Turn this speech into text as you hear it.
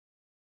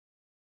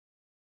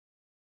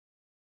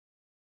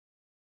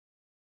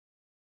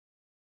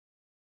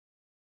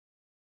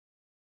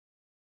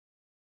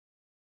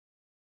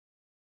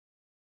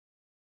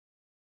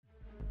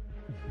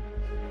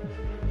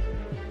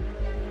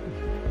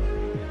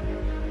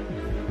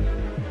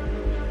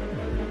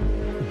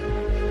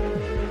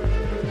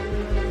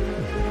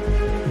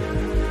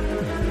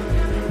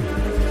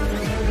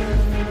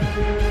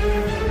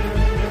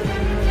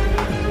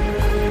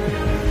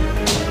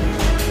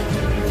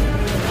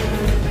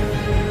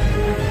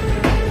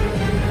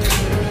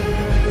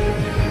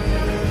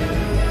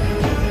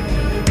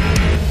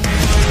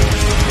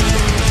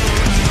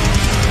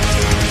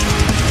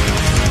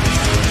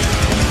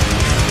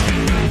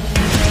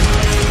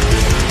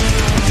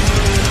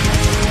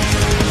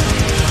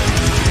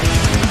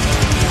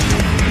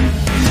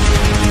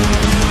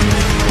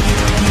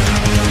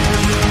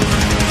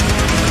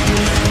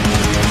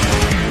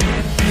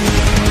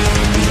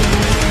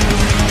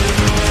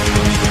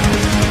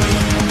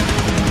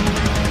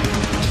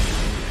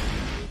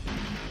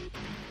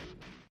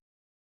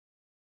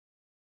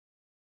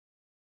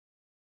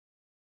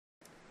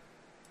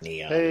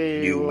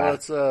Hey,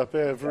 what's up,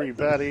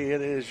 everybody?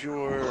 It is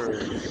your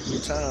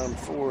time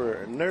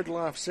for Nerd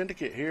Life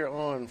Syndicate here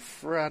on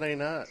Friday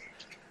night.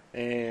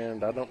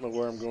 And I don't know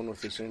where I'm going with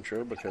this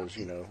intro because,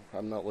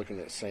 I'm not looking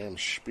at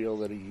Sam's spiel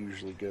that he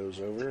usually goes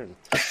over. And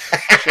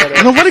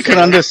nobody can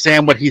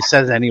understand what he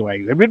says anyway.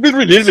 He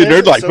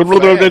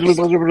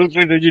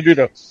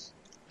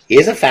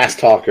is a fast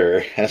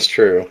talker. That's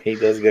true. He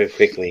does go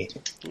quickly.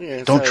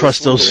 Yeah, don't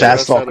trust those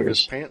fast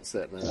talkers. Pants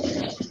that night.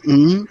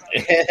 Mm-hmm.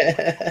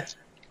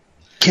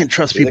 Can't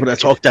trust people that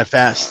talk that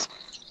fast.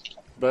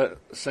 But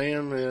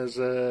Sam's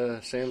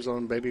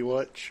on baby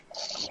watch.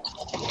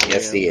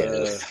 Yes, he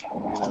is.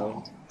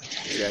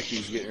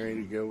 Jackie's getting ready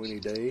to go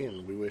any day,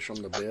 and we wish him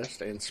the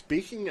best. And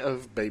speaking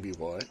of baby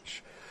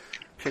watch,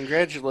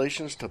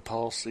 congratulations to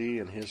Paul C.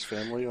 and his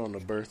family on the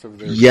birth of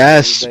their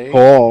baby.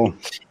 Paul.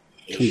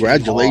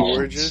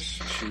 Congratulations. She's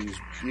gorgeous. She's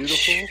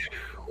beautiful.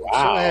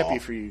 Wow. So happy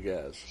for you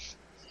guys.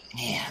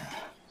 Man.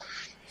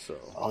 So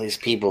all these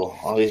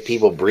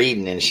people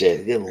breeding and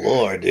shit. Good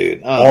Lord,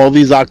 dude. Oh. All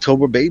these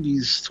October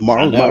babies.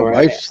 Tomorrow's my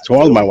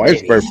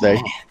wife's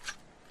birthday.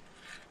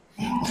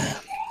 I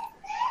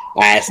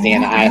asked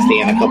Dan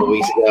a couple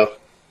weeks ago.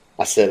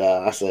 I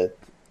said,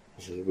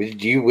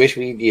 do you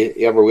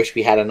ever wish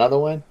we had another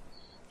one?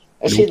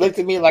 And she looked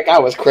at me like I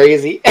was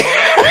crazy.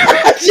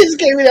 She just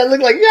gave me that look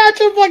like, yeah, it's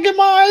your fucking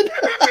mind.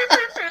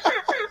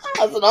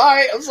 I said, all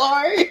right, I'm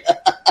sorry.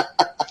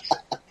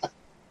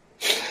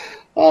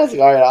 I was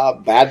like, all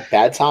right,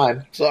 bad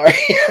time. Sorry.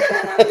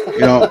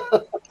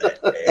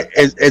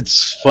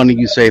 It's funny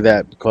you say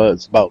that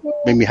because about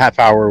maybe half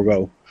hour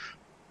ago,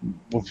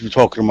 we were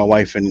talking to my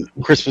wife and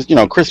Christmas,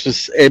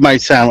 it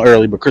might sound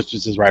early, but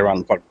Christmas is right around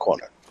the fucking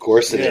corner. Of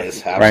course it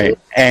is. Right.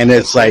 And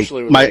it's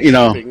especially like,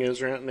 shipping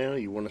is right now,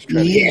 you want to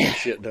try to get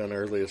shit done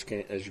early as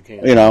you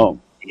can.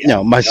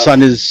 My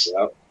son is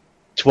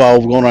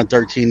 12 going on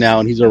 13 now,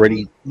 and he's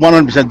already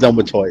 100% done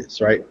with toys,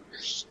 right?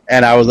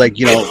 And I was like,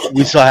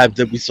 we still have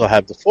the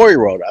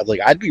 4-year-old. I was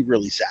like, I'd be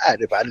really sad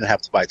if I didn't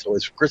have to buy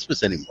toys for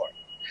Christmas anymore.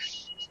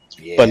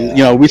 Yeah, but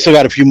we still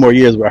got a few more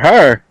years with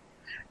her.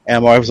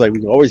 And my wife was like, we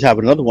can always have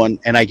another one.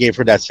 And I gave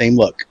her that same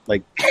look,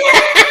 like. You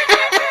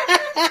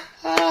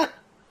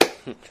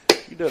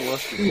done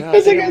lost your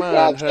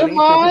goddamn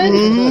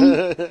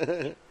mind,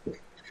 honey.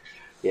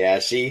 Yeah,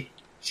 she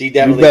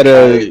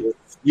definitely.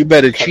 You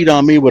better cheat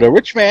on me with a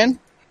rich man.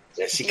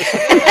 Yeah, she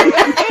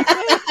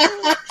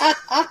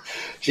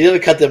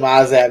didn't cut them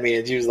eyes at me,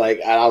 and she was like,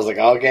 and I was like,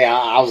 okay.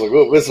 I was like,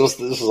 this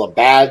was a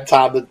bad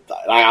time.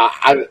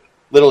 I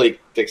literally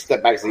took a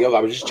step back to the yoga.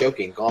 I was just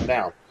joking. Calm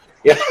down.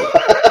 Yeah.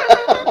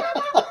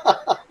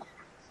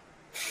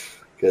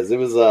 Because it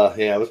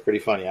was pretty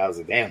funny. I was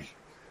like, damn.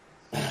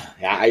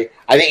 Yeah,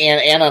 I think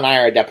Anna and I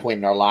are at that point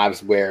in our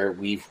lives where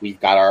we've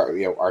got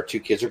our 2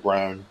 kids are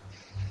grown.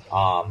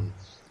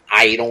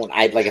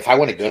 If I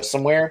want to go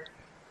somewhere,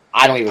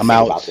 I don't even think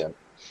about them.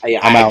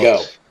 I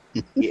go.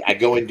 I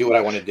go and do what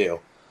I want to do.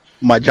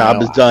 My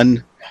job is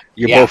done.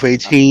 You're both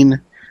 18.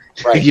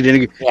 Right.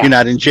 You're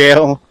not in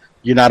jail.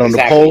 You're not on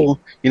the pole.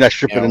 You're not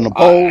stripping in the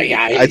pole.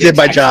 I did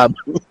my job.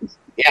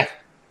 Yeah.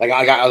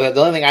 The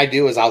only thing I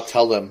do is I'll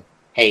tell them,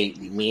 hey,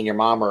 me and your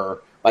mom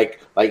are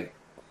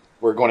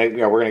we're going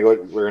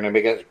to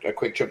make a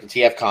quick trip to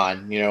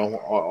TFCon,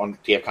 on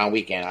TFCon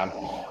weekend.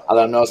 I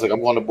let them know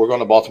we're going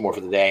to Baltimore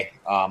for the day.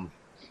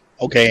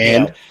 Okay,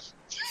 and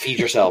feed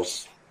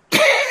yourselves.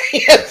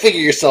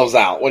 Figure yourselves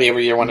out, whatever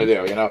you want to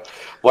do,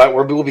 But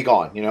we'll be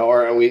gone,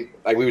 Or we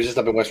were just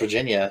up in West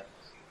Virginia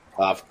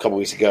a couple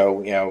weeks ago,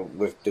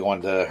 with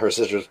going to her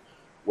sister's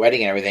wedding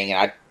and everything,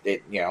 and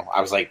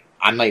I was like,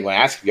 I'm not even going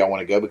to ask if y'all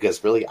want to go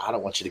because really, I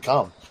don't want you to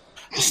come.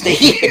 Just stay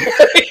here.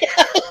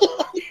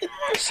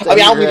 I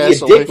don't mean to be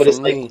a dick, but it's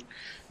like,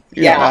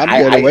 I'm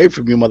getting away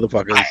from you,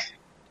 motherfuckers.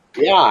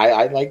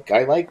 I like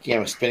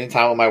spending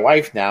time with my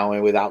wife now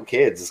and without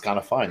kids. It's kind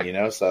of fun,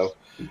 So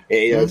it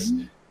is.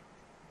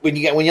 When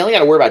you only got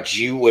to worry about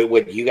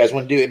what you guys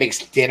want to do, it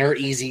makes dinner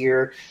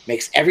easier,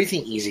 makes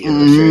everything easier.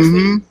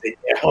 Seriously,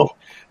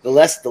 the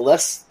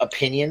less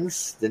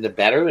opinions, then the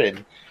better.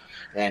 And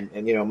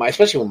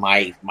especially with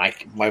my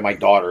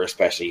daughter,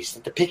 especially, she's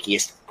the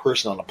pickiest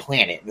person on the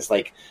planet. And it's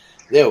like,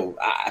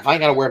 if I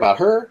ain't got to worry about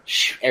her,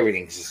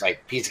 everything's just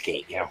like piece of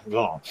cake,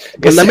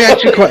 But let me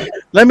ask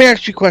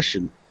you a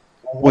question.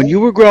 When you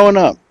were growing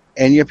up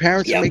and your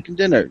parents were making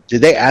dinner,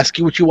 did they ask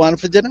you what you wanted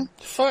for dinner?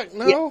 Fuck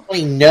no.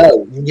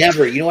 No,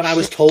 never. You know what I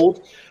was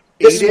told?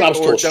 This is what I was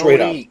told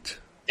straight up.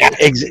 Yeah,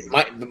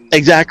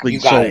 exactly. You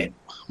got it.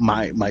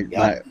 My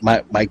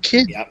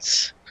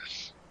kids.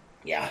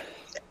 Yeah.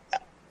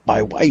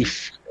 My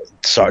wife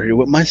started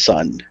with my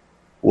son.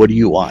 What do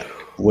you want?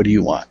 What do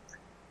you want?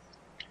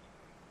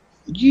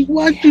 You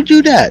want to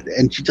do that,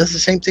 and she does the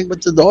same thing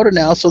with the daughter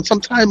now. So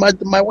sometimes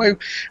my wife,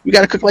 we got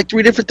to cook like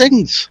 3 different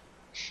things.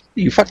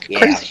 You fucking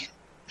crazy.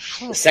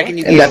 The second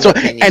you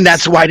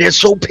that's why they're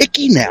so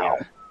picky now.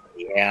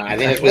 Yeah, I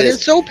think that's why they're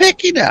so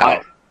picky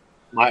now.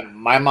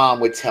 My mom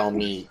would tell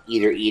me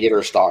either eat it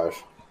or starve.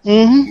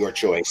 Mm-hmm. Your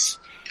choice.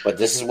 But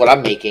this is what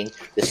I'm making.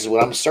 This is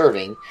what I'm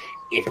serving.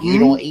 If you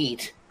don't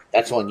eat,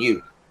 that's on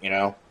you.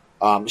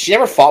 She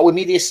never fought with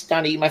me to sit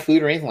down to eat my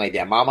food or anything like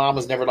that. My mom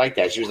was never like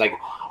that. She was like,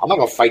 I'm not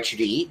going to fight you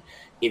to eat.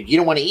 If you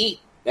don't want to eat,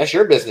 that's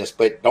your business.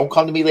 But don't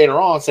come to me later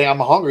on and say I'm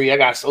hungry.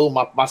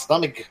 My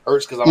stomach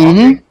hurts because I'm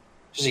hungry.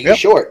 She's like, you're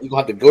short. You're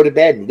going to have to go to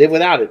bed and live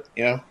without it.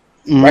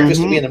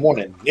 Breakfast will be in the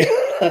morning.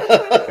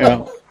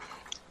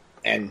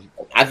 And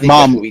I think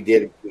that's what we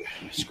did. We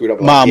screwed up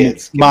with our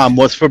kids. Mom,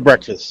 what's for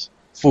breakfast?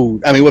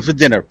 Food. I mean, what's for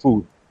dinner?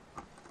 Food.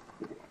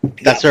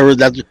 That's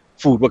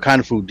food. What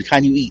kind of food? The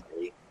kind you eat.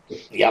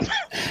 Yep.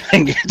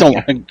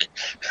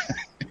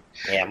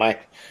 Yeah,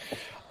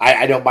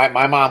 I know my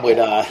mom would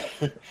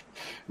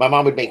my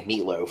mom would make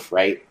meatloaf,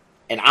 right?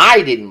 And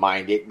I didn't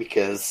mind it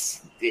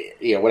because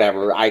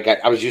whatever.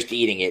 I was used to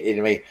eating it.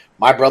 Anyway,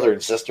 my little brother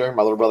and sister, they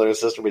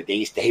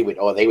would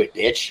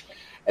bitch.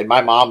 And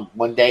my mom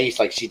one day,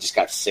 she just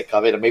got sick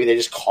of it, or maybe they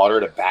just caught her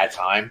at a bad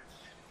time.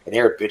 And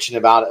they were bitching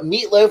about it.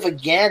 Meatloaf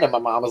again. And my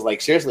mom was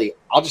like, seriously,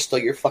 I'll just throw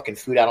your fucking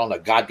food out on the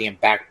goddamn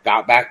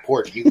back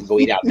porch and you can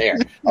go eat out there.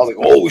 I was like,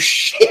 oh,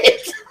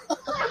 shit.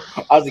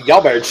 I was like,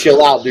 y'all better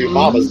chill out, dude.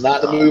 Mama's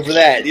not in the mood for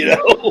that,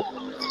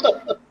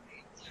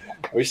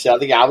 I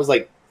think I was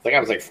like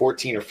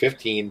 14 or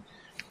 15.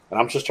 And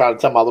I'm just trying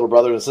to tell my little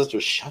brother and sister,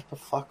 shut the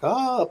fuck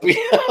up.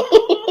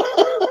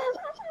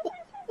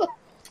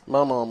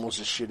 My mom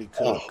was a shitty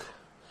cook.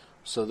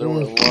 So there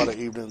were a lot of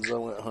evenings I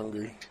went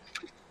hungry.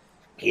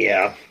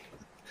 Yeah.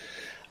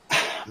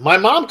 My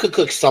mom could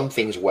cook some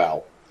things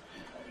well.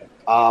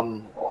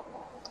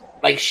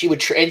 She would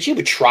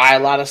try a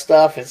lot of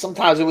stuff, and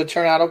sometimes it would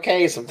turn out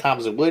okay,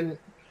 sometimes it wouldn't.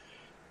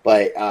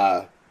 But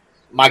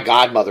my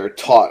godmother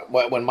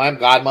when my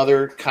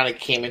godmother kind of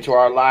came into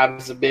our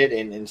lives a bit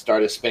and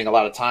started spending a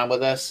lot of time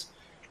with us,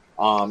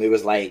 it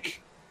was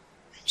like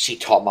she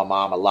taught my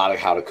mom a lot of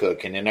how to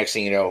cook, and the next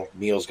thing you know,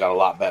 meals got a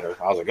lot better.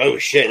 I was like, oh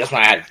shit, that's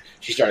when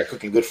she started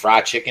cooking good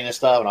fried chicken and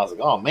stuff, and I was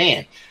like, oh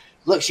man.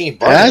 Look, she ain't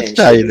burning. That's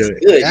how you do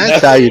it. Good,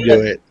 that's how you do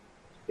it.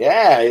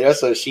 Yeah,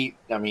 so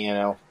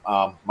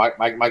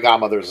my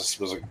godmother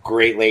was a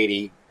great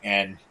lady,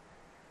 and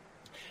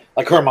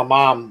like her and my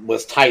mom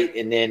was tight,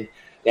 and then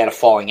they had a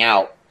falling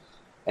out,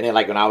 and then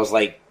when I was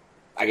I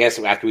guess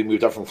after we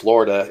moved up from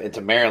Florida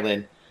into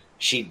Maryland,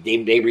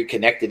 they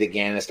reconnected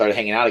again and started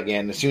hanging out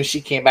again. As soon as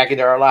she came back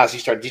into our lives, she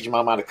started teaching my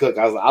mom how to cook.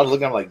 I was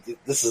looking at her like,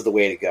 this is the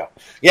way to go.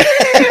 Yeah.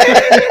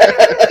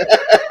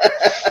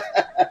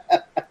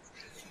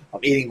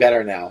 I'm eating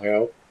better now,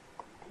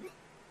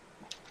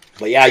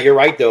 But yeah, you're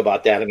right though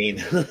about that. I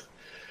mean,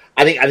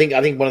 I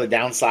think one of the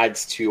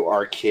downsides to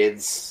our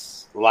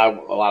kids, a lot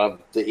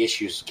of the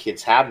issues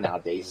kids have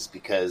nowadays is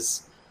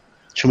because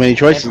too many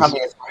choices.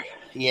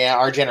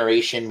 Our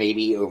generation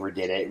maybe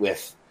overdid it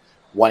with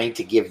wanting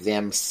to give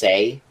them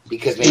say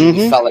because maybe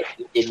we felt like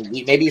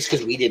maybe it's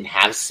because we didn't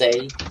have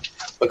say.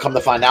 But come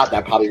to find out,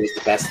 that probably was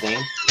the best thing.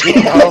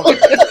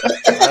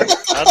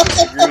 I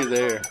disagree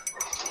there.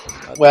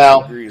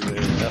 I agree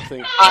there.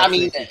 I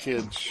think the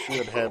kids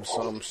should have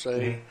some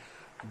say,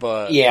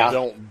 but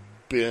don't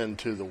bend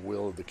to the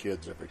will of the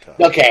kids every time.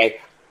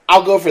 Okay,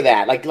 I'll go for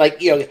that.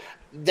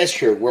 That's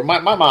true. Where my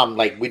mom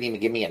wouldn't even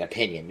give me an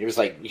opinion. It was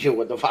like,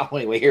 what the fuck? I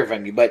don't even hear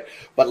from you. But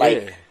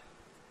I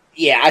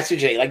see what you're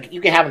saying.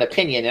 You can have an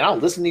opinion, and I'll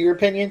listen to your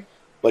opinion,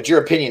 but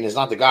your opinion is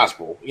not the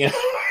gospel.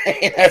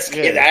 That's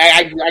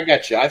I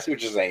got you. I see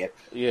what you're saying.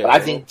 Yeah, but I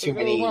think too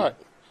many.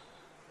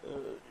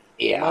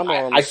 My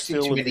mom's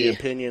still of the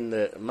opinion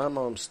that my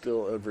mom's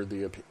still of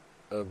the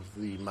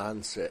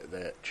mindset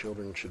that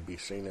children should be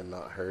seen and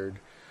not heard,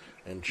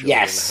 and children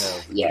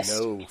have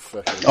no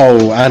fucking.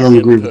 Oh, I don't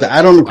agree with that.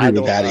 I don't agree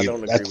with that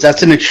either.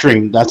 That's an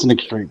extreme. That's an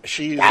extreme.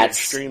 She's an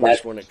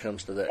extremist when it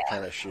comes to that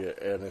kind of shit,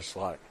 and it's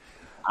like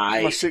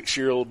my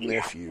 6-year-old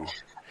nephew.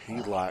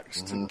 He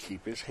likes to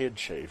keep his head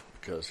shaved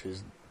because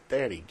his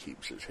daddy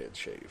keeps his head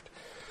shaved.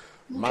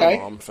 My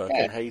mom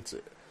fucking hates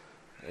it.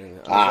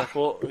 And I was like,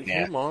 well,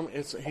 your mom,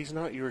 he's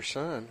not your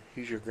son.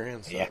 He's your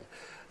grandson. Yeah.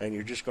 And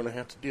you're just going to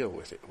have to deal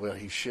with it. Well,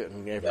 he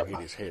shouldn't ever get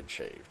his head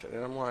shaved.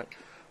 And I'm like,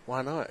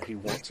 why not? He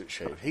wants it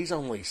shaved. He's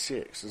only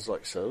 6. It's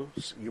like, so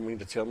you mean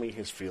to tell me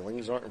his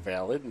feelings aren't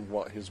valid and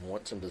what his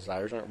wants and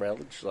desires aren't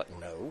valid? She's like,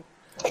 no,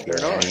 they're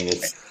not.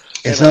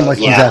 It's not like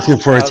he's asking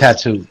for a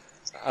tattoo.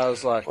 I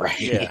was like,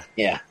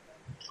 yeah.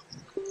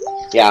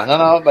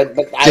 No, but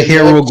the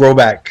hair will grow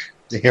back.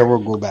 The hair will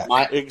grow back.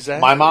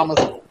 Exactly.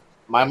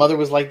 My mother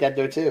was like that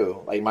though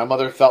too. My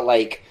mother felt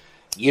like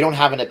you don't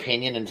have an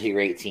opinion until you're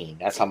 18.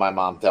 That's how my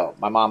mom felt.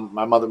 My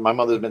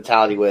mother's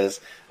mentality was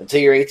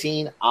until you're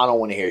 18, I don't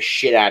want to hear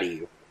shit out of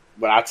you.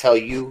 What I tell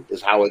you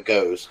is how it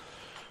goes.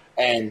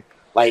 And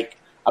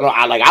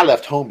I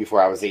left home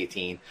before I was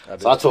 18.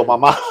 So I told my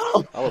mom.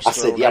 I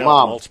said, "Yeah,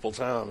 mom." Multiple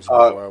times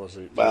before I was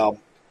 18. Well,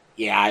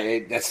 yeah,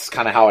 that's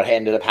kind of how it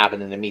ended up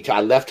happening to me too.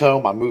 I left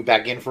home. I moved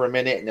back in for a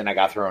minute, and then I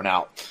got thrown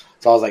out.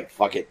 So I was like,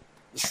 "Fuck it,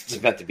 this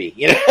is meant to be,"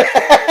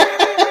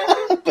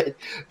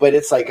 But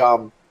it's like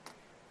I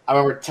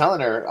remember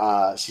telling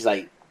her, she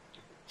was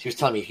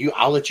telling me,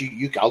 I'll let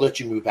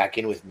you move back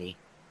in with me,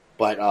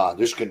 but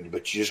there's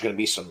gonna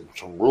be some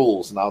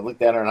rules. And I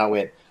looked at her and I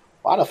went,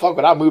 why the fuck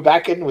would I move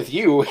back in with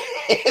you?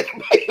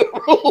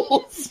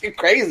 Rules, you're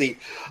crazy.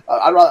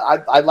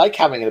 I like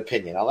having an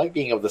opinion. I like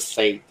being able to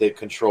say to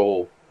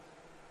control,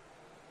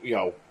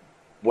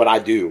 what I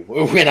do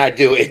when I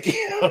do it.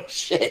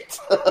 Shit.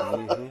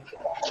 Mm-hmm.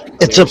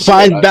 It's a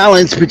fine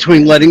balance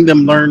between letting them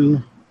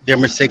learn their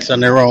mistakes on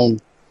their own.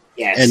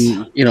 Yes.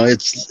 And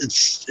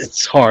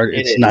it's hard.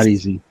 It's not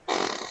easy.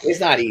 It's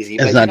not easy.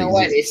 But you know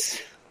what? It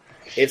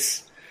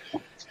is.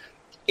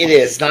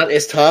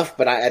 It's tough,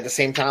 but at the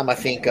same time, I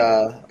think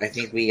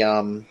we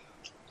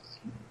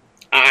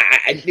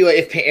I do.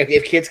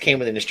 If kids came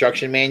with an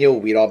instruction manual,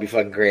 we'd all be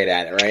fucking great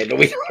at it, right? But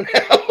we don't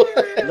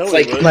know.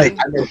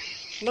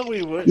 No,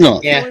 we wouldn't.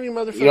 No. Yeah. You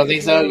don't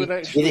think so? Would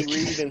actually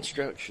read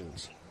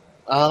instructions.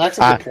 Oh, that's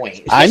a good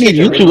point. I need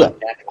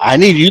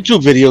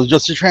YouTube videos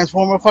just to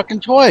transform a fucking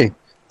toy.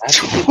 That's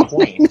a good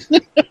point.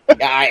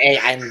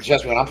 I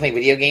just when I'm playing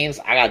video games,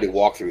 I gotta do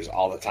walkthroughs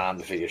all the time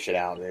to figure shit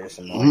out. There's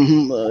some. Let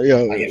me look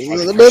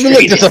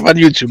this up on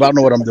YouTube. I don't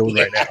know what I'm doing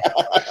right now.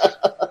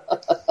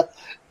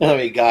 I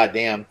mean,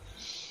 goddamn!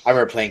 I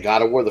remember playing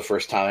God of War the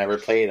first time I ever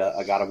played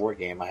a God of War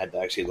game. I had to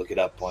actually look it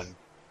up on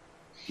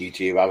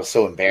YouTube. I was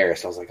so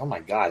embarrassed. I was like, "Oh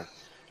my god!"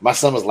 My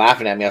son was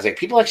laughing at me. I was like,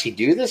 "People actually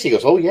do this?" He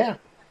goes, "Oh yeah."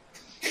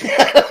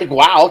 Like,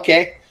 wow,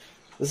 okay,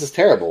 this is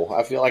terrible.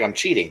 I feel like I'm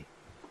cheating.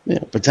 Yeah,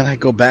 but then I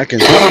go back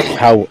and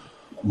how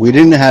we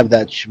didn't have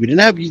that. We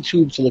didn't have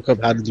YouTube to look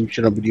up how to do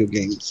shit on video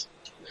games,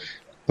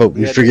 but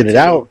we figured it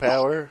out.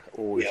 Power,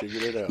 or we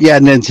figured it out. Yeah,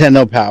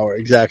 Nintendo Power,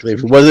 exactly.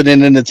 If it wasn't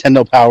in a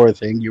Nintendo Power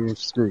thing, you were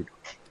screwed.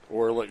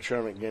 Or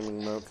Electronic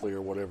Gaming Monthly,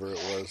 or whatever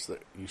it was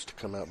that used to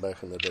come out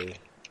back in the day.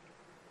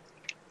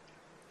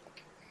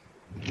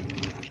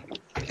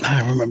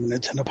 I remember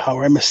Nintendo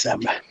Power. I miss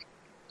them.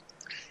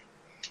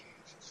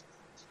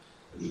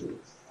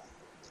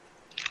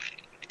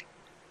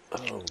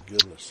 Oh,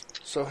 goodness.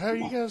 So how are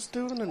you guys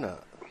doing tonight?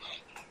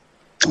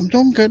 I'm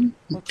doing good.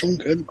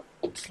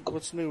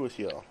 What's new with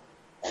y'all?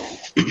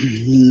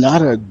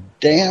 Not a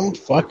damn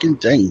fucking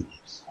thing.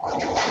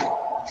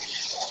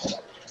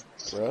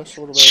 Russ,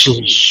 what about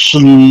you?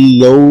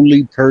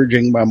 Slowly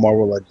purging my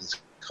Marvel Legends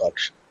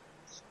collection.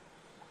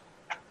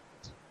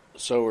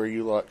 So are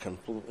you like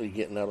completely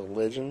getting out of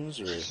Legends,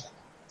 or?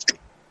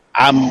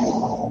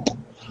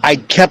 I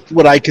kept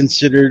what I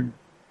considered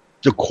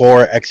the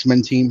core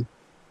X-Men team.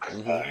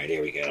 Mm-hmm. All right,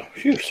 here we go.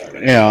 Whew,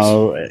 sorry.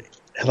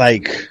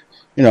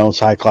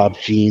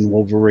 Cyclops, Jean,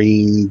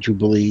 Wolverine,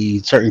 Jubilee,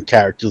 certain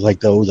characters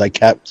like those I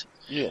kept.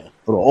 Yeah.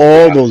 But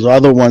all those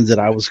other ones that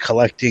I was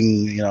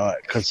collecting,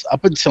 because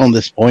up until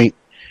this point,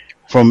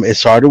 from it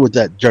started with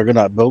that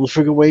Juggernaut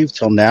Build-A-Figure wave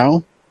till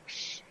now,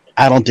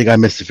 I don't think I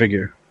missed a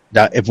figure.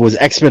 Now, if it was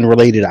X-Men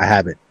related, I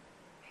have it.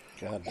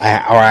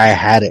 I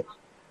had it.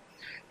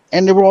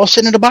 And they were all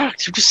sitting in a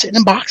box. They're just sitting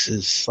in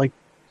boxes. Like,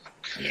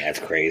 yeah, it's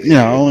crazy.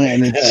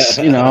 And it's,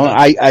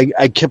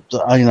 I kept,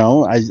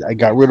 I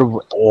got rid of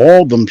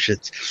all them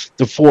shits.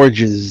 The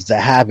Forges, the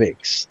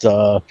Havocs,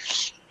 the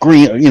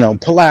Green,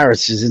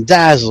 Polarises and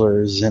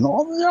Dazzlers and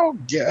all,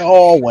 it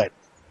all went.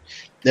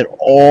 It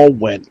all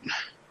went.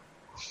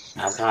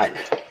 Oh, God.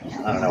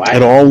 I don't know.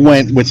 It all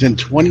went within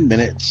 20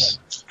 minutes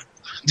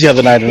the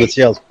other night in a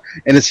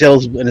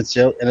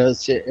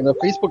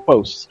Facebook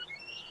post.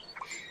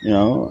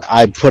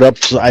 I put up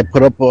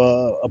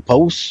a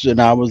post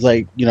and I was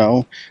like,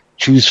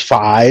 choose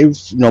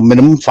 5,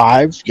 minimum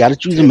 5. You got to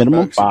choose a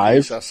minimum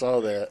 5. I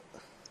saw that.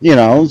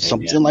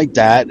 Something like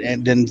that.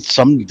 And then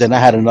I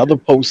had another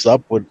post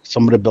up with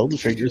some of the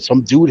Build-A-Figures.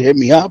 Some dude hit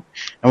me up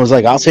and was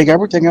like, I'll take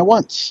everything at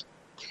once.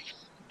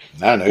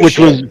 It was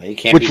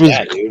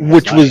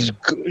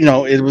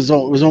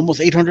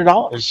almost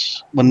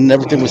 $800 when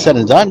everything was said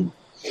and done.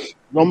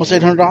 Almost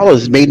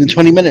 $800 made in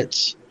 20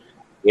 minutes.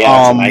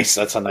 Yeah,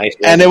 that's a nice.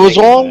 And it was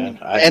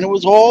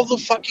all the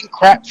fucking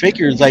crap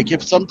figures. Like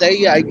if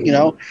someday I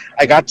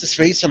got the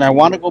space and I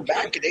want to go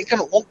back, it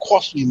won't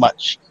cost me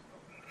much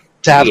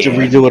to have to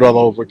redo it all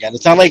over again.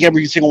 It's not like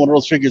every single one of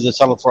those figures are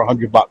selling for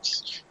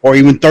 $100 or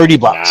even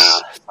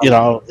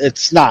 $30.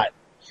 It's not.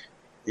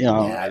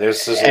 Yeah,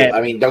 there's. Don't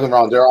get me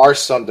wrong. There are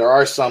some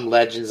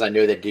legends I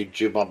know that do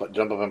jump up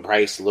in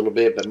price a little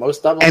bit, but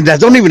most of them. And that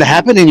don't even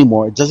happen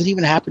anymore. It doesn't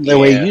even happen the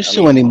way it used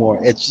to anymore.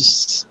 It's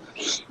just.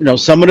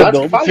 Some of the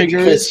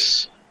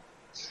Build-A-Figures.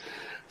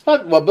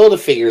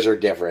 Build-A-Figures are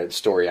different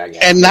story, I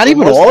guess. And not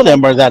even all of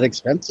them are that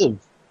expensive.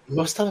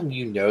 Most of them,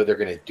 they're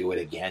going to do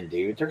it again,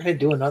 dude. They're going to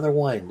do another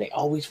one. They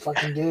always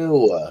fucking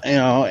do.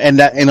 And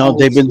that,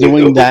 they've been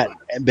doing that,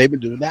 and they've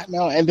been doing that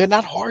now, and they're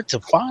not hard to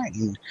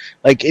find.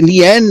 Like in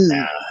the end,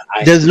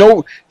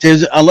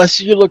 unless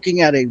you're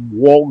looking at a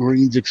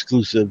Walgreens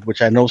exclusive,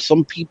 which I know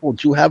some people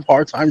do have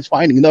hard times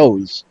finding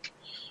those.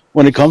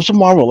 When it comes to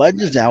Marvel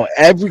Legends now,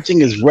 everything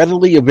is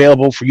readily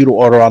available for you to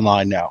order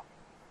online now.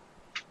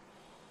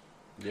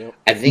 Yep.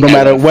 No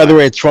matter whether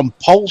it's from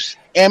Pulse,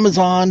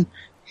 Amazon,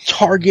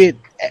 Target,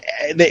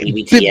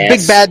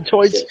 big bad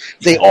toys,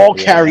 they all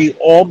carry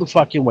all the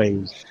fucking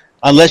waves.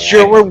 Unless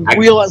you're a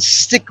real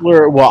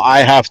stickler, I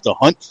have to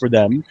hunt for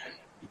them.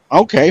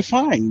 Okay,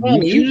 fine.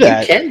 Well, you do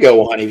that. You can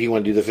go hunt if you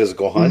want to do the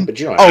physical hunt, but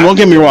you don't. Don't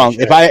get me wrong.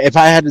 If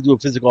I had to do a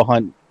physical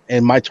hunt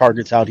and my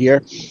targets out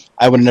here,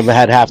 I would have never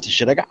had half the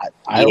shit I got.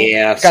 I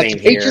got the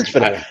patience for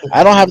that.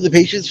 I don't have the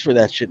patience for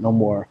that shit no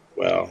more.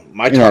 Well,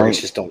 my targets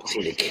just don't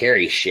seem to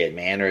carry shit,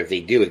 man. Or if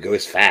they do, it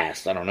goes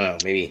fast. I don't know.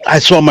 Maybe I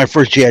saw my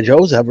first G.I.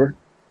 Joes ever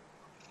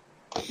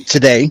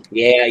today.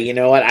 Yeah, you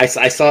know what? I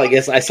saw. I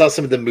guess I saw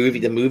some of the movie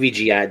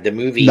GI. The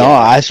movie. No,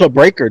 I saw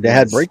Breaker. They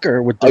had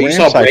Breaker with the you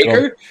saw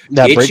Breaker?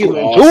 That Breaker. Two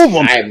of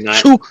them. I have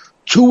not.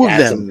 Two of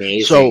that's them.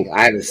 Amazing. So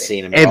I haven't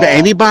seen them. If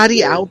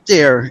anybody out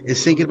there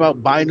is thinking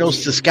about buying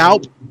those to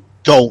scalp,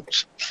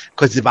 don't.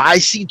 Because if I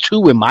see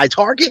two in my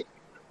target,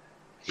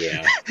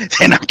 yeah,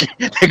 they're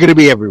going to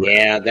be everywhere.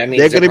 Yeah, that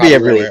means they're going to be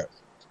everywhere.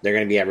 They're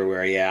going to be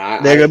everywhere.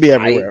 Yeah, they're going to be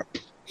everywhere.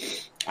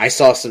 I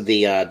saw some of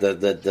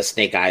the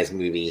Snake Eyes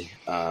movie,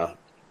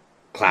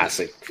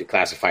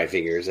 classified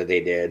figures that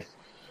they did,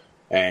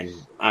 and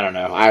I don't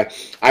know. I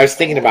was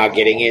thinking about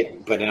getting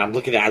it, but then I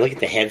look at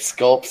the head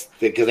sculpts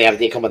because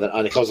they come with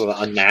it comes with an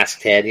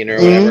unmasked head,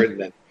 or whatever.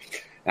 And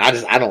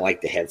I don't like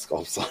the head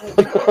sculpts.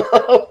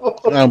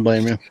 I don't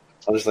blame you.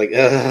 I'm just like,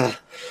 ugh.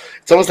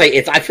 It's almost like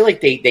I feel like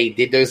they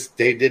did those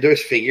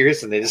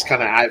figures and they just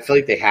kind of I feel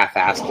like they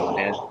half-assed them,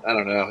 man. I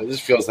don't know. It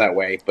just feels that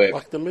way, but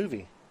like the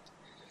movie.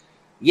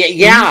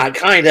 Yeah,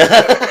 kind of.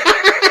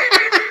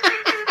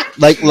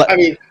 I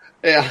mean,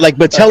 yeah, like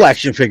Mattel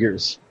action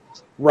figures.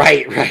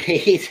 Right.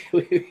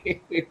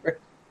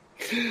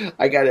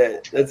 I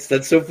gotta.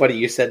 That's so funny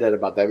you said that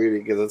about that movie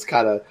because it's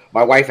kind of.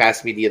 My wife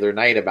asked me the other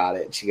night about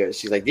it.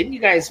 She's like, "Didn't you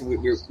guys?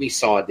 We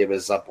saw it. It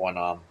was up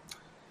on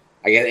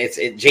I guess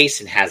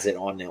Jason has it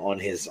on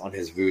his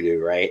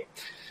Vudu, right?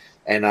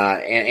 And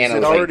is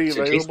it already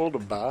available to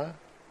buy?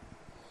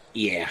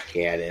 Yeah,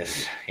 it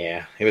is.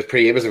 Yeah,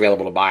 it was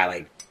available to buy.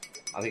 Like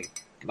I think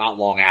not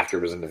long after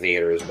it was in the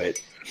theaters, but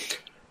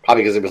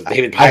probably because it was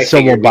David. I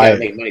still won't buy it.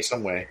 Make money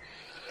some way.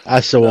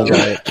 I still won't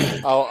buy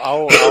it.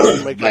 I'll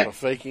make up a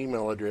fake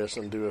email address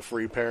and do a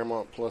free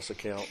Paramount Plus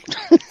account.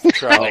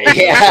 Try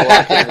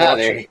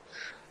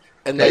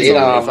and that's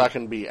only if I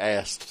can be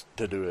asked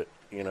to do it.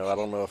 I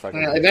don't know if I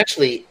can.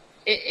 Eventually,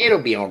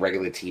 it'll be on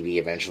regular TV.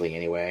 Eventually,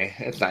 anyway.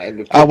 It's not.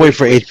 I'll wait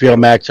for HBO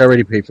Max. I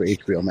already paid for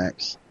HBO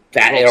Max.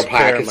 I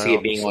can see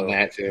it being on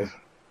that too.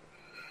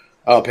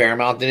 Oh,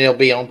 Paramount. Then it'll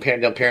be on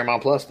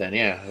Paramount Plus. Then,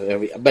 yeah.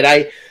 But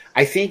I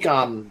think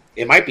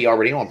it might be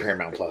already on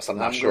Paramount Plus. I'm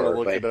not sure.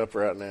 Look it up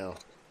right now.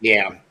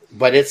 Yeah,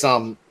 but it's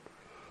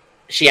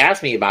She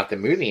asked me about the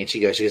movie, and she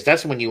goes,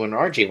 "That's when you and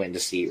RJ went to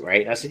see it,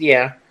 right?" And I said,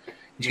 "Yeah."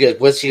 She goes,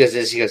 "What?" She goes,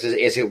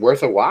 "Is it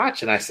worth a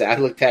watch?" And I said, I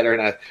looked at her,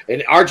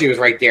 and RJ was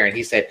right there, and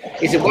he said,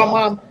 "Well,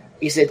 Mom,"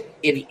 he said,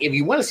 if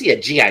you want to see a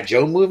G.I.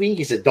 Joe movie,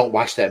 he said, don't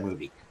watch that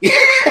movie. He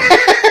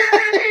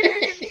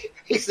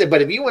said,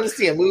 but if you want to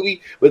see a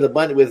movie with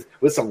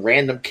with some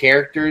random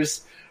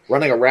characters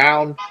running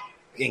around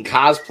in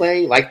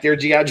cosplay like they're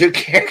G.I. Joe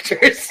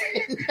characters,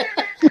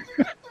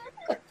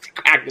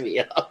 cracked me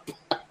up.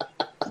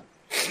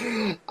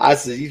 I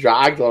said,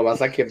 I told him,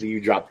 I can't believe you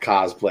dropped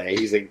cosplay.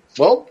 He's like,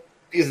 well,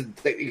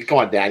 come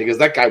on, Dad. He goes,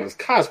 that guy was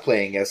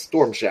cosplaying as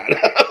Storm Shadow.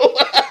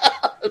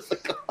 I was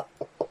like,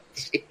 oh,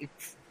 jeez.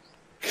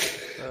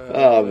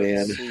 Oh,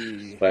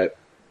 man. But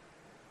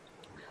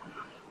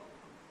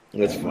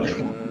that's funny.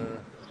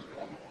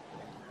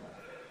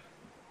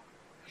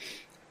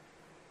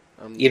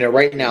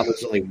 Right now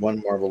there's only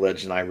one Marvel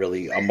Legend I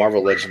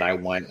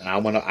want, and I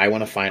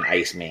want to find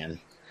Iceman.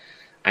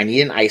 I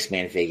need an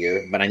Iceman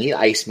figure, but I need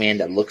Iceman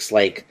that looks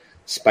like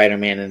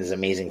Spider-Man and his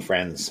amazing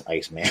friends,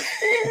 Iceman.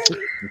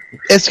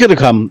 It's gonna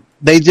come.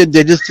 They just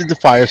did the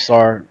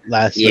Firestar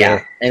last year.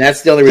 Yeah, and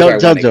that's the only reason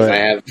they'll do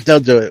it. They'll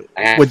do it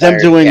with them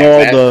doing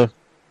all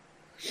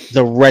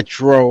the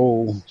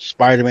retro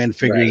Spider-Man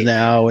figures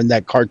now and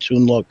that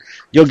cartoon look.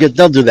 They'll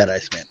do that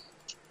Iceman.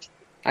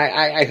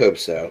 I hope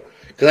so.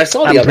 Because I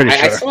saw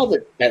I saw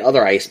that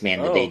other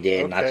Iceman that they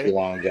did not too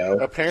long ago.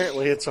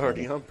 Apparently, it's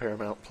already on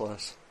Paramount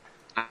Plus.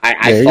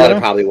 I thought it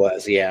probably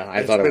was. Yeah,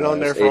 I thought it was. It's been on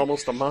there for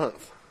almost a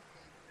month.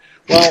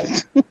 Well,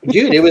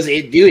 dude,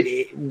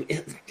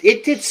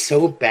 it did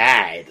so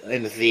bad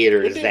in the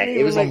theaters that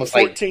it was almost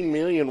 14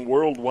 million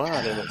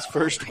worldwide in its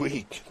first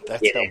week.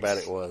 That's how bad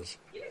it was.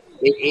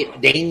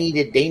 They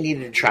needed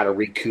to try to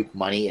recoup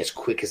money as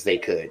quick as they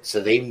could, so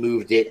they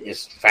moved it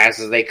as fast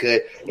as they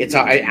could.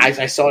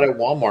 I saw it at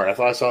Walmart. I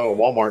thought I saw it at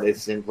Walmart.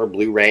 It's in for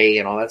Blu-ray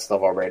and all that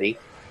stuff already.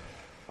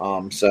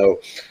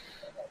 So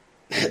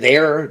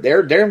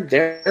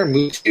they're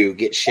moved to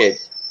get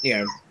shit,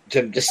 to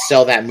just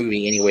sell that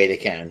movie any way they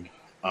can.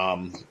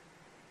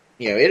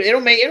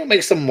 It'll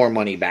make some more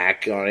money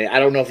back on it.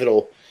 I don't know if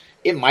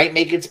it might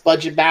make its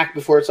budget back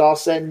before it's all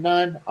said and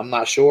done. I'm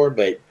not sure,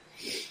 but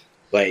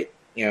with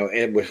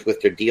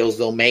their deals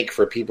they'll make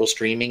for people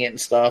streaming it and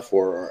stuff,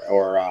 or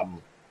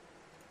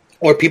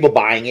people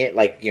buying it,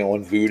 like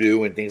on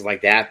Vudu and things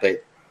like that.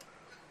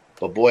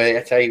 But boy,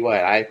 I tell you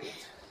what, like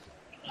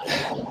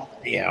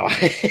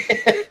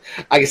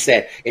I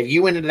said, if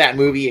you went into that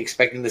movie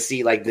expecting to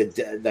see like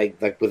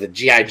with a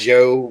G.I.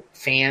 Joe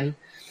fan,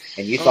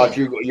 and you thought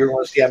you were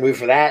going to see that movie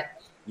for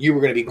that, you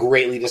were going to be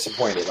greatly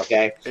disappointed.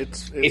 Okay,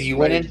 it's if you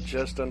went in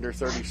just under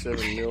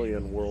 37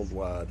 million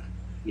worldwide.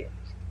 Yeah.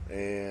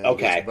 And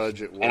okay,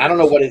 budget was, and I don't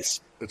know what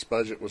its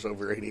budget was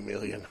over 80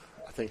 million.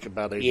 I think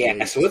about 80.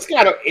 Yeah, so it's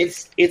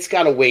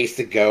got a ways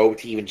to go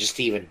to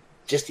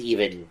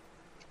even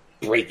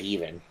break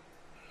even.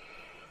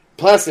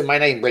 Plus, it might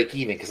not even break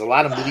even because a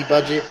lot of movie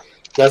budget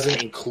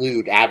doesn't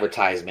include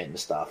advertisement and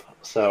stuff.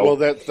 So, well,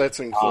 that's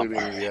including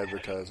the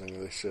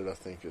advertising. They said I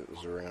think it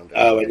was around.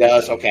 Oh, it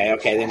does. Okay.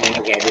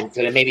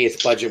 Then maybe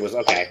its budget was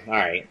okay. All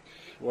right,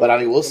 well, but I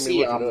mean, we'll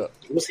see.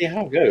 We'll see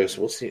how it goes.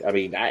 We'll see. I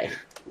mean,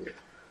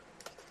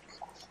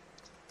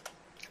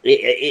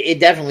 it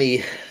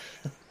definitely.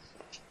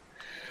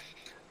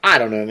 I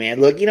don't know,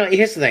 man. Look,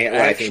 here's the thing.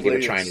 I think they were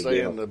trying to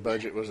do. The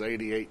budget was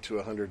 88 to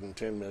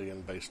 110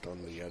 million based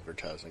on the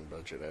advertising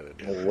budget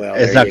added. Well,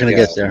 it's not going to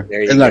get there.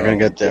 It's not going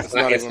to get there.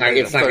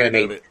 It's not going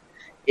to make.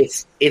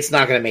 It's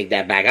not going to make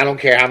that back. I don't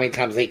care how many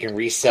times they can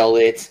resell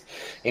it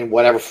in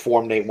whatever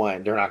form they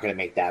want. They're not going to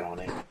make that on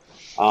it.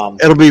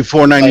 It'll be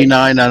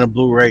 $4.99 on a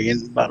Blu-ray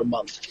in about a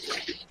month.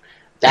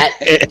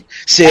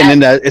 It's in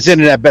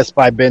that Best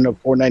Buy bin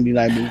of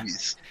 $4.99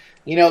 movies.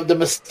 The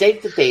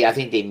mistake that I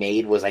think they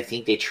made was I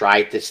think they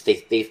tried to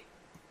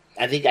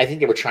I think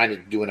they were trying to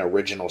do an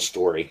original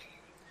story,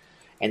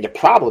 and the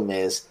problem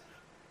is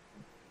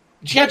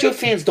G.I. Joe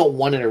fans don't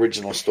want an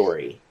original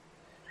story.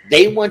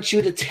 They want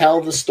you to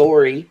tell the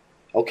story,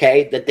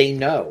 okay, that they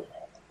know.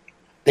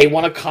 They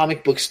want a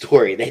comic book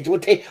story.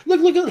 Look. I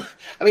mean,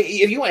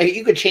 if you want,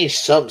 you could change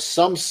some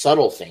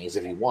subtle things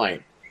if you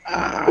want,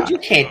 but you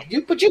can't.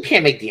 But you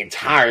can't make the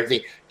entire thing,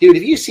 dude.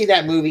 If you see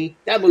that movie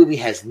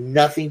has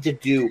nothing to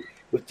do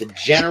with the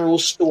general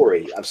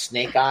story of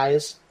Snake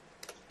Eyes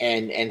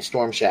and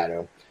Storm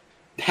Shadow.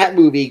 That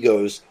movie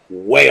goes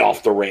way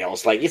off the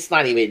rails. Like it's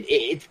not even.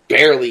 It's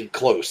barely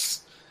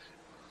close,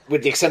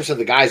 with the exception of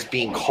the guys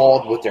being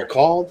called what they're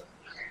called.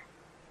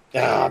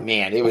 Oh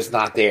man, it was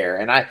not there,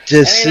 and I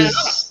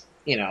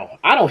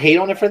don't hate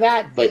on it for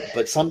that, but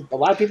a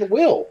lot of people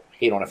will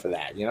hate on it for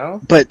that,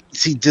 But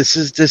see, this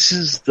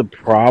is the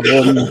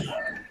problem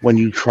when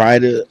you try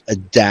to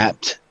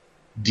adapt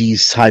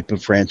these type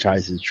of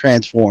franchises,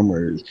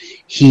 Transformers,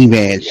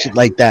 He-Man, shit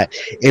like that.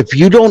 If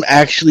you don't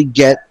actually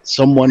get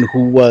someone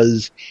who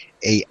was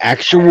a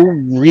actual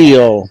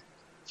real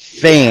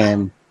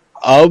fan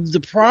of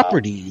the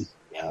property,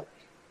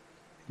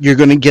 you're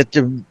going to get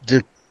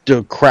the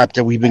crap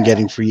that we've been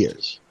getting for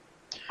years.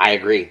 I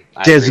agree.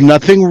 There's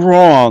nothing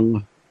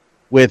wrong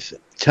with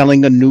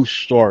telling a new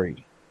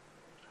story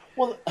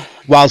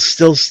while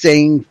still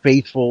staying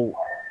faithful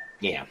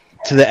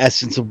to the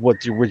essence of what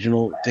the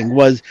original thing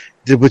was,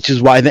 which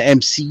is why the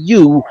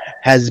MCU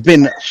has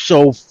been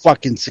so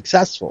fucking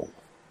successful.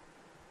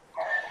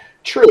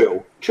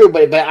 True,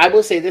 but I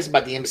will say this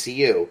about the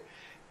MCU.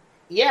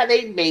 Yeah,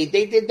 they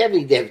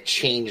definitely have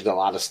changed a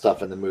lot of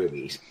stuff in the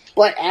movies.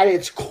 But at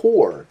its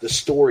core, the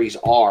stories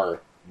are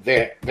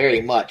very,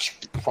 very much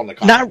from the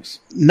comics.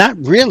 Not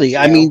really.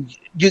 I mean,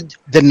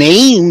 the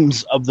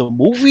names of the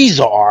movies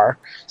are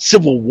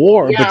Civil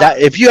War, but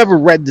if you ever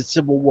read the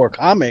Civil War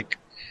comic,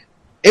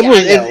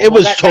 it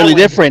was totally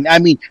different. I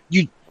mean,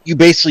 you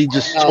basically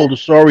just told a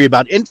story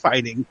about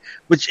infighting,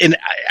 but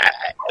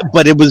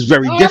it was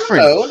very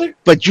different.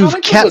 But you've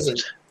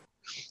kept.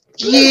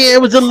 Yeah,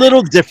 it was a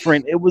little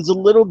different. It was a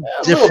little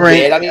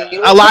different.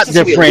 A lot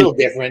different.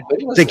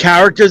 The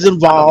characters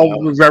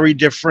involved were very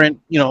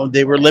different.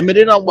 They were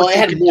limited on what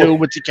they could do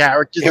with the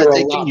characters that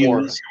they can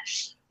use.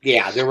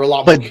 Yeah, there were a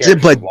lot more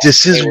characters.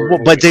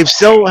 But they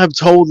still have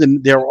told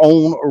their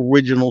own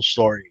original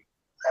story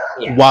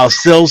while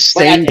still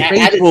staying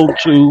faithful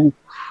to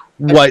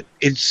what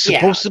it's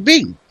supposed to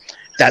be.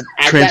 That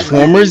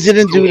Transformers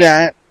didn't do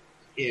that.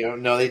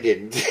 No, they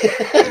didn't.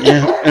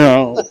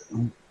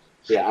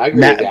 Yeah, I agree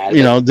with that.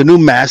 The new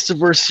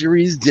Masterverse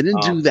series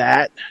didn't do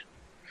that.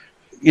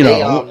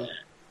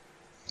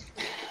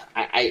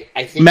 I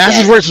think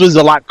Masterverse was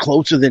a lot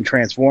closer than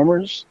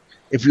Transformers,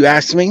 if you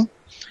ask me.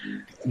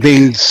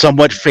 Being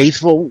somewhat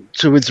faithful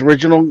to its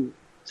original,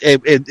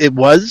 it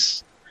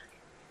was.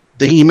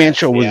 The He-Man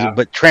show was,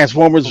 but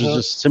Transformers was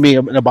just, to me,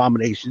 an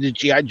abomination. The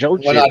G.I. Joe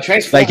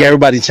shit, like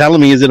everybody's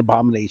telling me, is an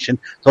abomination.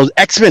 Those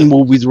X-Men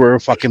movies were a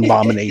fucking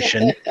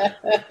abomination.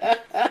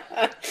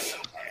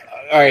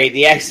 All right,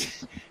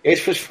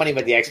 it's what's funny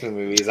about the X-Men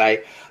movies.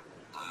 I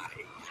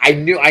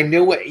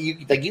knew what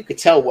you could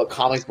tell what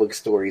comic book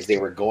stories they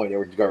were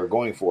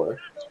going for,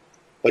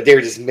 but they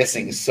were just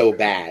missing so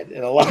bad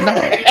in a lot.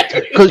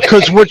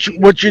 Because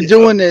what you're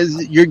doing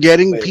is you're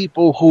getting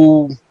people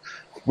who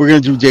we're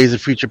going to do Days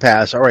of Future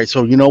Past. All right,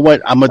 so you know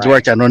what? I'm a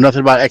director. I know nothing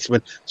about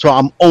X-Men, so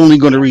I'm only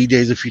going to read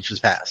Days of Future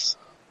Past.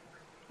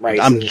 Right.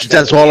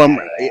 That's all I'm.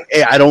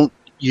 I don't.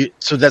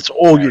 So that's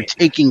all you're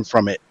taking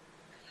from it.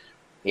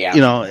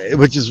 Yeah.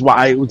 Which is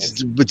why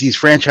with these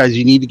franchises,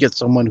 you need to get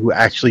someone who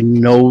actually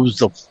knows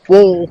the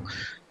full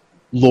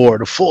lore,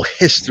 the full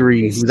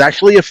history, who's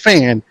actually a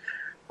fan,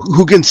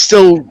 who can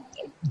still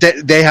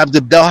they'll have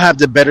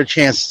the better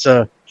chance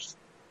to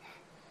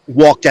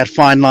walk that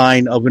fine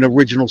line of an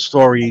original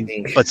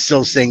story, but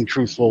still staying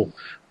truthful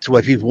to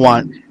what people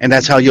want, and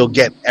that's how you'll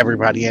get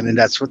everybody in, and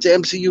that's what the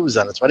MCU has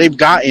done. That's why they've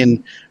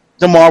gotten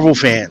the Marvel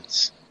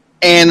fans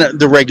and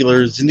the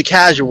regulars and the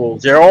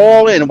casuals. They're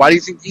all in. Why do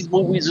you think these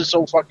movies are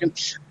so fucking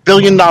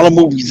billion-dollar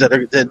movies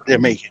that they're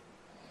making?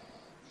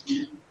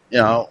 You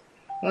know.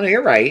 Well,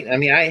 you're right. I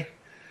mean, I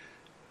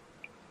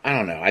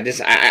don't know. I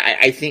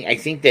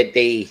think that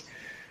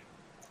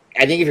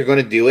I think if you're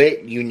going to do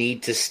it, you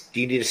need to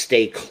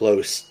stay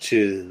close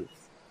to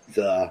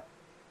the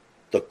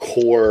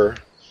core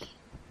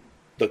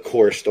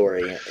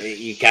story.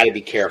 You got to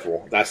be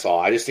careful. That's all.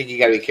 I just think you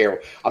got to be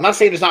careful. I'm not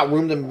saying there's not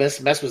room to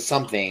mess with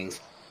some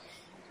things,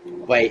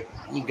 but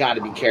you got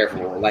to be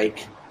careful.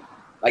 Like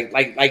in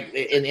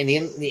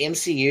the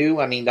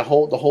MCU. I mean, the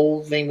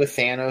whole thing with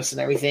Thanos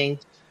and everything.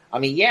 I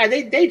mean, yeah,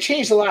 they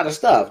changed a lot of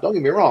stuff. Don't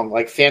get me wrong.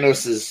 Like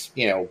Thanos's,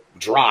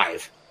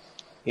 drive.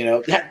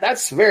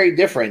 That's very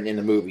different in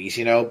the movies.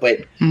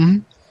 But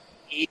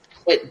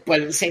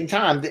but at the same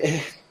time,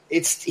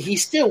 he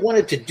still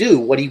wanted to do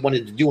what he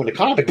wanted to do in the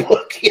comic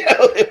book.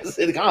 It was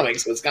in the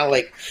comics, so it's kind of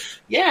like,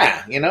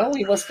 yeah, he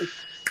wants to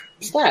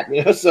snap.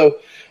 So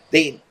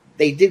they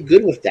did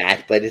good with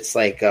that, but it's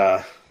like,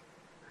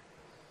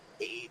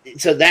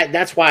 so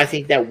that's why I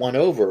think that won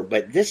over.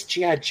 But this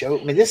G.I. Joe,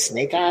 I mean, this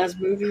Snake Eyes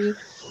movie,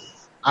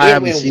 I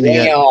haven't seen it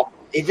yet.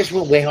 It just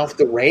went way off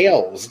the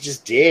rails. It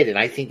just did, and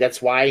I think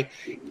that's why.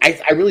 I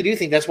really do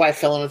think that's why it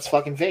fell on its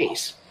fucking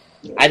face.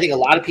 I think a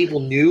lot of people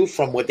knew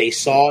from what they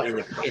saw in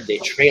the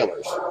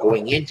trailers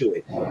going into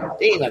it.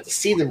 They didn't have to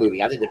see the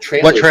movie. I think the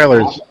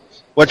trailers.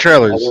 What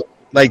trailers?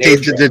 Like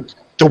the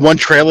one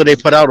trailer they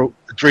put out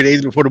 3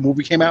 days before the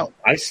movie came out.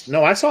 I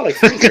saw like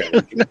 3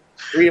 trailers.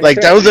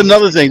 That was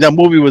another thing. That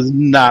movie was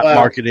not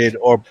marketed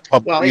or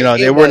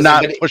they were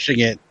not pushing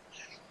it.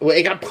 Well,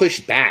 it got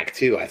pushed back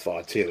too. I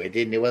thought too. It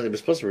didn't. It was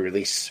supposed to be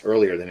released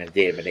earlier than it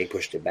did, but they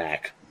pushed it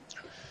back.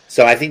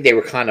 So I think they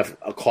were kind of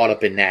caught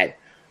up in that.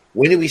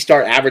 When did we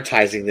start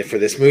advertising for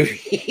this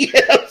movie?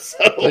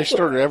 They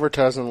started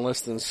advertising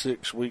less than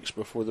 6 weeks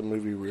before the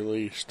movie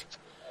released.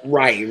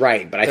 Right.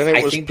 But I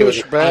think it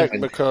was pushed back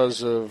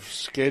because of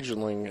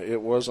scheduling. It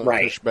wasn't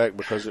pushed back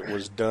because it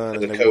was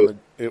done. And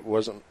it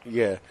wasn't.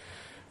 Yeah,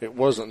 it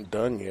wasn't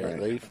done yet.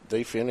 Right.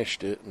 They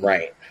finished it.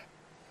 Right.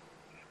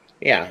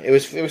 Yeah, it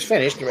was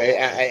finished. Right?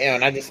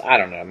 I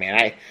don't know,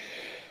 man.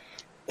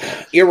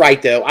 You're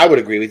right though. I would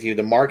agree with you.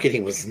 The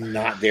marketing was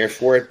not there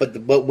for it,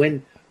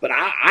 But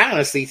I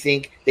honestly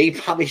think they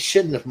probably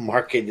shouldn't have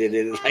marketed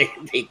it like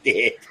they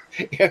did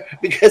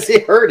because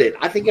it hurt it.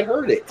 I think it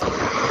hurt it.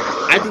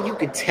 I think you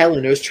could tell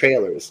in those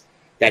trailers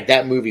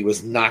that movie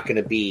was not going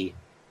to be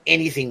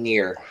anything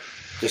near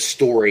the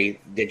story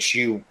that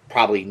you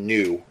probably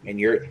knew. And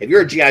if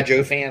you're a G.I.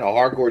 Joe fan, a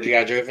hardcore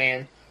G.I. Joe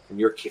fan from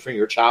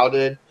your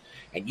childhood,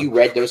 and you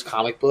read those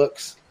comic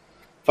books,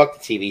 fuck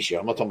the TV show.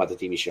 I'm not talking about the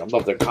TV show. I'm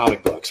talking about the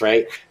comic books,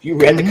 right? If you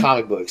read the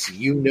comic books,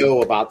 you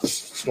know about the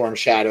Storm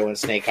Shadow and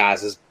Snake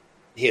Eyes'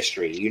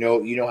 history. You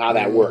know how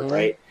that worked,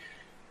 right?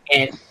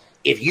 And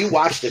if you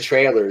watch the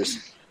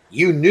trailers,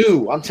 you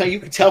knew. I'm telling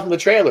you, could tell from the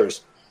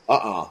trailers.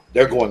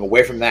 They're going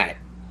away from that.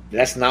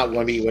 That's not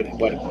going to be what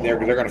they're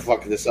going to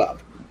fuck this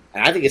up.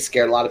 And I think it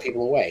scared a lot of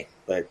people away.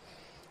 But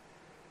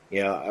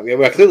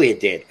clearly it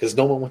did because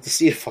no one went to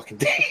see the fucking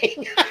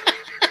thing.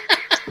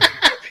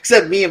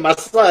 Except me and my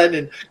son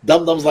and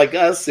dum-dums like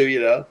us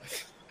who,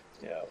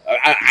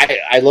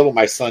 I love what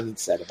my son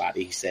said about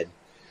it. He said,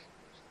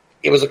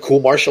 it was a cool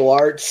martial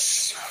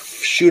arts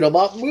shoot 'em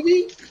up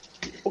movie.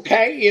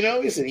 Okay, he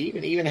said he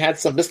even had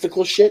some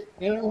mystical shit,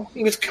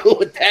 He was cool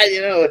with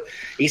that,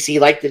 He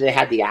liked that it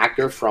had the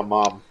actor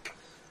from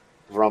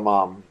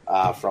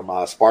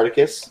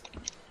Spartacus.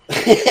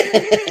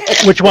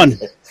 Which one?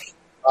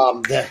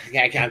 I'm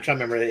trying to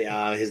remember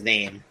his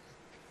name.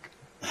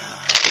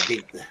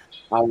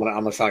 I'm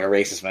gonna sound like a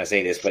racist when I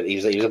say this, but he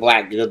was the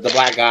black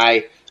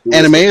guy.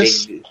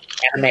 Animaeus?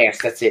 Animaeus,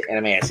 that's it.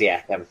 Animaeus,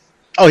 yeah. Him.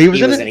 Oh, he was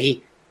in it?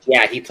 He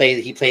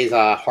plays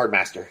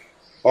Hardmaster.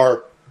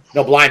 Or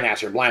no,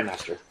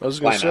 Blindmaster. I was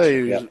gonna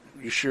say,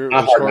 you sure it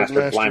was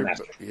Hardmaster?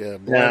 Blindmaster. Yeah,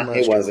 no,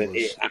 it wasn't.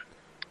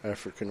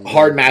 African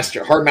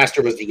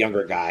Hardmaster was the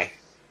younger guy.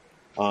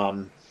 It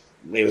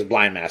was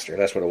Blindmaster.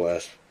 That's what it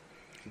was.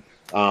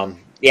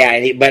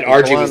 But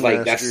Archie was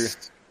like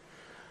that's.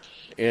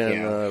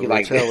 And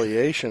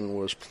Retaliation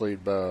was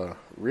played by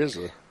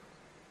RZA.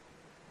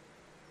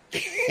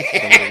 That's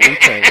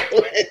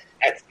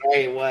right,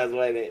 it was,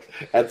 wasn't it?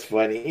 That's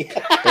funny.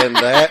 And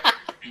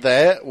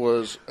that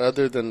was,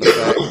 other than the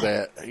fact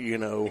that,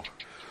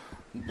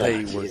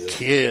 they were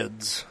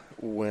kids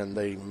when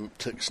they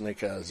took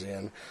Snake Eyes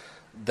in,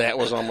 that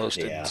was almost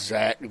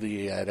exactly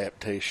the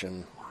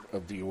adaptation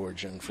of the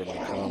origin from the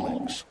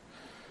comics.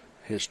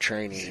 His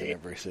training and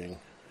everything.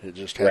 It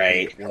just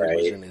happened when he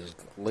was in his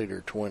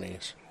later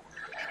 20s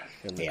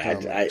in the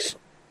comics.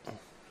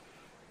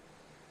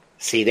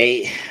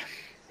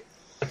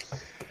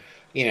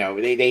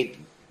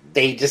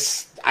 They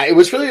just. It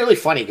was really, really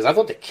funny because I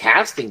thought the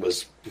casting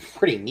was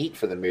pretty neat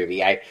for the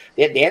movie.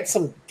 They had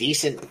some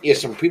decent,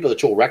 some people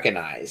that you'll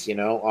recognize.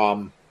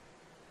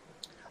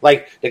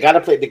 Like the guy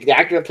the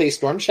actor that plays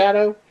Storm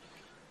Shadow.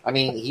 I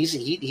mean,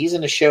 he's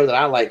in a show that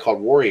I like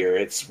called Warrior.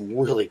 It's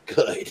really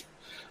good.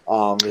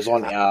 It's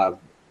on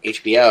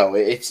HBO.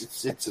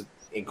 It's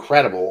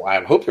incredible.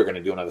 I hope they're going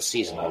to do another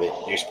season of it.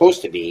 They're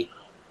supposed to be,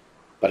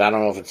 but I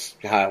don't know if it's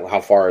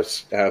how far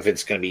if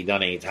it's going to be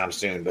done anytime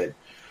soon. But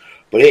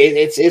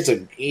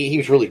he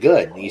was really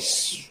good. And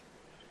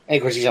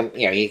of course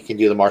he can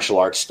do the martial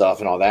arts stuff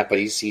and all that. But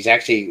he's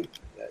actually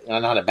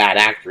not a bad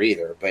actor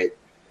either. But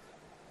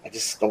I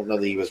just don't know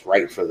that he was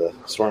right for the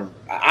Storm.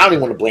 I don't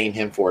even want to blame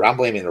him for it. I'm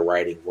blaming the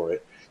writing for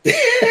it.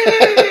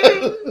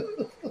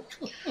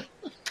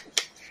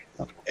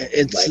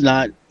 It's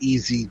not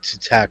easy to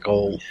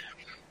tackle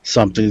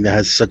something that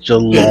has such a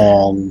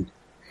long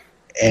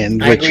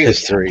and rich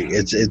history.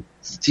 It's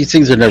these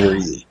things are never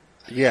easy.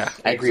 Yeah,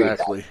 I agree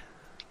exactly. with that.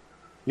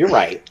 You're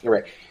right.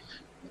 But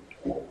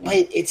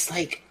it's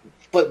like,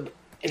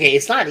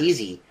 it's not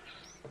easy.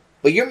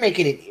 But you're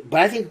making it.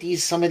 But I think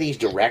some of these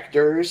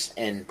directors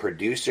and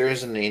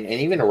producers and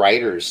even the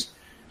writers,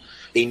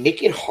 they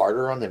make it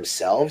harder on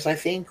themselves. I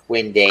think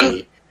when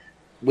they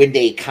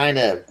kind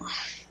of.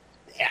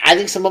 I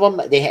think some of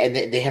them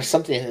they have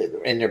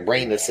something in their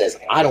brain that says,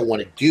 "I don't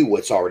want to do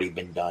what's already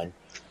been done.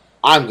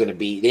 I'm going to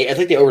be." I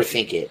think they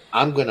overthink it.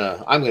 I'm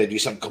gonna do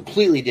something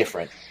completely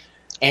different,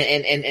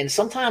 and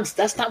sometimes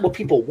that's not what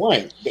people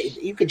want.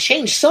 You can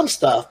change some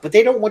stuff, but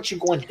they don't want you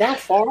going that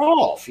far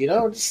off.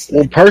 Well,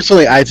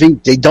 personally, I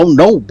think they don't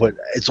know, but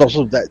it's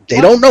also that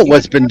they don't know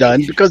what's been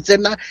done because they're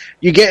not.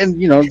 You're getting,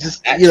 here's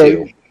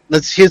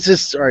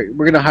this. All right,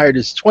 we're going to hire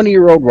this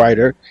 20-year-old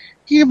writer.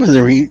 He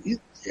wasn't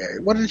reading.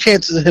 What are the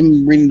chances of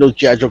him reading those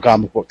G.I. Joe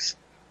comic books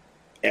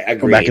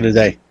from back in the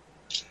day?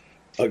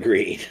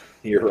 Agreed.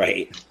 You're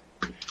right.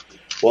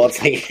 Well,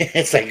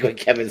 it's like when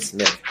Kevin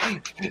Smith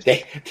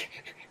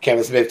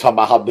talking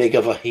about how big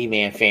of a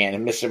He-Man fan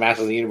and Mr.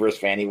 Masters of the Universe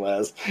fan he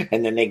was,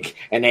 and then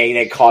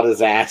they caught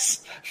his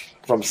ass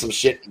from some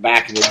shit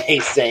back in the day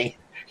saying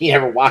he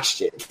never watched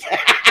it.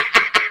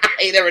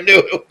 He never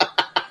knew.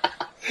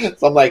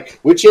 So I'm like,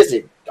 which is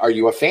it? Are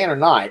you a fan or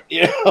not?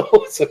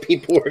 So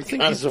people were. I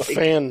think he's a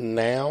fan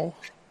now.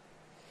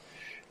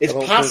 It's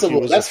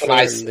possible. That's what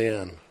I said.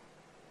 Then.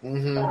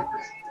 Mm-hmm.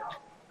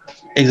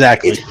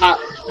 Exactly.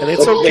 And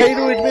it's okay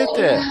to admit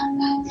that.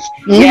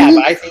 Yeah,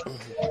 but I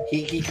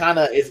think he kind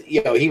of is.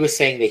 He was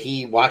saying that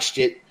he watched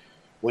it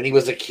when he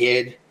was a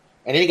kid,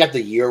 and then he got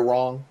the year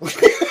wrong.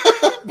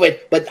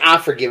 but I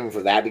forgive him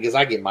for that because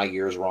I get my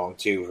years wrong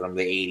too from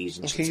the 80s.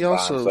 And he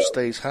also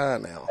stays high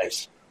now.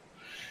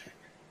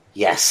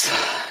 Yes,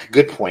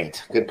 good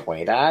point. It's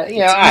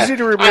easy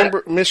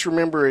to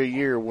misremember a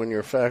year when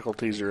your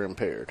faculties are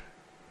impaired.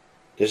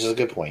 This is a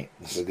good point.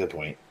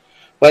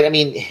 But I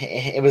mean,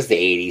 it was the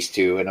 80s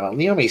too, and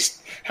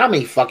how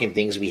many fucking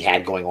things we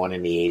had going on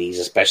in the 80s,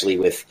 especially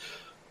with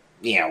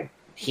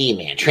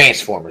He-Man,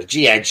 Transformers,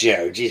 G.I.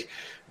 Joe,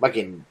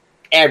 fucking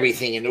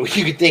everything, and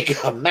you could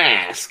think of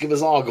Mask. It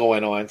was all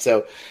going on.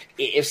 So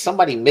if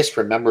somebody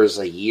misremembers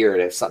a year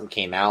that something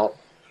came out,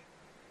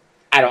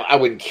 I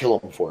wouldn't kill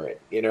him for it,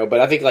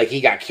 But I think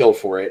he got killed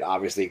for it,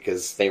 obviously,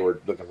 because they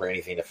were looking for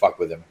anything to fuck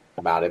with him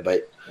about it.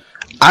 But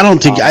I don't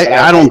think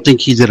I don't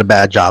think he did a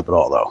bad job at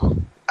all, though.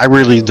 I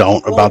really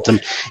don't about them.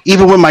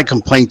 Even with my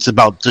complaints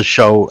about the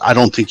show, I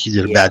don't think he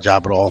did a bad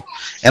job at all.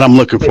 And I'm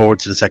looking forward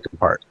to the second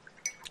part.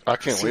 I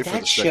can't wait for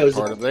the second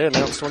part. Have they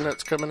announced when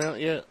that's coming out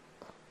yet?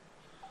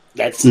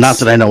 That's not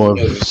that I know of.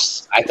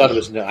 I thought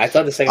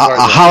the second part.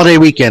 A holiday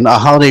weekend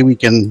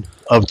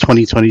of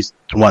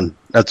 2021.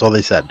 That's all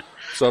they said.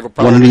 So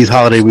one of these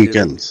holiday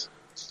weekends.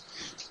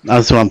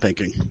 That's what I'm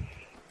thinking.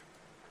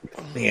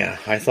 Yeah,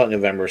 I thought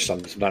November,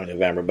 sometime in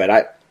November, but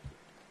I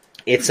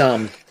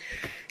tell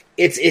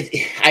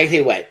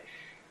you what,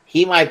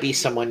 he might be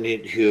someone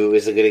who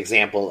is a good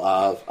example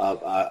of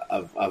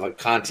a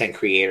content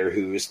creator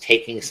who's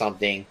taking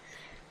something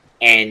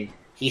and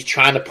he's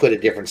trying to put a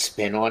different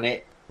spin on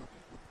it,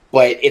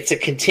 but it's a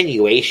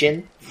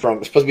continuation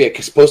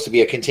supposed to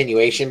be a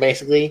continuation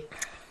basically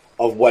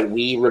of what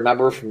we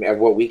remember of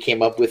what we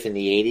came up with in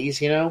the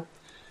 80s,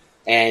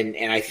 and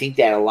I think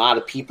that a lot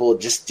of people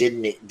just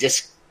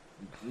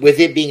with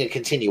it being a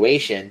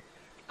continuation,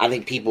 I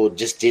think people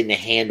just didn't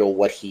handle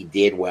what he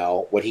did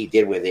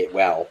with it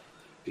well,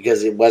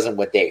 because it wasn't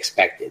what they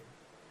expected.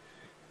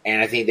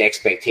 And I think the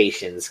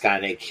expectations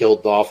kind of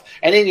killed off.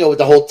 And then, with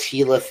the whole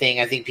Tila thing,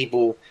 I think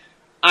people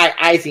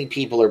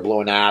are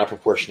blowing out of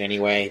proportion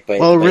anyway. But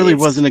it really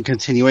wasn't a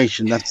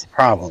continuation. That's the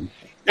problem.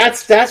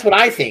 That's what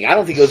I think. I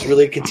don't think it was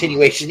really a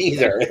continuation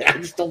either. I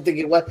just don't think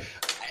it was.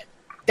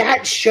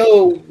 That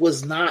show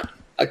was not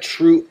a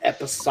true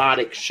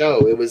episodic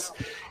show. It was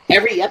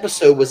every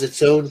episode was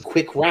its own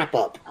quick wrap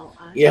up.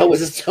 It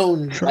was its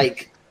own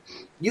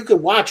you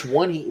could watch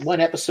one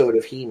episode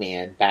of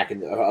He-Man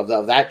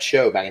of that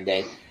show back in the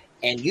day,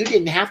 and you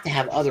didn't have to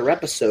have other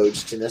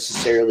episodes to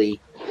necessarily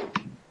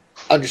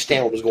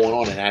understand what was going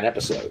on in that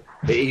episode.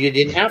 You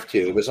didn't have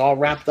to. It was all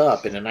wrapped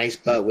up in a nice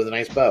bow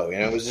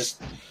It was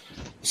just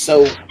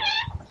so.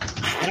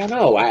 I don't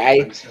know.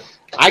 I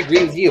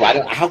agree with you.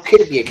 How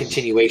could it be a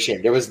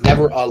continuation? There was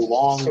never a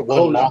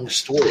long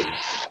story.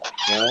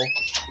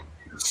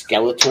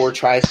 Skeletor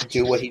tries to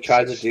do what he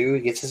tries to do,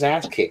 he gets his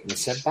ass kicked and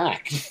sent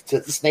back to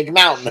the Snake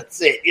Mountain.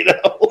 That's it, you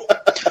know.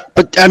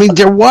 But I mean,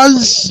 there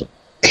was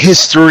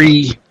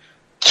history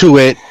to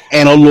it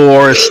and a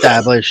lore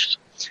established.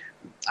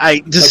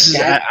 I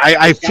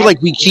feel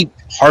like we keep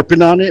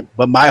harping on it,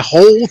 but my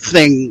whole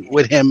thing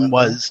with him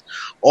was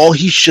all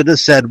he should have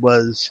said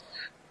was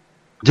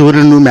do it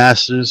a new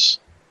Masters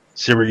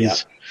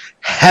series,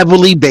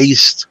 heavily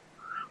based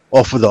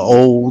off of the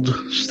old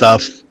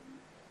stuff.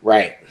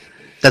 Right.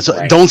 That's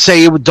right. Don't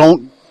say it.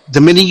 Don't.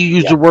 The minute you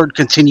use the word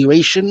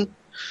continuation,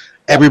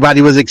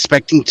 everybody was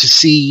expecting to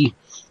see.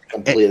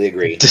 Completely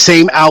agree. The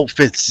same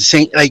outfits, the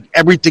same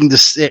everything.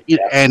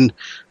 And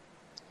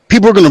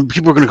people are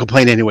gonna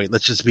complain anyway.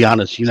 Let's just be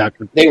honest. You're not.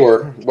 They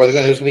were. Well,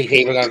 there's gonna be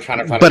haters. I'm trying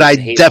to find. But I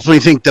definitely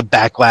think the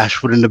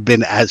backlash wouldn't have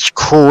been as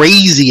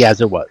crazy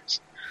as it was.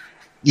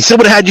 You still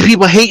would have had your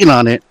people hating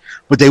on it,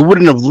 but they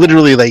wouldn't have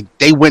literally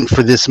they went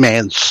for this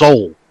man's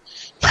soul.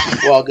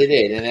 Well, they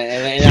did,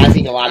 and I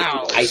think a lot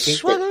of I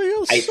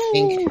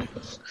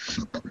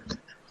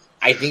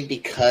think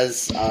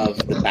because of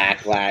the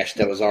backlash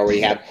that was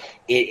already happening,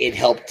 it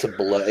helped to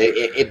blow.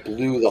 It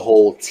blew the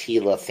whole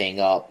Teela thing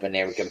up, and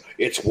everything.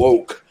 It's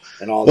woke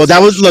and all. Well,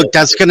 that was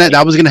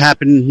that was gonna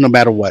happen no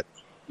matter what.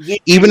 Yeah,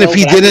 even if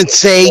he didn't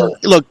say,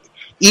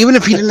 even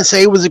if he didn't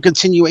say it was a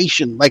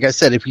continuation, like I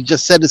said, if he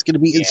just said it's going to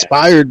be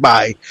inspired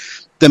by,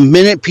 the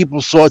minute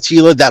people saw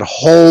Teela, that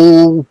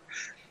whole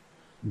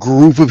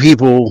group of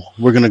people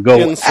were going to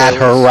go at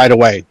her right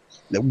away,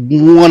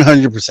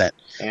 100%.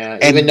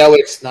 And even though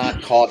it's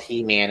not called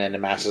He-Man and the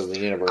Masters of the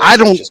Universe, I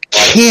don't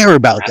care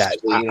about that.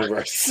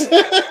 Universe.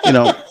 You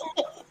know,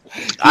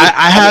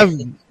 I have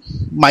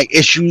my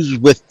issues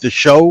with the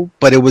show,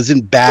 but it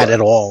wasn't bad at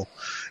all,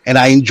 and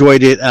I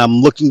enjoyed it.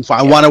 I'm looking for.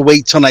 I want to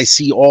wait till I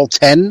see all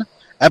 10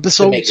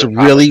 episodes to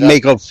really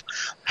make of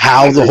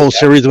how the whole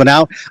series went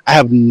out. I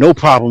have no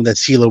problem that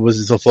Teela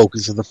was the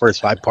focus of the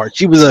first 5 parts.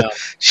 She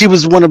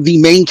was one of the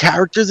main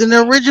characters in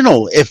the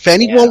original. If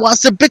anyone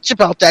wants to bitch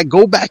about that,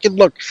 go back and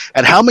look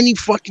at how many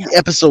fucking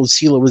episodes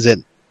Teela was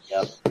in.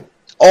 Yep.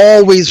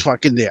 Always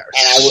fucking there.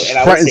 And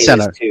I would say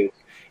center. This too.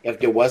 If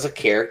there was a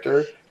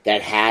character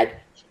that had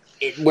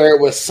it, where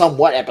it was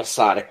somewhat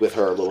episodic with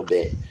her a little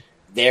bit,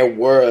 there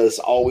was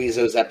always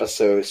those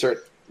episodes.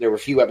 There were a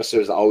few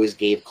episodes that always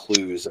gave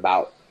clues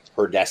about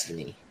her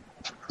destiny,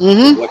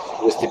 what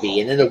it was to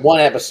be. And then the one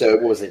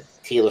episode, what was it,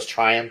 Teela's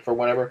Triumph or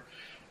whatever?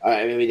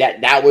 I mean,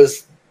 that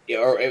was,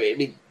 or I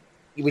mean,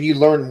 when you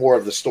learn more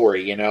of the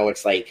story, you know,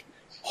 it's like,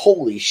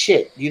 holy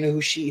shit, you know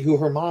who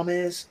her mom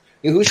is,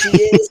 you know who she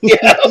is, you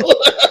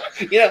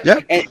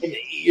know, and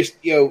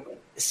you know,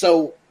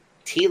 so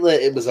Teela,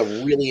 it was a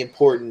really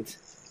important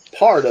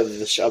part of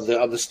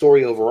the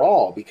story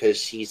overall because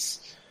she's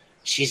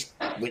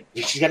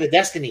got a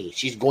destiny.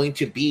 She's going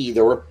to be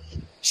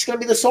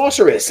the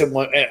sorceress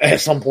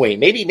at some point.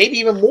 Maybe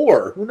even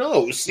more. Who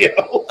knows? You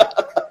know,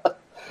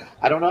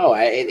 I don't know.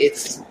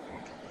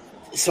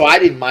 So I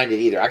didn't mind it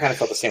either. I kind of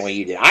felt the same way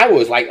you did. I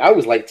always liked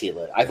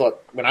Teela. I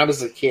thought when I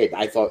was a kid,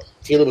 I thought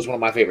Teela was one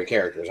of my favorite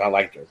characters. I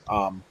liked her.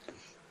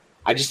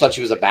 I just thought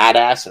she was a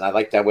badass, and I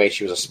liked that way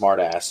she was a smart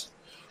ass.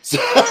 So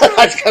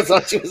I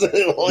thought she was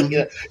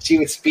she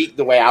would speak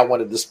the way I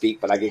wanted to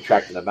speak, but I get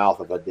cracked in the mouth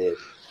if I did.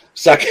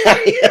 So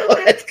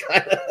that's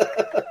kind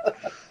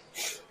of,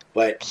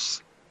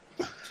 but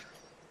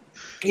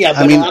yeah.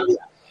 But I mean,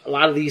 a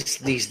lot of these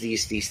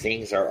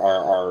things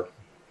are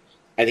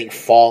I think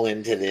fall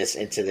into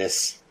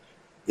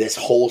this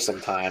hole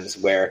sometimes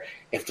where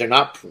if they're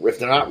not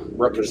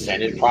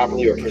represented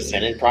properly or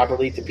presented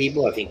properly to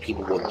people, I think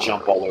people will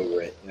jump all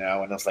over it, you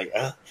know. And it's like,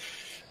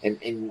 and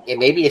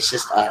maybe it's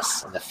just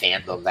us in the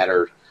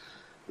fandom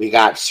we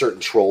got certain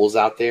trolls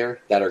out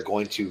there that are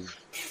going to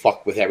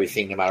fuck with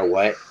everything no matter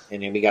what,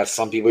 and then we got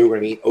some people who are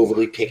going to be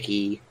overly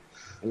picky,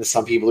 and then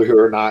some people who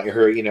are not, who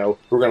are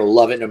going to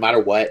love it no matter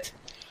what.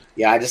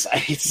 Yeah,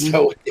 it's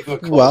so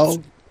difficult.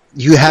 Well,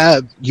 you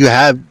have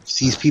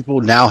these people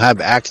now have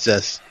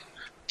access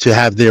to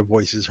have their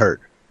voices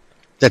heard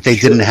that they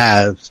didn't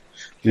have.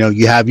 You know,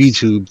 you have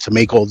YouTube to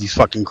make all these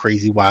fucking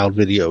crazy wild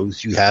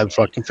videos. You have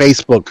fucking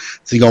Facebook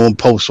to go and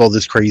post all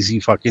this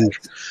crazy fucking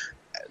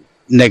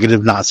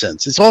negative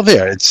nonsense. It's all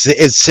there.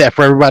 It's set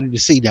for everybody to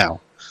see now.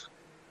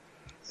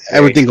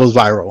 Everything goes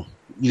viral.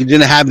 You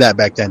didn't have that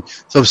back then.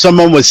 So if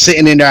someone was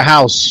sitting in their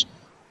house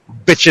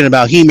bitching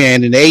about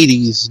He-Man in the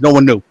 80s, no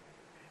one knew.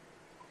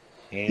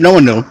 Yeah. No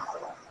one knew.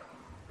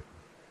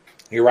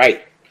 You're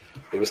right.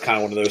 It was kind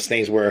of one of those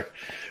things where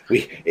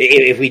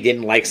if we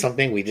didn't like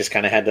something, we just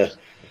kind of had to.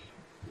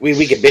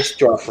 We could bitch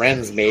to our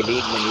friends maybe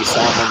when we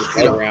saw them on the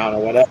playground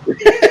or whatever.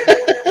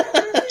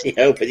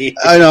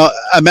 I know.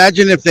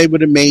 Imagine if they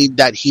would have made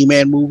that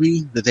He-Man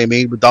movie that they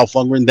made with Dolph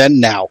Lundgren then.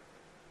 Now,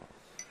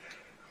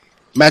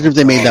 imagine if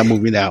they made that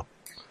movie now.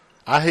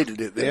 I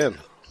hated it then.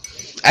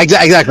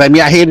 Exactly. I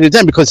mean, I hated it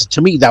then because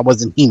to me that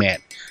wasn't He-Man.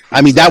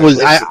 I mean, that was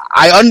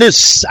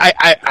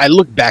I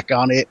look back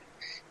on it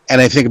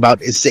and I think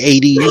about it's the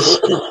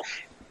 80s.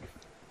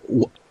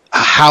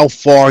 How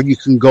far you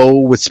can go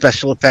with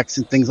special effects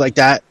and things like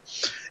that,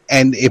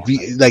 And if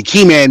you like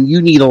He-Man,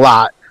 you need a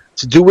lot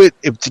to do it.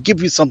 If to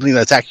give you something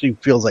that actually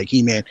feels like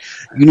He-Man,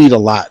 you need a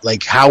lot.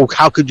 Like how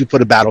could you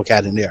put a Battle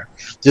Cat in there?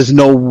 There's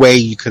no way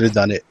you could have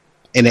done it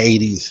in the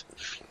 80s.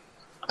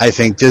 I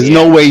think there's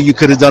no way you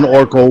could have done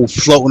Orko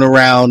floating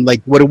around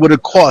like what it would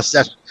have cost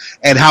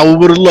and how it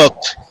would have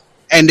looked.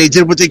 And they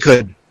did what they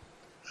could.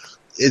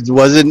 It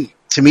wasn't,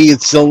 to me,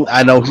 it's still,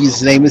 I know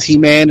his name is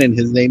He-Man and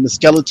his name is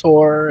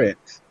Skeletor,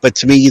 but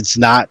to me it's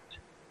not,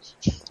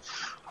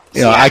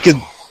 you know,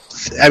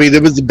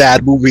 it was a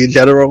bad movie in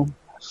general.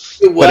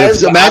 It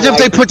was, imagine if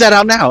they put that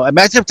out now.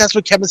 Imagine if that's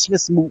what Kevin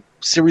Smith's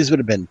series would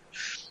have been.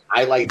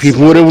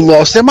 People would have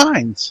lost their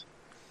minds.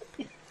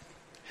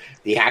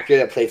 The actor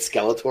that played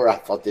Skeletor, I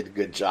thought did a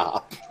good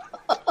job.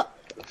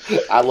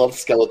 I love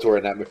Skeletor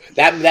in that movie.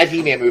 That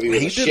He-Man movie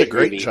was he did a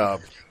great movie,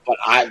 job. But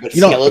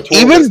Skeletor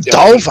even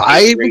Dolph,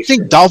 I would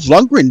think Dolph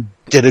Lundgren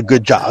did a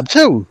good job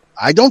too.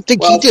 I don't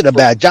think he did a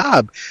bad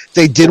job.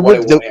 They did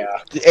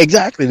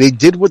exactly. They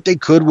did what they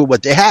could with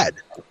what they had.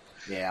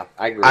 Yeah,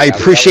 I agree. I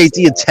appreciate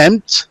the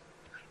attempt.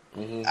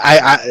 Mm-hmm.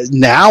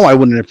 I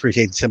wouldn't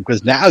appreciate the attempt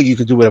because now you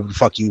can do whatever the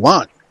fuck you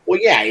want. Well,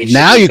 yeah.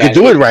 Now you could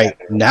do it right.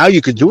 Now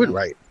you could do it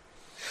right.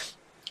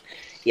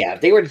 Yeah,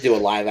 if they were to do a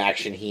live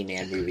action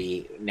He-Man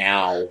movie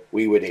now,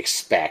 we would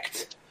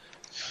expect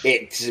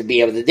it to be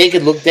able to.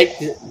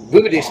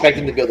 We would expect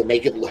them to be able to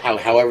make it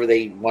however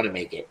they want to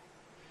make it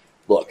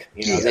look.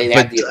 You know, they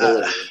have the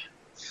ability.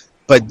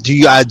 But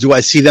do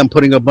I see them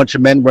putting a bunch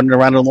of men running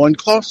around in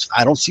loincloths?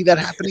 I don't see that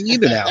happening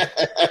either now.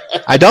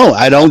 I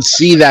don't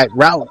see that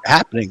route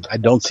happening. I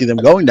don't see them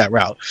going that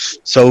route.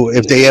 So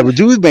if they ever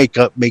do make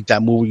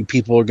that movie,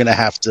 people are going to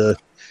have to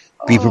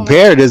be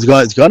prepared. It's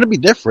going to be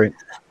different.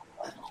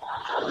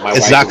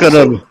 It's not going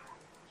to.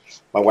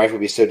 My wife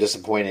would be so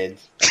disappointed.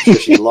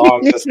 She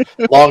longed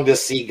to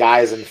see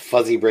guys in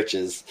fuzzy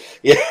breeches.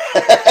 Yeah.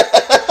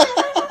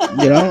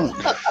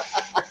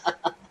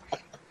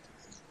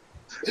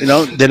 You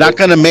know, they're not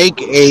going to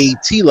make a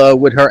Teela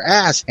with her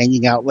ass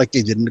hanging out like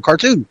they did in the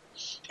cartoon.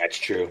 That's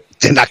true.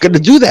 They're not going to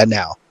do that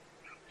now.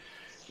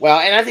 Well,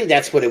 and I think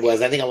that's what it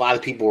was. I think a lot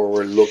of people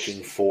were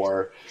looking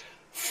for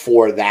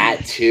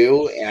that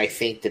too, and I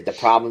think that the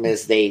problem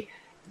is they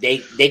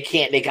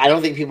can't. I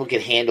don't think people can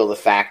handle the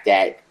fact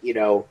that, you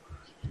know,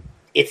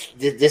 he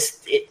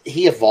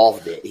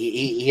evolved it.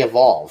 He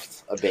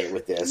evolved a bit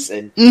with this,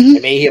 and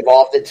maybe he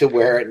evolved it to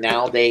where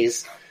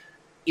nowadays.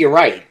 You're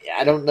right.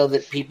 I don't know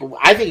that people.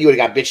 I think you would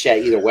have got bitched at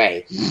either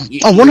way.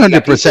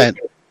 100%.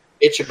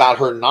 Bitch about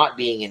her not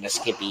being in the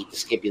skimpy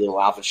little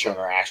outfit showing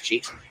her ass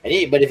cheeks.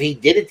 But if he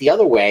did it the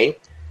other way,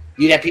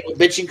 you'd have people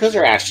bitching because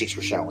her ass cheeks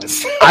were showing.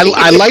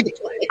 I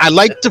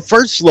liked the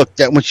first look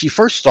that when she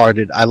first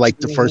started. I liked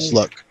the first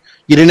look.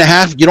 Even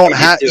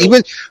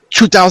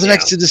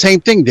 2000X did the same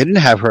thing. They didn't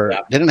have her.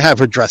 They didn't have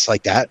her dressed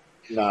like that.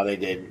 No, they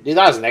didn't.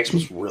 2000X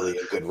was really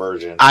a good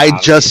version. I am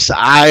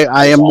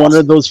awesome. One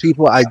of those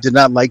people. I did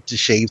not like the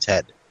shaved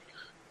head.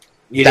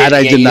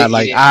 I did not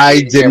like.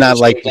 I did not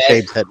like the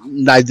shaved head.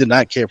 I did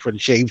not care for the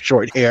shaved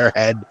short hair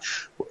head.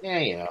 Yeah,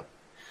 you know,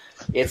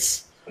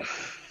 it's.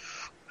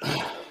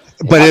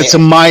 But it's a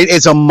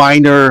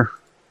minor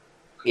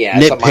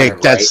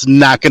nitpick that's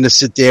not going to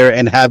sit there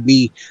and have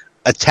me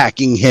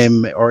attacking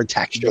him or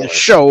attacking the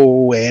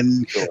show,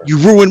 and you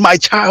ruined my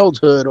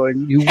childhood, or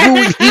you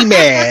ruined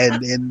He-Man,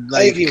 and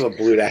like people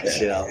blew that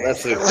shit out.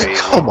 That's so crazy.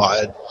 Come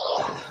on.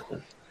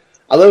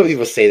 I love when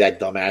people say that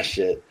dumbass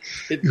shit.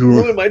 It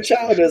ruined my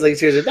childhood. It's like,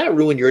 seriously, did that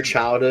ruin your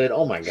childhood?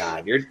 Oh my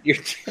god, you're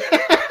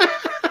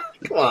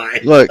come on.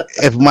 Look,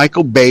 if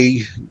Michael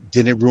Bay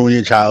didn't ruin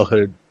your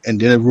childhood and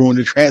didn't ruin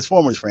the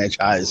Transformers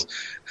franchise,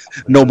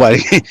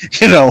 nobody,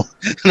 you know,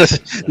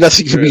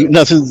 nothing should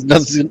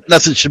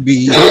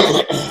be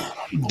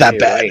that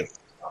bad. Right.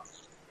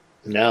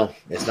 No,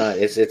 it's not.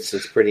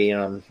 It's pretty. I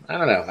don't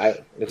know.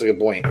 It's a good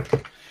point.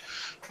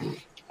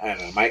 I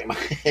don't know.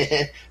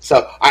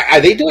 So are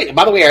they doing?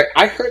 By the way,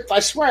 I heard. I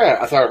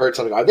swear, I thought I heard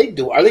something. Are they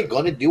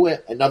going to do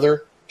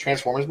another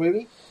Transformers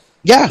movie?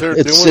 Yeah,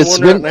 it's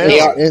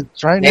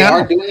right now. They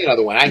are doing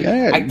another one.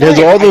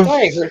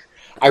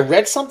 I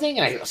read something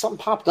and something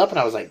popped up and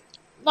I was like,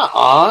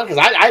 "Nuh-uh," because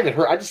I haven't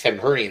heard. I just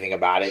haven't heard anything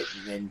about it.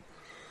 And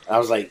I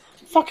was like,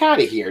 "Fuck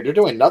out of here! They're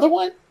doing another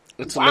one."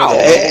 It's another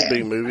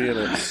Bumblebee movie, and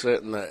it's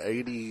set in the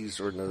 80s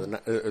or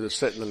it's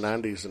set in the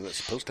 90s, and it's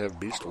supposed to have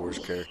Beast Wars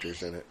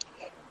characters in it.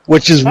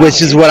 Which is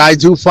what I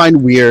do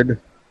find weird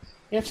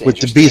with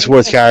the Beast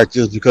Wars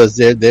characters, because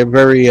they're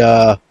very.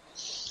 I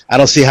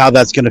don't see how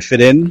that's going to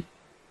fit in.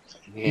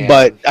 Yeah.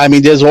 But I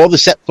mean, there's all the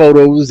set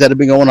photos that have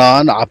been going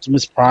on.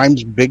 Optimus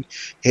Prime's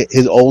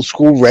his old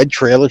school red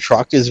trailer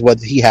truck is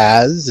what he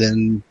has,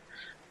 and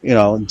you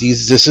know,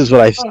 this is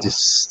what I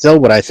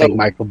think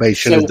Michael Bay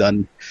should have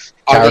done,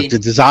 character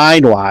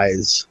design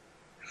wise.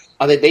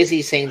 Are they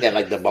basically saying that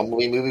like the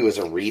Bumblebee movie was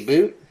a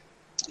reboot?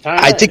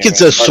 I think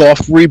it's a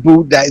soft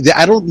reboot.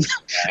 I don't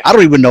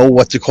even know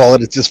what to call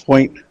it at this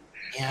point.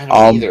 Yeah, I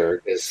don't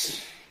either.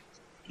 Because,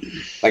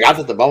 like, I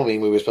thought the Bumblebee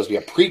movie was supposed to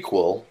be a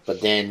prequel, but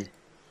then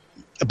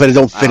but it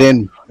don't fit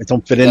in. It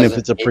don't fit in if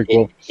it's a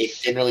prequel.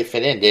 It didn't really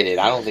fit in, did it?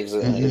 I don't think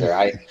so either.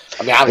 I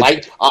mean, I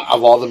like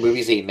of all the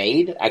movies he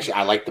made. Actually,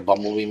 I like the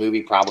Bumblebee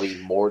movie probably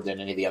more than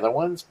any of the other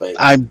ones. But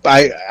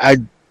I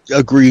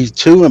agree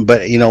too.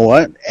 But you know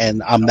what?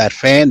 And I'm that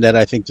fan that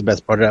I think the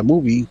best part of that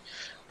movie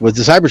was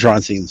the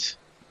Cybertron scenes.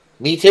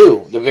 Me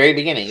too. The very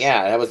beginning,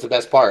 yeah, that was the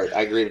best part.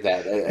 I agree with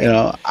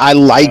that. I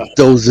liked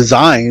those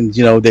designs.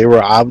 They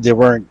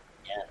weren't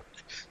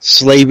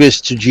slavish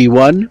to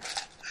G1,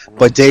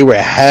 but they were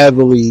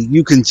heavily.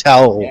 You can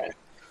tell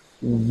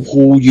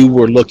who you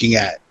were looking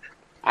at.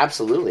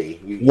 Absolutely,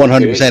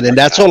 100%, and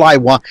that's all I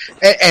want.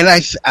 And I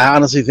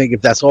honestly think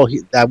if that's all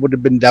that would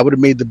have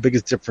made the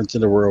biggest difference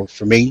in the world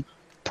for me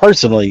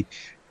personally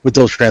with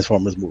those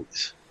Transformers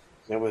movies.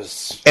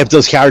 If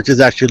those characters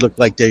actually looked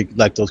like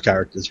those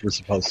characters were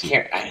supposed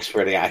to. I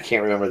swear to God, I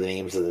can't remember the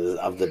names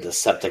of the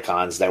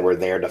Decepticons that were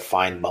there to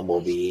find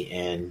Bumblebee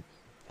in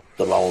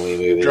the Bumblebee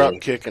movie.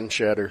 Dropkick and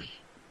Shatter.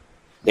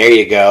 There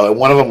you go. And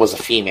one of them was a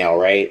female,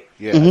 right?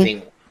 Yeah.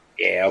 Mm-hmm.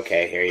 Yeah.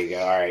 Okay. Here you go.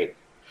 All right.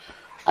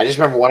 I just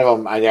remember one of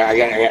them. I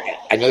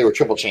know they were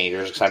triple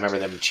changers because I remember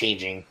them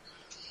changing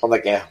from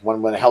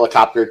one went a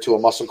helicopter to a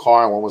muscle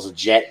car, and one was a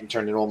jet and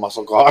turned into a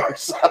muscle car.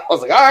 So I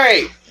was like, all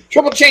right.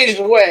 Triple changes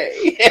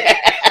away.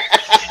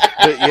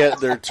 But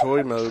yet their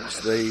toy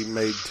modes, they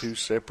made two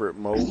separate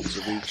molds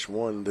of each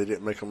one. They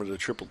didn't make them into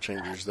triple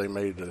changers. They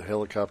made a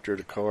helicopter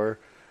to car.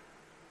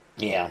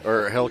 Yeah.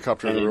 Or a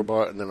helicopter to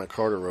robot and then a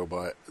car to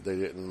robot. They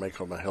didn't make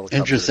them a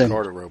helicopter to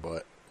car to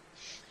robot.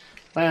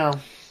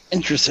 Well.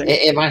 Interesting.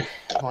 It might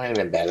have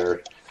been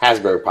better.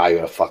 Hasbro probably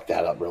would have fucked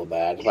that up real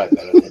bad. It might be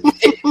better than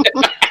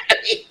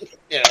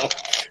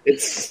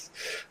it's...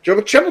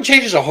 Triple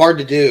changes are hard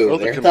to do. Well,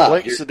 the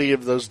complexity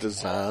of those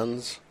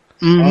designs,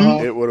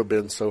 it would have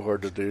been so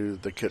hard to do.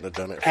 They couldn't have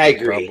done it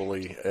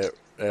probably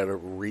at a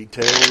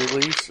retail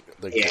release.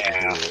 They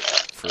couldn't do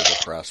it for the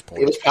price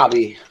point. It was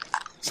probably...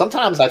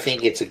 Sometimes I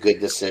think it's a good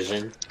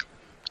decision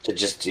to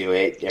just do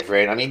it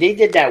different. I mean, they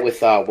did that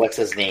with, what's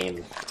his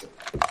name?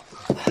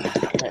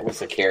 What's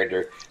the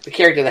character? The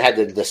character that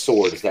had the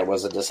swords that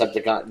was a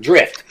Decepticon.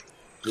 Drift.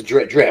 The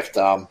Drift.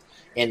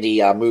 In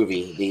the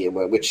movie.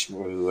 Which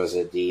movie was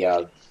it?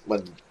 I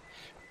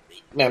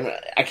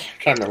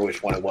can't remember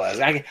which one it was.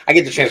 I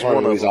get the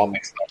Transformers movies all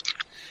mixed up.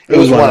 It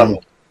was one of them,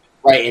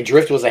 right? And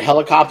Drift was a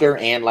helicopter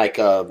and like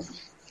a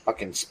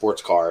fucking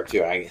sports car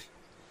too. And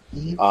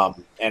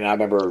I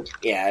remember,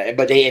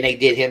 but they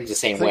did him the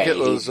same way. I think it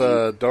was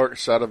Dark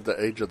Side of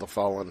the Age of the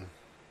Fallen,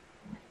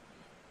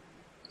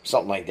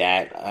 something like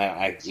that.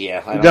 I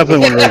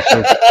definitely one of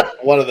those.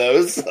 One of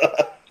those.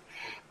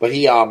 But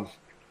he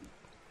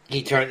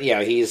turned.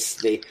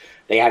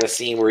 They had a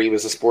scene where he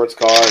was a sports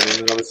car, and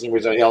then another scene where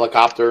he was a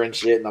helicopter and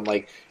shit. And I'm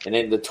like, and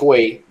then the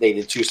toy, they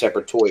did two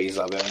separate toys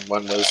of him.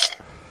 One was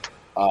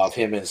of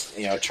him as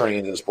turning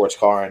into the sports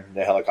car and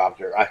the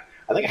helicopter. I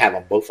think I have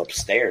them both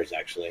upstairs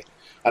actually.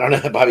 I don't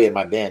know, probably in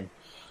my bin.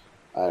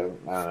 I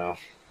don't know.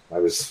 I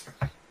was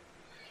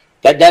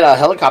that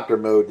helicopter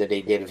mode that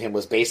they did of him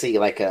was basically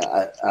like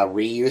a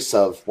reuse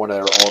of one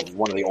of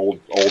the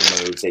old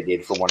modes they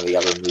did for one of the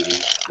other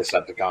movie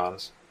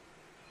Decepticons.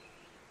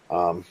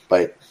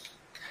 But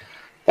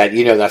that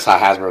that's how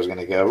Hasbro was going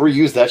to go.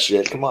 Reuse that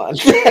shit. Come on.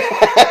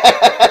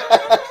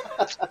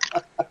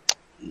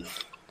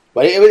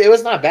 But it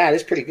was not bad.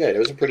 It's pretty good. It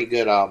was a pretty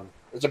good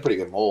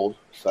mold.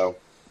 So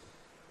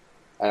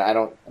I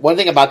don't. One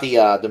thing about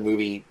the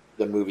movie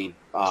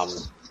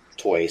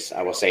toys,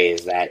 I will say,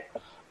 is that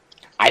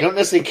I don't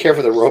necessarily care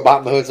for the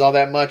robot modes all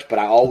that much, but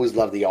I always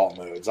love the alt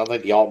modes. I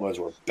think the alt modes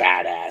were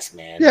badass,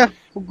 man. Yeah,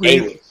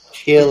 they would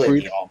kill in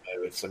the alt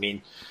modes. I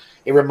mean,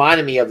 it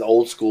reminded me of the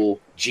old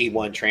school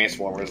G1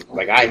 Transformers.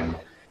 Like I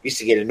used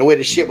to get annoyed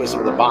as shit with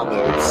some of the bot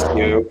modes,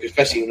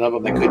 especially none of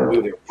them that couldn't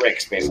move their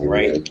bricks, basically,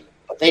 right?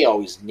 But they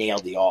always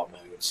nailed the alt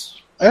modes.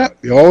 Yeah,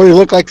 you always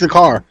look like the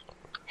car.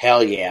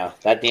 Hell yeah,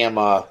 that damn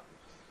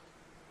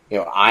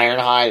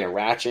Ironhide and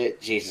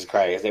Ratchet, Jesus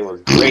Christ, they were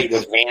great.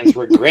 Those vans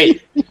were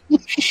great.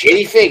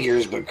 Shitty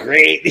figures, but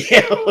great.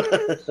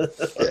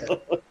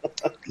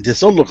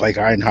 This don't look like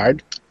Ironhide.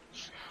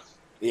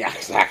 Yeah,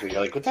 exactly. You're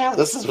like, what the hell?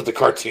 This is with the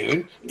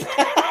cartoon.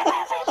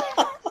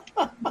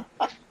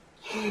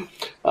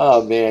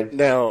 Oh man!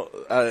 Now,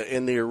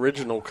 in the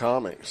original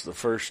comics, the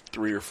first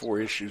 3 or 4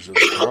 issues of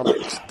the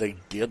comics, they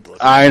did look.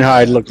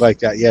 Ironhide looked like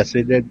that. Yes,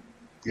 they did.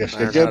 Yes,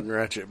 they did. Ironhide and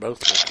Ratchet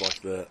both looked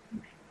like that.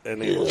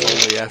 And it was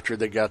only after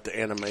they got the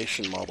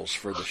animation models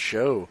for the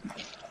show,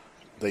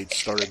 they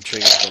started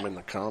changing them in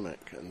the comic.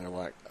 And they're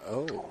like,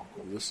 oh,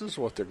 this is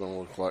what they're going to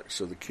look like,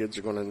 so the kids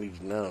are going to need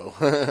to know.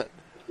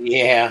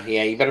 Yeah,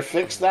 you better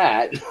fix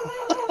that.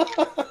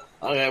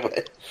 Okay,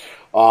 but,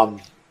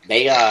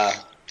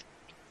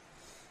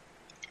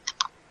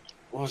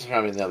 what was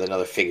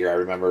another figure I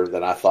remember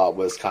that I thought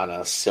was kind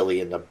of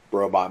silly in the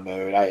robot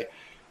mode?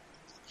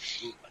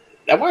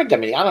 There weren't that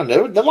many. I don't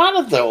know. A lot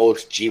of the old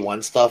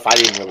G1 stuff I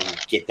didn't really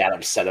get that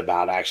upset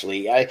about,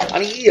 actually. I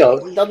mean,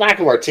 the lack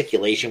of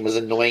articulation was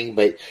annoying,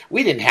 but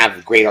we didn't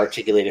have great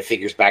articulated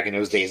figures back in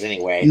those days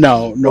anyway.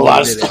 No. A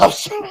lot of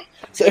stuff.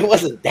 So it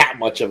wasn't that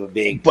much of a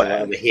big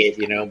of a hit,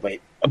 you know.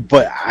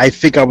 But I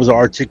think I was an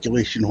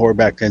articulation whore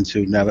back then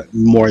too. Now that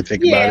more I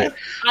think about it,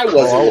 I was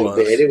a little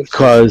bit.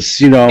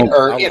 Because you know,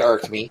 it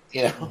irked me.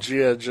 You know,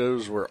 GI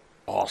Joes were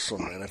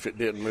awesome, and if it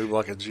didn't move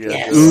like a GI Joe,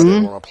 I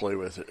didn't want to play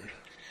with it.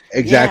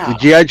 Exactly,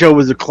 GI Joe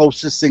was the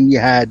closest thing you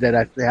had that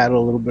actually had a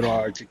little bit of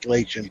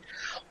articulation.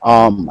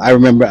 I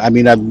remember. I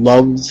mean, I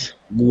loved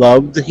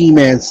the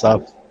He-Man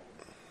stuff,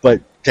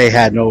 but they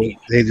had no.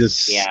 They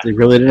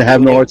really didn't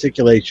have no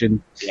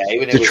articulation. Yeah,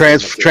 even the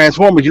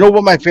Transformers. You know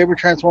what my favorite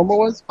Transformer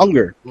was?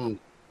 Hunger. You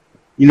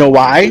know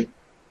why?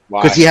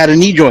 Because he had a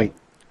knee joint.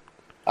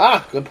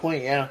 Ah, good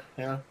point. Yeah.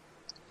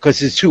 Because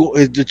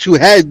the two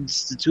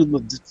heads,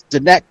 the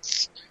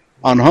necks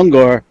on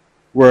Hunger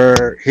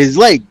were his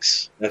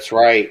legs. That's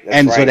right.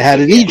 So they had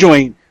a knee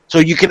joint, so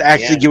you could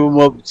actually give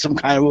him some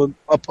kind of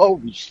a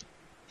pose.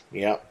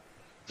 Yep.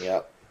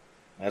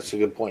 That's a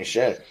good point.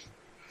 Shit.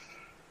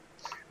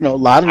 You know, a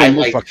lot of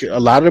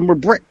them were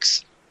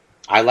bricks.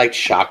 I liked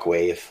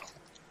Shockwave,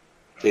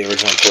 the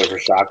original toy for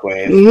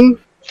Shockwave.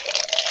 Mm-hmm.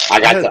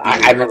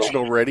 I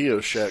original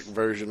Radio Shack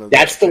version of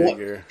that's the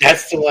figure.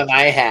 That's the one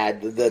I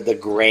had. The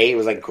gray, it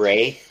was like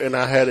gray. And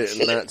I had it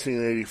in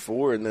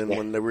 1984, and then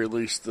when they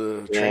released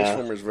the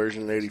Transformers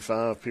version in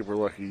 85, people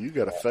were like, "You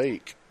got a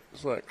fake."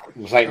 It's like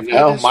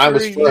no, mine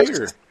was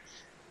first.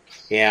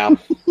 Yeah.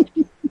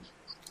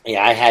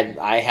 Yeah, I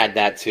had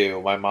that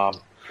too. My mom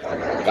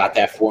got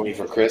that for me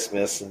for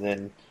Christmas, and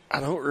then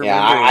I don't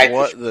remember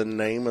what the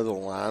name of the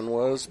line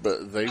was,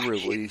 but they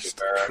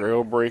released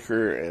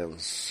Trailbreaker and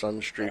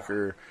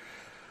Sunstreaker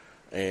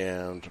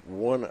and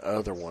one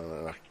other one,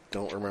 and I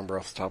don't remember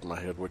off the top of my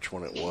head which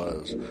one it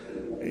was,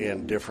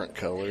 in different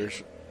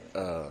colors.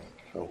 Like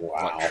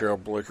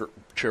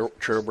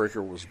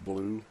Trailbreaker was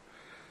blue,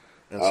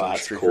 and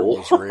Sunstreaker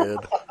was red.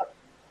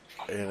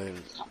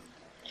 And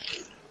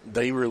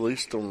they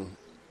released them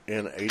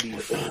in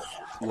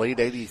late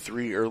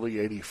 83, early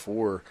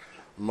 84,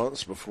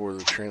 months before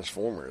the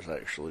Transformers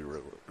actually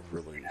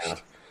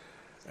released.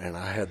 And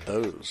I had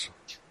those.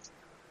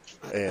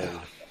 And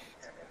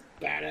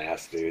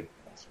badass, dude.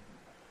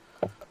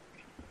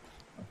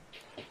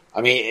 I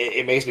mean,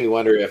 it makes me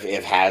wonder if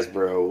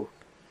Hasbro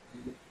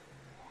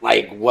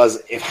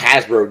if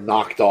Hasbro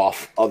knocked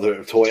off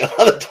other toy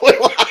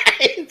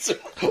lines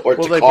or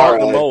they bought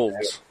the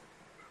molds.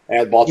 They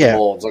had bought the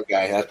molds.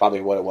 Okay, that's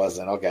probably what it was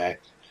then. Okay.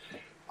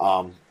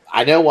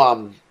 I know.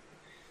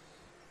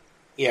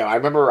 I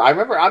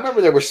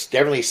remember there was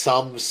definitely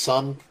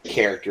some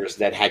characters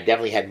that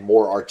definitely had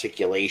more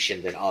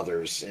articulation than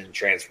others in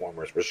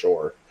Transformers for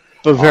sure.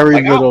 But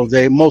very little.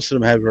 Most of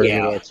them had very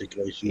little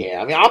articulation.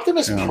 Yeah, I mean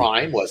Optimus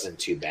Prime wasn't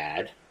too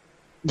bad.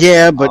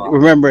 Yeah, but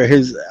remember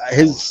he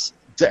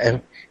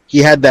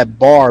had that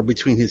bar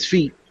between his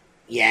feet.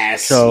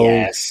 Yes. So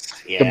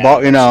the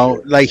bar,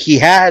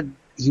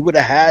 he would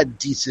have had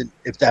decent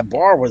if that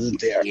bar wasn't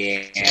there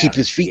to keep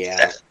his feet.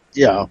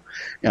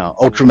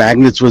 Ultra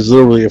Magnets was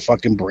literally a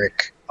fucking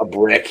brick. A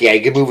brick, yeah.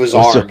 He could move his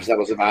arms. That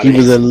was about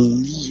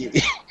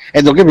it.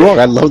 And don't get me wrong,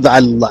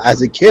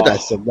 as a kid, I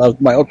still loved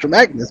my Ultra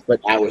Magnets,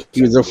 but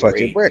he was a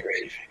fucking brick.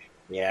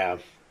 Yeah,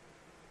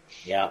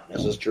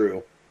 this is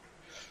true.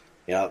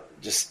 Yeah,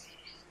 just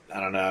I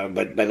don't know,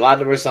 but a lot of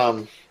there was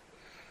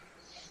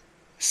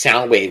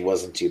Soundwave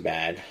wasn't too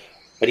bad,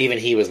 but even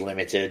he was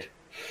limited.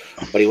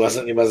 But he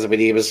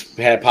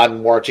had probably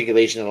more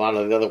articulation than a lot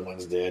of the other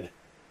ones did.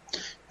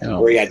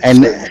 Where he had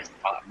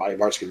body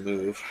parts could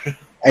move.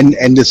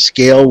 and the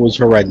scale was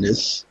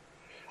horrendous.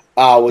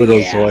 Oh, for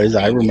those toys,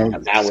 I remember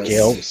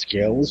the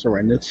scale was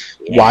horrendous.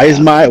 Yeah.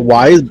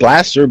 Why is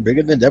Blaster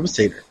bigger than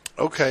Devastator?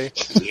 Okay,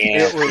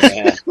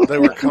 they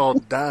were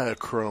called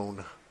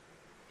Diachrone.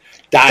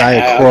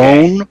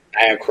 Diachrone.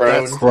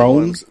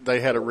 They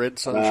had a red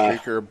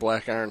Sunstreaker, a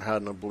black Ironhide,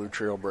 and a blue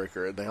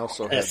Trailbreaker, and they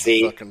also had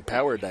fucking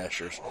Power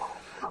Dashers.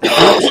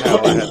 That's how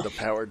I had the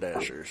Power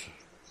Dashers.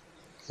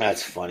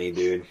 That's funny,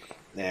 dude.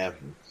 Yeah,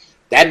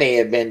 that may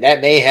have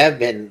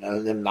been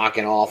them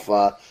knocking off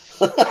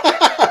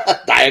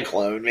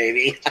Diaclone,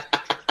 maybe.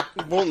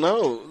 Well,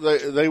 no,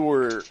 they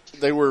were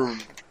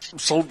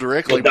sold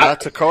directly by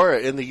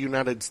Takara in the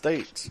United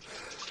States.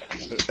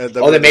 And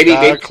they maybe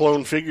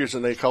Diaclone figures,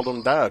 and they called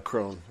them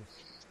Diachrone.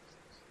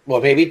 Well,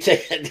 maybe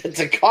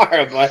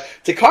Takara, but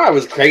Takara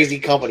was crazy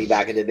company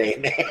back in the day,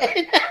 man.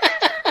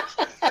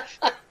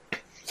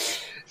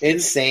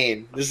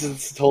 Insane. This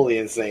is totally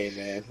insane,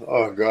 man.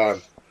 Oh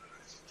god.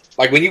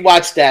 Like when you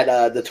watch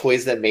that the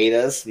Toys That Made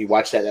Us, you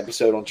watch that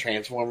episode on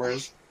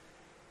Transformers.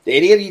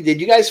 Did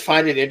you guys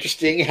find it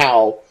interesting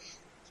how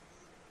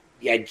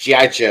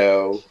G.I.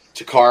 Joe,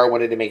 Takara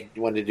wanted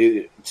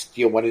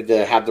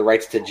to have the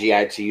rights to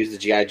use the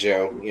G.I.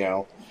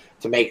 Joe,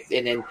 to make,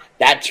 and then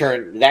that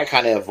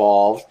kind of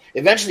evolved.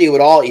 Eventually it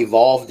would all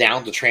evolve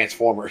down to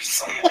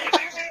Transformers.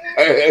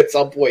 At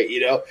some point,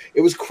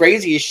 it was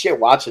crazy as shit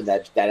watching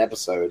that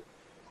episode.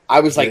 I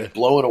was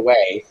blown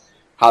away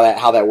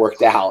how that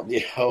worked out,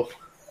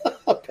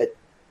 But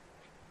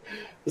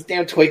those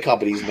damn toy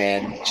companies,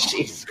 man,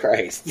 Jesus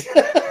Christ.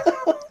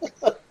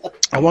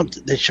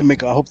 They should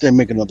make. I hope they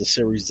make another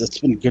series. That's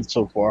been good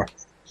so far.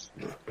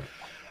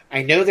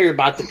 I know they're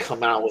about to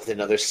come out with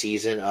another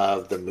season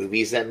of the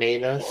movies that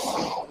made us.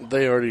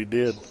 They already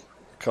did.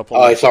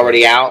 It's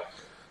already out.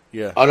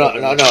 Yeah. Oh no!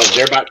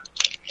 They're about.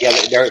 Yeah,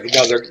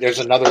 there's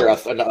another a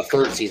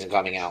third season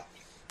coming out.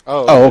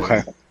 Oh,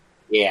 okay.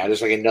 Yeah,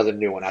 there's like another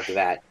new one after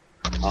that.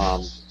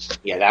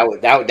 Yeah,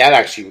 that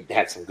actually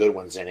had some good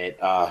ones in it.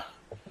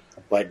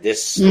 But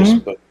this I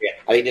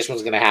think this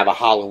one's going to have a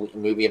Halloween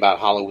movie about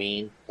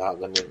Halloween,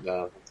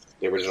 the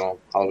original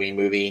Halloween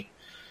movie.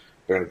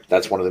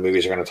 That's one of the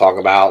movies they're going to talk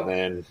about,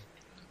 and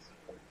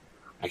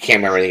I can't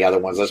remember the other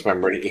ones. I just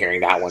remember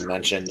hearing that one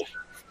mentioned.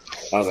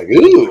 I was like,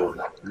 "Ooh!"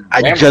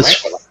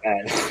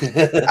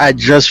 I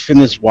just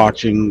finished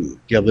watching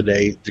the other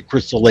day the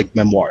Crystal Lake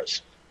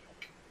Memoirs.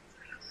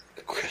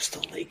 The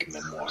Crystal Lake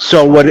Memoirs.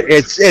 So what?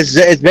 It's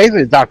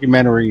basically a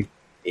documentary.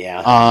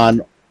 Yeah.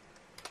 On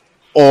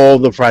all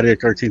the Friday the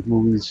 13th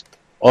movies,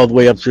 all the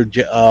way up to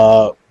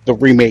the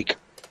remake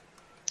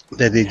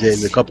that they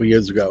did a couple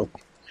years ago.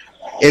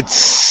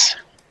 It's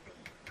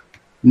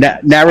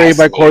narrated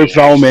by Corey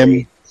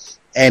Feldman,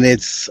 and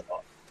it's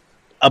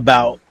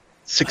about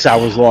 6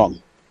 hours long.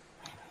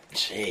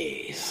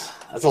 Jeez,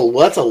 that's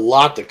a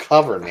lot to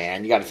cover,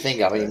 man. You got to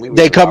think of it.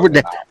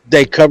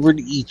 They covered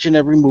each and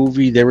every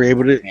movie. They were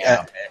able to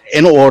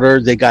in order.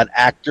 They got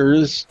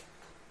actors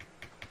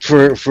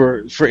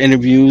for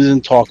interviews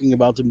and talking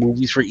about the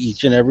movies for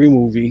each and every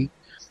movie.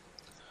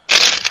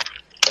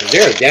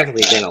 There have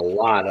definitely been a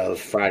lot of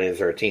Friday the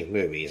 13th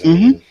movies. I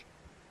mean,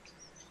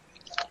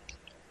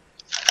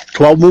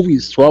 12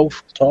 movies.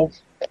 12.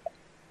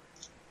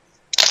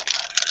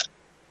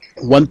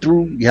 1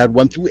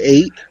 through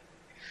 8.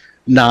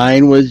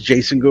 9 was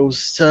Jason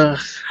Goes to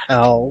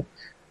Hell.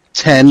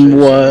 10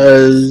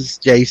 was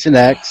Jason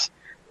X.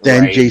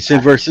 Then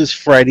Jason versus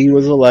Freddy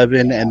was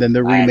 11, and then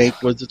the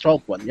remake was the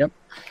 12th one. Yep.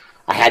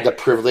 I had the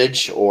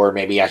privilege, or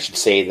maybe I should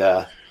say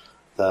the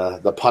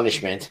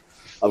punishment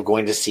of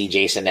going to see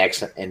Jason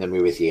X in the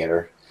movie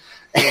theater.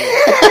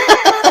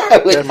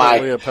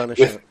 Definitely a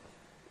punishment.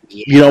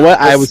 You know what?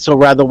 I would still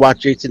rather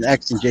watch Jason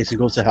X than Jason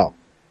Goes to Hell.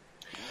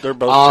 They're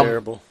both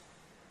terrible.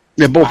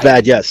 They're both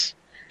bad, yes.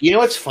 You know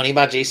what's funny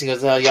about Jason Goes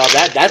to Hell, y'all?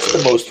 That's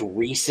the most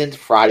recent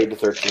Friday the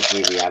 13th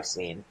movie I've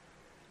seen.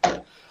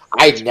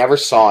 I never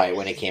saw it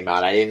when it came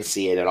out. I didn't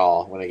see it at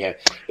all when it came.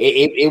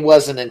 It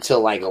wasn't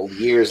until like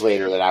years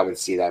later that I would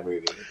see that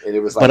movie.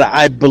 It was like, but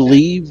I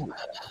believe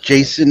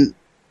Jason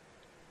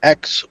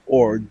X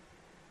or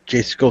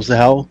Jason Goes to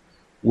Hell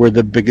were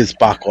the biggest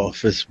box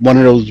office. One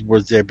of those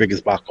was their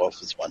biggest box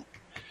office one.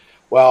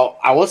 Well,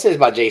 I will say this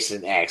about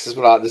Jason X. This is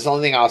the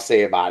only thing I'll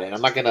say about it.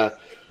 I'm not gonna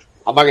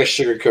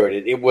sugarcoat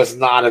it.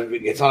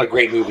 It's not a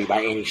great movie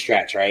by any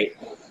stretch, right?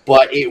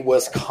 But it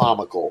was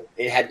comical.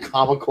 It had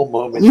comical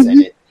moments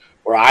in it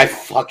where I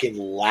fucking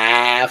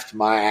laughed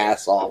my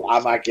ass off.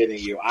 I'm not kidding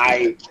you.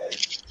 I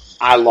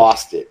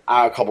lost it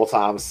a couple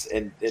times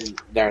in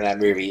during that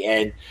movie,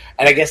 and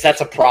I guess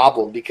that's a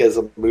problem because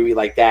a movie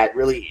like that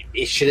really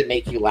it shouldn't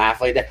make you laugh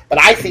like that.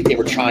 But I think they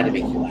were trying to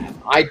make you laugh.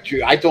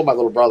 I told my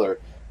little brother.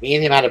 Me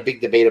and him had a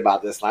big debate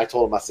about this, and I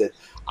told him, I said,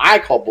 I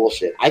call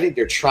bullshit. I think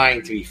they're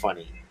trying to be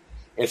funny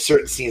in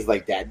certain scenes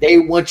like that. They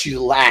want you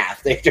to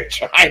laugh. They're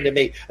trying to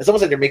make. It's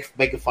almost like they're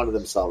making fun of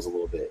themselves a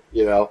little bit,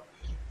 you know.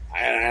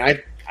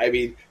 I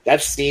mean,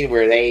 that scene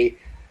where they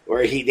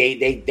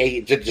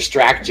to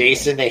distract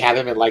Jason, they have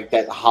him in like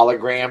that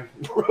hologram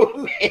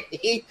room. And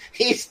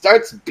he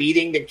starts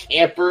beating the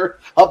camper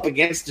up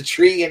against the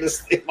tree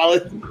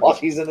while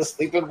she's in a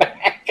sleeping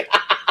bag.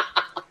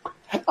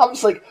 I'm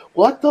just like,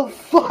 what the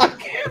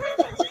fuck?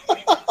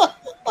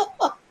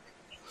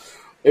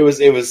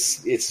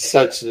 It's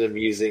such an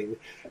amusing.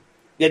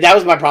 That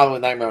was my problem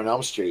with Nightmare on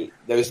Elm Street.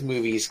 Those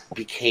movies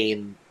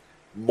became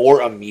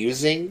more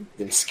amusing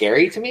than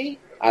scary to me.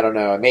 I don't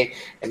know.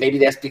 Maybe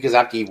that's because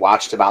after you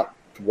watched about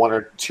 1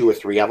 or 2 or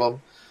 3 of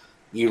them,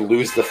 you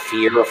lose the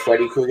fear of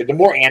Freddy Krueger. The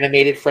more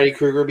animated Freddy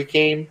Krueger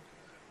became,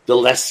 the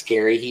less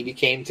scary he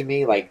became to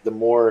me. Like the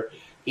more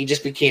he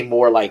just became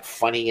more like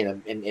funny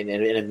and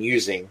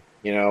amusing.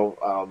 You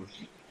know,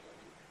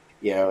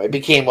 it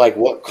became like,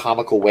 what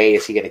comical way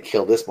is he going to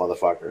kill this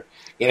motherfucker?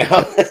 You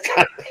know, that's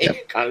kind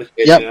of.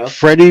 Yep, you know?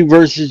 Freddy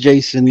versus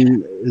Jason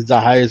is the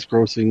highest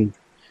grossing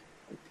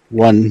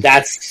one.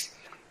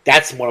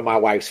 That's one of my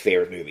wife's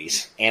favorite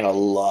movies. Anna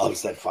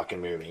loves that fucking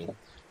movie.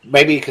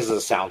 Maybe because of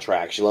the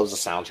soundtrack. She loves the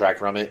soundtrack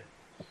from it.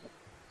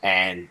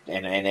 And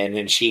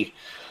she,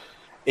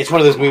 it's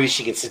one of those movies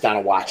she can sit down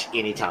and watch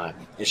anytime.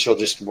 And she'll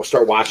just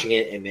start watching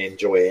it and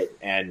enjoy it.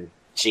 And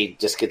she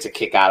just gets a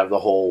kick out of the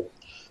whole,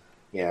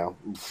 you know,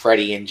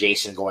 Freddy and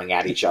Jason going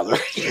at each other.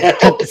 You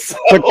know?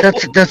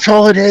 But that's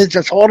all it is.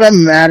 That's all that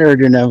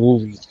mattered in that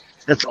movie.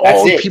 That's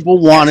all people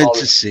wanted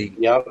to see.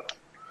 Yep.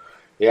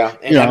 Yeah.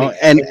 And, you know,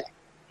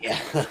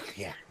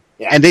 yeah.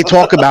 And they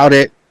talk about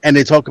it, and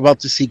they talk about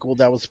the sequel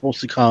that was supposed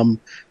to come.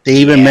 They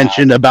even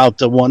mentioned about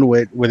the one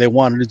where they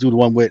wanted to do the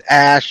one with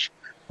Ash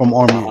from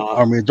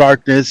Army of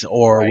Darkness,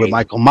 or with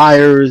Michael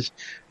Myers.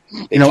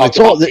 They talk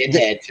about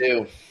Pinhead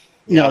too.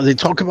 You know, they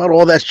talk about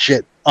all that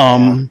shit.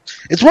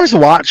 It's worth a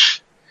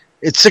watch.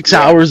 It's 6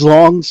 hours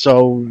long,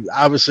 so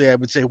obviously I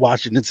would say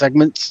watch it in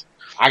segments.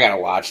 I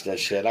gotta watch that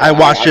shit. I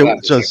watched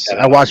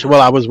it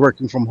while I was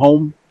working from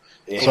home,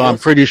 so I'm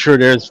pretty sure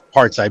there's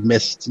parts I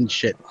missed and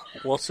shit.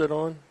 What's it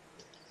on?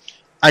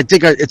 I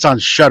think it's on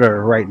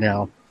Shudder right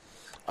now.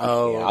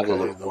 Oh,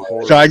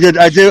 okay. So I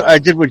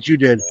did what you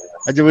did.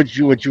 I did what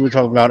you were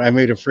talking about. I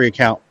made a free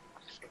account.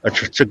 I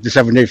took the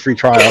 7-day free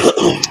trial.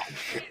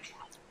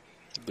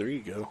 There you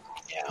go.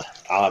 Yeah,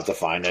 I'll have to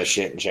find that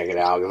shit and check it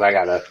out because I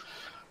gotta.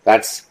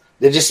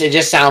 It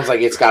just sounds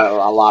like it's got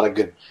a lot of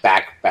good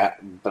back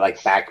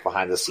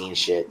behind the scenes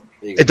shit.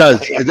 It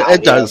does.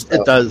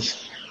 It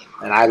does.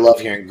 And I love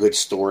hearing good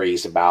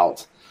stories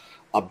about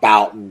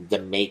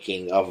the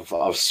making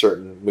of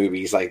certain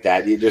movies like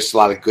that. There's a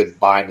lot of good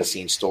behind the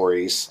scenes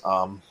stories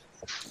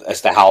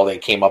as to how they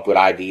came up with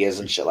ideas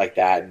and shit like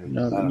that.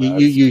 And,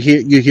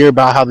 you hear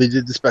about how they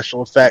did the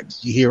special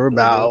effects. You hear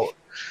about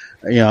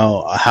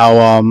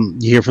how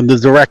you hear from the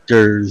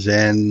directors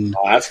and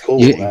that's cool.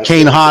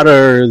 Kane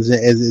Hodder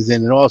is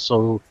in it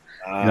also.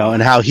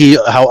 And how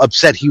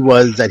upset he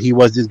was that he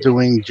wasn't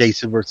doing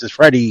Jason versus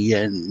Freddy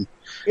and.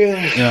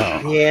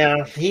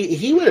 Yeah,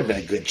 he would have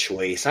been a good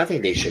choice. I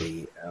think they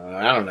should.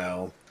 I don't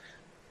know.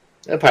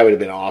 That probably would have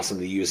been awesome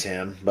to use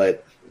him,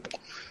 but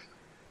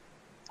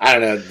I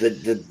don't know.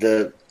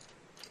 The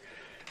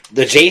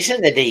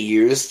Jason that they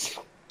used.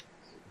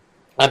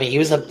 I mean, he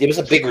was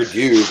a bigger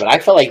dude, but I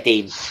felt like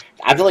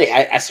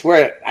I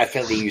swear I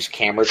felt they used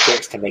camera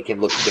tricks to make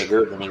him look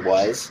bigger than he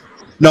was.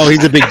 No,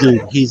 he's a big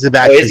dude. He's a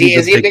back. Is he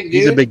a big dude?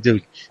 He's a big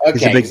dude. Okay,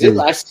 he's a big dude.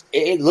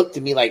 It looked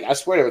to me like I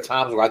swear there were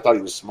times where I thought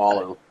he was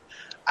smaller.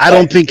 I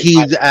don't think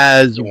he's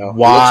as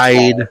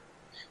wide.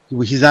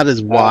 He's not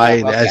as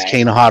wide as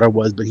Kane Hodder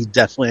was, but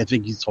I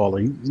think he's taller.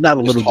 He's not a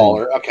little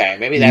taller. Dude. Okay,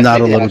 maybe that's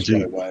not a little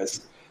dude. What it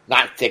was.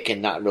 Not thick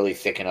and not really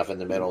thick enough in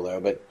the middle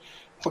though. But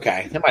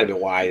okay, that might have been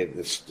wide.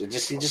 He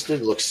just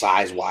didn't look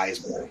size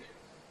wise,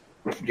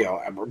 but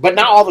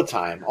not all the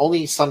time.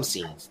 Only some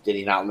scenes did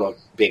he not look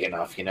big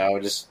enough.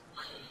 Just.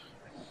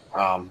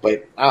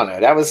 But I don't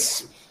know.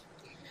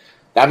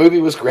 That movie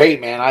was great,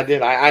 man. I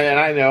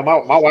know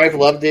my wife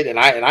loved it, and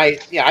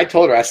I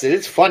told her, I said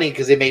it's funny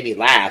because it made me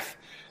laugh,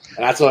 and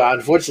that's what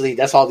unfortunately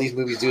that's all these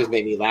movies do is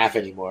make me laugh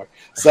anymore.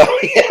 So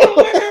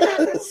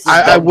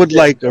I would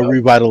like a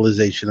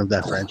revitalization of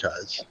that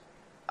franchise.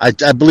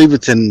 I believe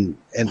it's in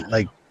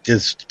like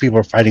just people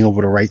are fighting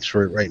over the rights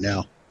for it right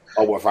now.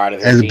 Oh, we're Friday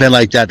the 13th. And it's been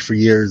like that for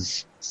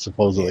years,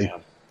 supposedly. Yeah.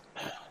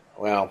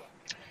 Well,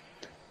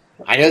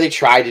 I know they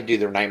tried to do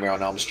the Nightmare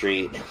on Elm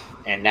Street.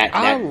 And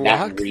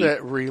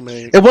that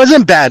remake. It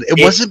wasn't bad.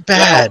 It wasn't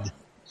bad.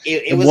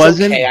 It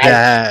wasn't okay.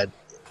 bad.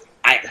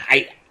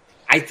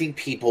 I think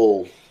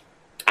people.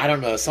 I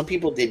don't know. Some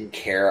people didn't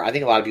care. I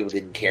think a lot of people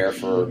didn't care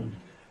for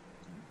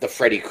the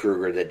Freddy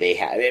Krueger that they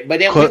had. But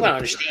then we want to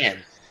understand.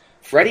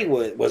 Freddy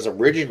was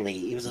originally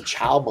he was a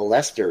child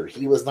molester.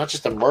 He was not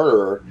just a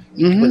murderer.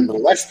 He would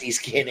molest these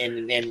kids,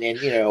 and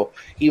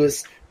he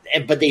was.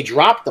 But they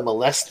dropped the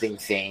molesting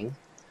thing.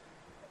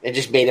 And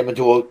just made him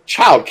into a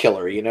child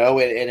killer, and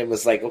it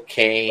was like,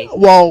 okay.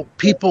 Well,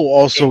 people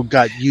also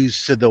got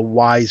used to the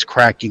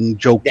wisecracking,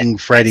 joking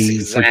Freddy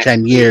for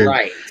 10 years,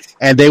 right.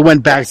 And they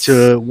went back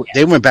to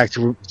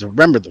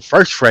remember the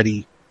first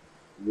Freddy.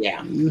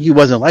 Yeah, he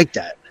wasn't like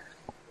that.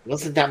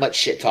 Wasn't that much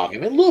shit talking?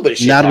 I mean, a little bit of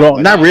shit. Not at all.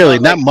 Not really.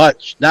 Not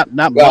much. Not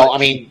much. Well, I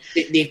mean,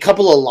 the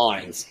couple of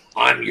lines.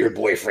 I'm your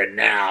boyfriend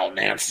now,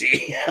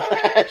 Nancy.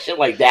 Shit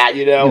like that,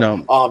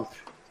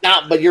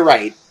 But you're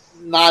right.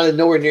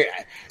 Nowhere near.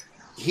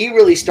 He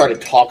really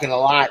started talking a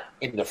lot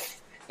in the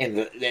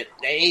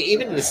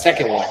even in the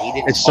second one. He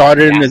didn't. It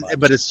started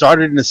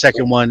in the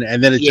second one,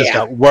 and then it just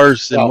got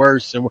worse and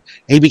worse. And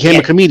he became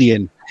a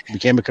comedian. He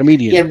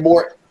had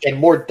more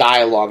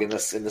dialogue in the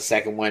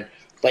second one,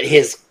 but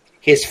his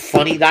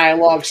funny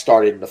dialogue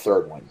started in the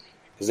third one.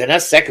 Because in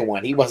that second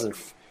one, he was a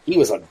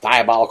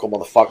diabolical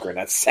motherfucker in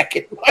that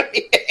second one.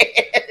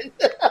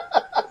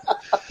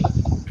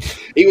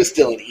 He was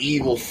still an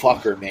evil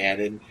fucker,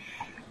 man,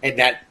 And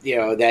that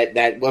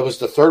that what was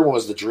the third one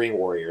was the Dream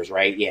Warriors,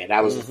 right? Yeah,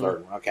 that was the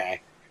third one.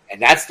 Okay,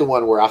 and that's the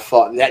one where I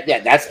thought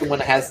that's the one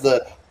that has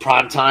the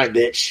prime time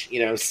bitch,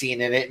 scene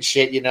in it and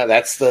shit.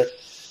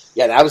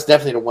 That was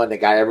definitely the one that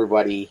got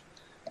everybody.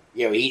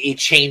 He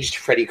changed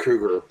Freddy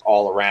Krueger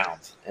all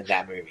around in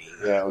that movie.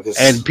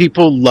 And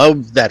people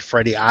love that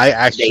Freddy. I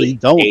actually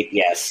don't.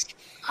 Yes.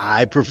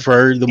 I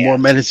prefer the more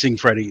menacing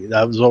Freddy.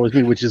 That was always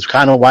me, which is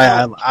kind of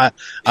why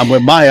I'm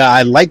with Maya.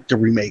 I like the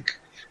remake.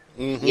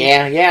 Mm-hmm.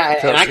 Yeah,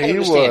 and I can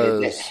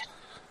understand it.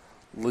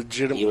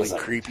 Legitimately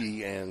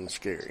creepy and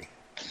scary.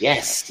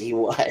 Yes, he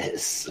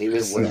was. He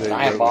was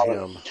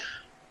diabolical.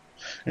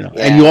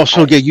 And you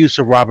also get used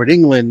to Robert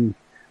Englund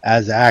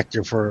as an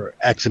actor for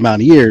X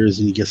amount of years,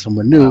 and you get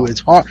someone new.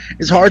 Wow.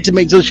 It's hard to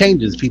make those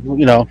changes. People,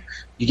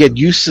 you get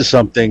used to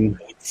something.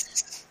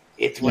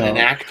 It's when an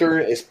actor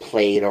is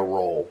played a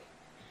role,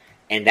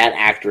 and that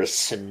actor is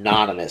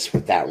synonymous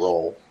with that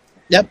role.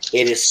 Yep.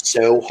 It is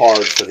so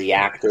hard for the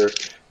actor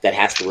that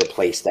has to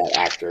replace that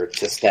actor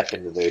to step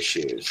into those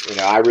shoes.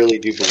 I really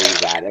do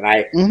believe that, and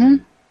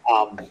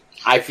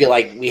I feel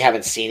like we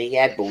haven't seen it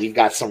yet, but we've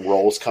got some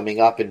roles coming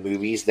up in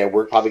movies that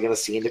we're probably going to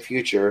see in the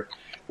future,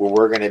 where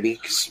we're going to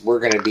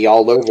be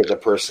all over the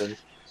person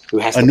who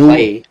has to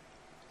play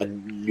a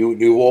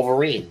new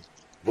Wolverine.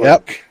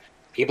 Yep.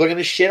 People are going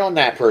to shit on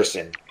that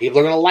person. People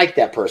are going to like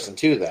that person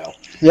too, though.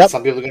 Yep.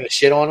 Some people are going to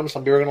shit on him.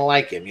 Some people are going to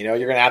like him. You're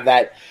going to have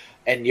that,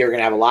 and you're going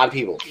to have a lot of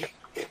people.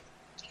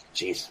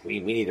 Jeez, we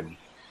need him.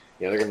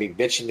 They're going to be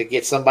bitching to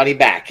get somebody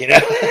back.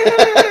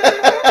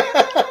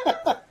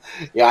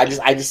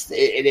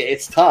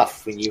 It's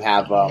tough when you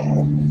have,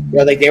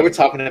 like they were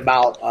talking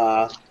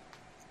about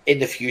in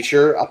the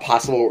future a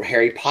possible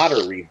Harry Potter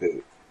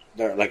reboot,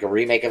 like a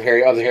remake of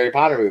the Harry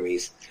Potter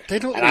movies. They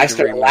don't. And I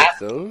started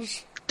laughing.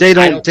 Those. They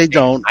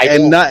don't,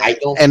 and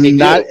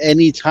not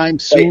anytime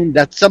soon.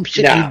 That's some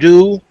shit you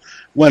do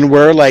when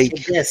we're like,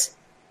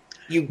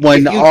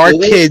 when our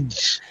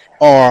kids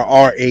are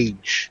our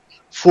age,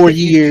 40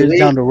 years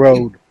down the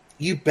road.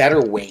 You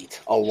better wait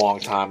a long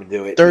time to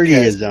do it. 30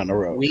 years down the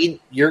road.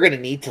 You're going to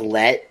need to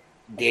let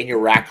Daniel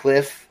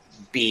Radcliffe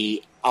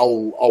be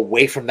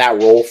away from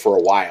that role for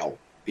a while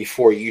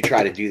before you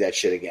try to do that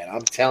shit again.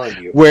 I'm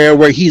telling you.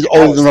 Where he's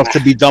old enough to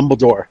be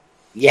Dumbledore.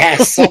 Yeah,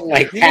 something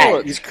like that. You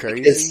know what's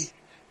crazy?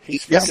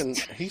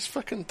 He's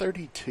fucking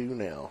 32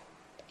 now.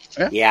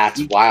 Yeah,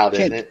 it's wild,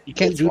 isn't it? You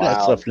can't do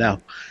that stuff now.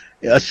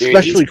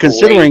 Especially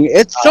considering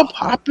it's so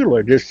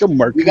popular. There's still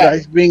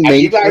merchandise being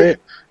made for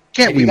it.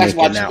 Have you guys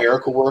watched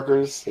Miracle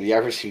Workers? Have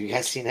you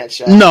guys seen that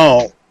show?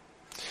 No.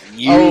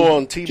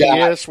 On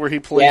TBS where he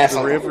plays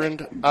the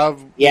Reverend.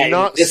 I've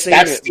not seen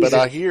it, but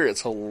I hear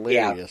it's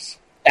hilarious.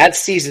 Yeah. That's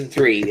season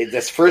 3.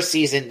 This first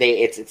season,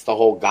 it's the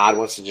whole God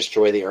wants to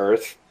destroy the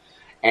earth,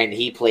 and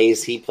he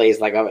plays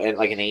like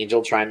an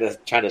angel trying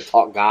to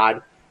talk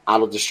God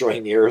out of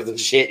destroying the earth and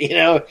shit,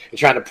 and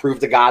trying to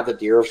prove to God that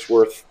the earth's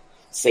worth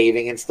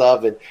saving and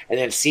stuff. And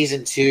then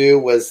season 2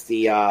 was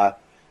the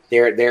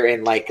they're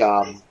in like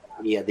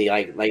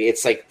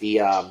it's like the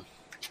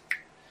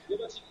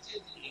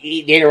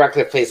Daniel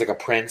Radcliffe plays like a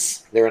prince.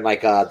 They're in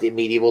like the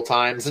medieval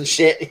times and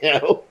shit,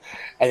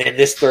 And then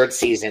this third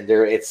season,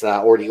 it's the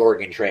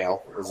Oregon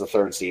Trail is the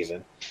third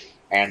season,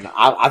 and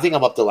I think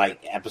I'm up to like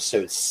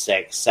episode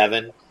 6,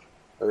 7,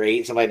 or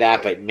 8, something like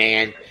that. But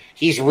man,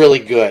 he's really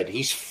good.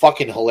 He's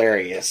fucking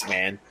hilarious,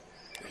 man.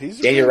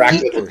 Daniel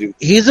Radcliffe.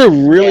 He's a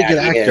really good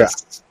actor.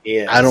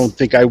 I don't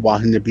think I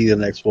want him to be the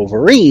next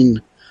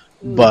Wolverine.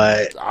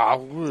 But I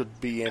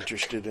would be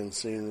interested in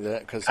seeing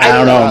that because I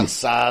don't know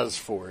size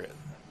for it.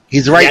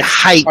 He's the right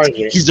height.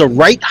 He's the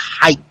right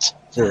height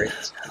for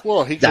it.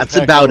 Well, that's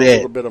about it. A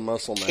little bit of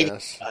muscle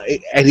mass,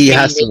 and he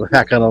has to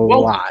pack on a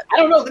lot. I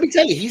don't know. Let me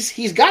tell you,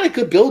 he's got a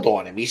good build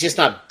on him. He's just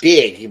not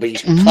big, but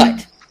he's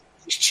cut.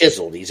 He's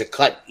chiseled. He's a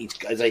cut. He's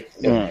like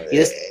he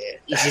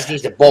just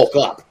needs to bulk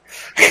up.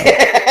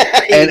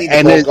 And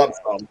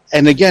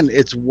again,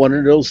 it's one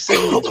of those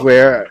things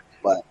where.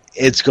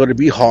 It's going to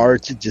be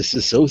hard to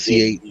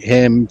disassociate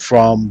him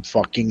from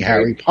fucking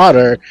Harry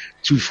Potter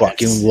to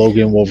fucking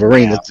Logan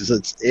Wolverine.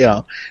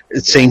 Yeah.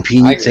 It's same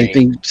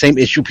thing, same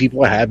issue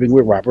people are having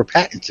with Robert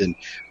Pattinson.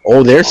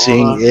 All they're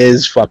seeing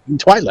is fucking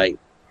Twilight.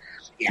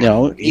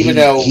 Yeah. Even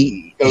though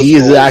he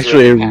is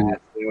actually,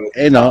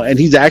 and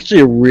he's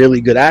actually a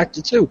really good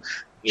actor too,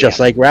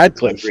 just like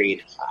Radcliffe.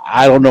 Agreed.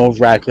 I don't know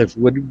if Radcliffe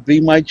would be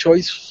my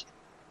choice.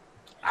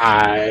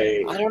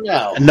 I don't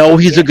know. No,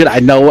 he's a good. I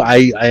know.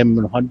 I am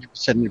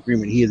 100% in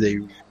agreement. He is a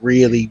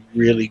really,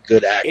 really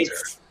good actor.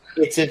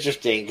 It's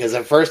interesting because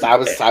at first I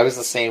was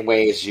the same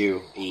way as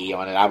you, E,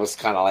 on it. I was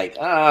kind of like,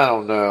 I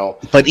don't know.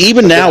 But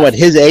even now, at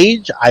his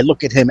age, I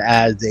look at him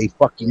as a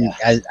fucking.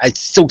 I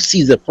still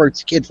see the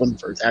first kid from the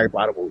first Harry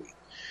Potter movie,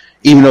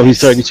 even though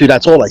he's 32.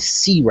 That's all I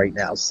see right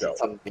now. So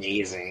it's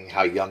amazing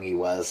how young he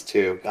was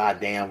too. God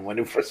damn, when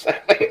he first.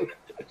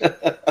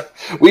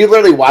 We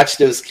literally watched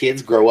those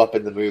kids grow up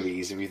in the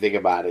movies. If you think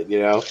about it,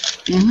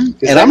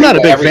 Mm-hmm. And I'm not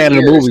a big fan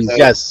of the movies. So,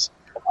 yes,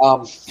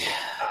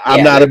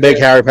 I'm not a big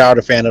Harry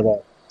Potter fan at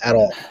all.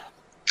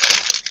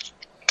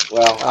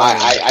 Well,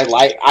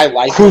 I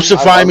like.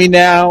 Crucify me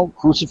now.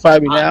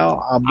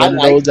 I'm one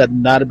of those that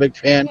I'm not a big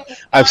fan.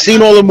 I've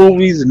seen all the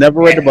movies and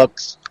never read the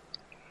books.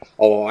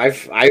 Oh,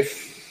 I've.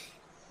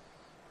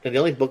 The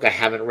only book I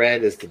haven't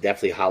read is the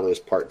Deathly Hallows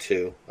Part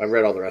 2. I've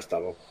read all the rest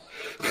of them.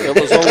 There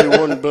was only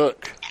one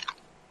book.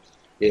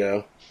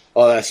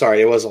 Oh,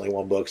 sorry, it was only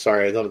one book.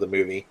 Sorry, I thought of the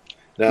movie.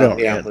 No.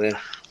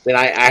 Then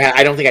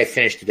I don't think I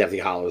finished the Deathly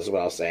Hallows. Is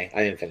what I'll say.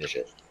 I didn't finish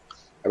it.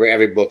 I read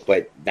every book,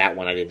 but that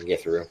one I didn't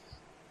get through.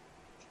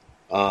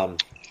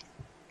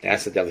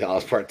 That's the Deathly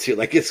Hallows Part 2.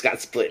 Like it's got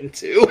split in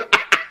two,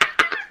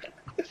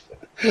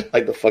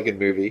 like the fucking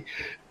movie.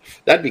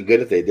 That'd be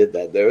good if they did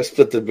that though.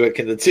 Split the book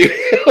into two.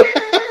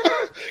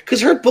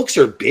 Because her books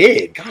are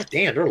big. God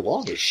damn, they're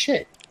long as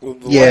shit. Well,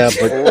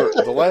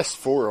 the last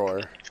four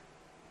are.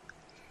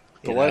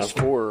 The last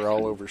four are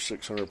all over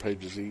 600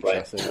 pages each,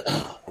 I think.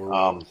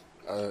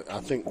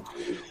 I think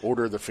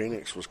Order of the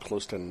Phoenix was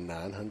close to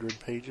 900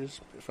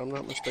 pages, if I'm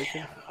not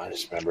mistaken. I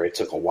just remember it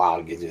took a while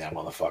to get through that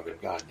motherfucker.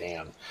 God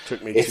damn.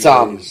 Took me it's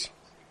 2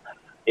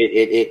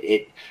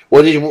 days.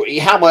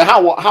 Well,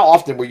 how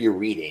often were you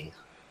reading?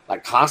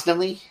 Like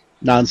constantly?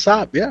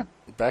 Nonstop, yeah.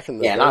 Back in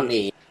the day, not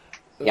me.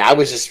 Yeah, I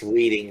was just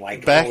reading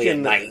like back only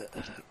in at night.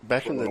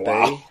 Back in the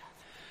day,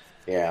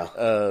 yeah.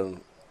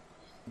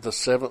 The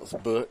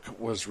 7th book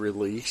was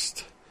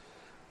released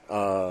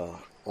on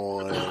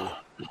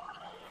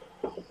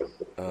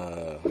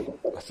I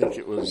think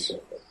it was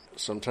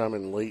sometime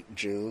in late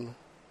June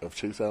of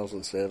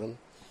 2007.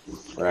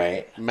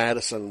 Right.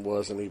 Madison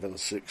wasn't even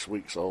 6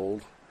 weeks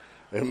old,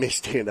 and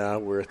Misty and I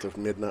were at the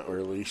midnight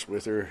release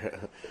with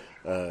her,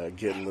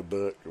 getting the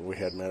book. We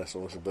had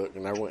Madison with the book,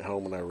 and I went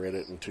home and I read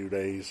it in 2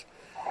 days.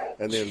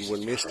 And then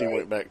when Misty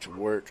went back to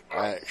work,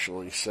 I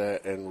actually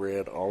sat and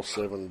read all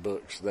 7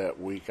 books that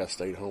week. I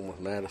stayed home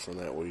with Madison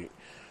that week.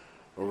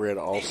 I read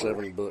all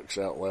 7 books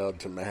out loud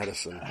to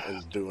Madison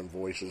and doing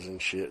voices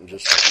and shit, and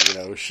just,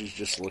 she's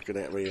just looking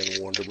at me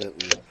in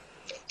wonderment and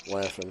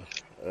laughing.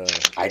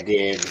 I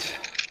did.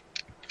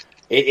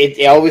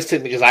 It always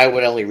took me, because I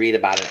would only read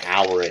about an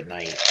hour at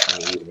night in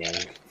the evening.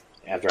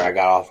 After I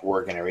got off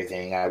work and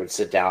everything, I would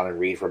sit down and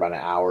read for about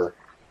an hour.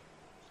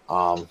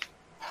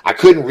 I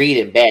couldn't read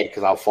in bed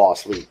because I'll fall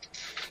asleep.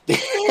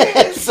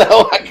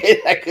 So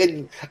I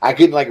couldn't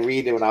like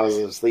read it when I was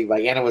asleep.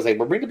 Like Anna was like,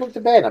 "Well, bring the book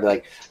to bed." And I'd be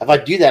like, "If I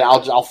do that,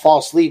 I'll fall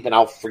asleep and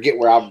I'll forget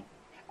I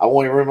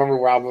won't even remember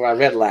where I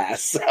read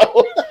last."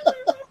 So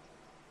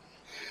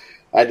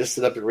I just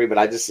sit up and read.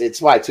 But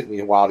it's why it took me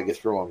a while to get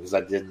through them, because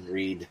I didn't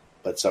read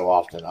but so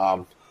often.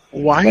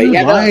 Why are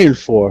you lying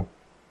for?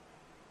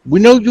 We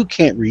know you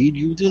can't read.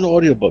 You do the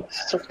audiobooks.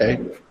 It's okay.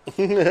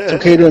 It's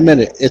okay to admit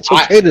it. It's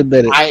okay to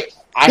admit it.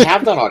 I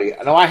have done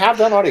audio. No, I have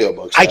done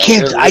audiobooks. I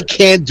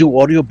can't do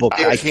audiobooks.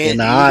 I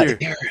cannot.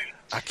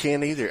 I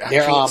can't either. I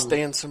can't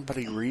stand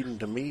somebody reading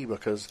to me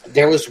because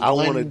I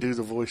want to do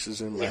the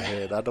voices in my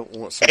head. I don't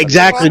want somebody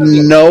exactly.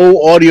 No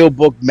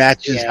audiobook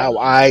matches how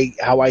I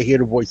hear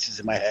the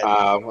voices in my head.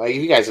 Well, if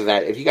you guys are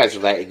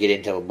that get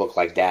into a book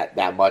like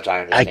that much,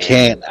 I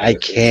understand. I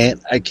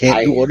can't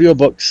do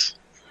audiobooks.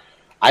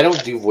 I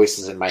don't do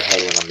voices in my head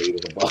when I'm reading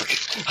a book.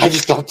 I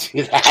just don't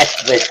do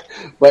that.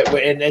 But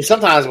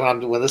sometimes when I'm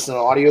listening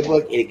to an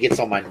audiobook, it gets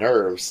on my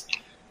nerves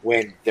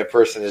when the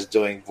person is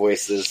doing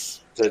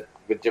voices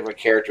with different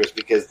characters,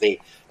 because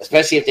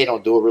especially if they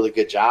don't do a really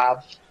good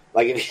job.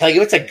 Like if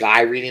it's a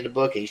guy reading the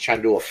book and he's trying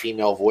to do a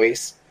female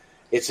voice,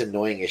 it's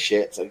annoying as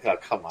shit. It's like, oh,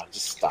 come on,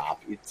 just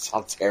stop. You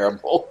sound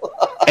terrible.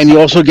 And you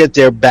also get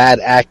their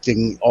bad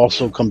acting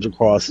also comes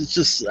across. It's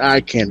just,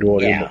 I can't do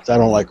audiobooks. I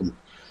don't like them.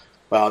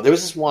 Well, there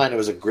was this one. It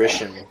was a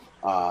Grisham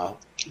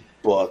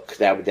book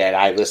that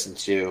I listened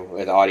to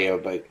with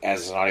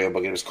as an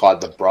audiobook. It was called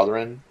The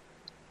Brethren,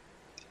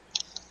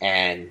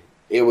 and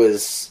it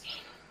was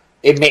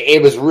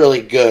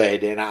really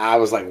good. And I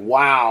was like,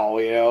 wow,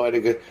 and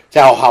it could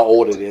tell how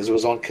old it is. It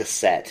was on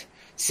cassette,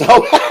 so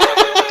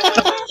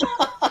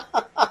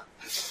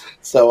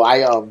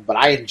but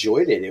I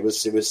enjoyed it. It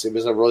was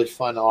a really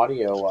fun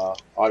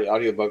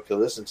audiobook to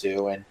listen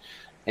to, and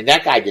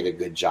that guy did a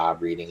good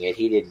job reading it.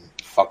 He didn't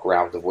fuck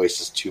around with the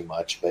voices too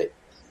much, but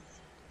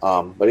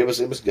it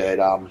was good.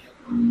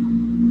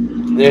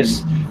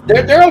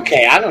 They're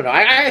okay. I don't know.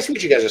 I see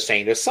what you guys are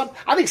saying.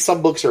 I think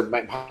some books are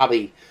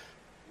probably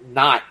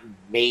not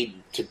made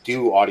to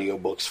do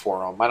audiobooks for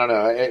them. I don't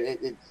know.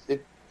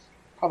 It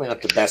probably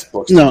not the best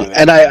books. No,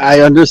 and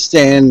I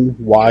understand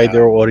why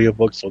they're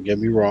audiobooks. Don't get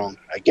me wrong.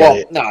 I get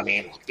it. No, I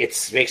mean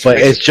it's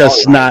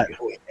just not,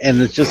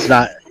 and it's just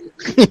not.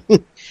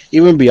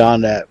 Even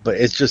beyond that, but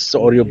it's just the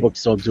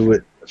audiobooks don't do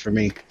it for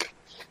me.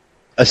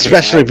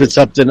 Especially if it's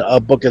a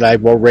book that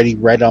I've already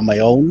read on my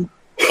own.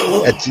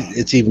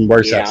 It's even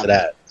worse after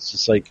that. It's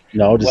just like,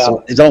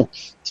 it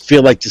don't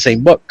feel like the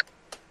same book.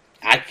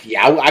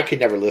 I could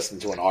never listen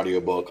to an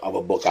audiobook of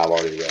a book I've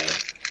already read.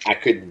 I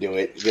couldn't do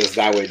it because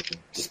that would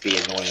just be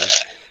annoying.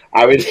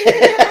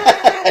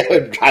 It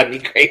would drive me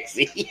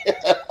crazy.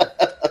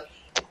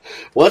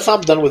 Once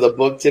I'm done with a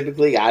book,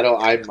 typically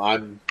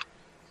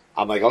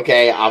I'm like,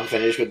 okay, I'm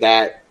finished with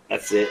that.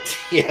 That's it.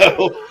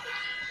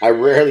 I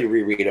rarely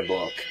reread a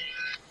book.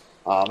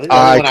 I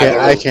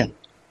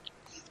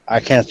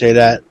can't say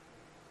that.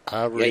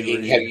 I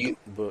reread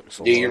books.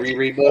 Do you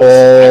reread books?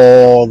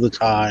 All the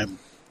time.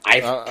 I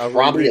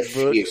probably read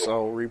books.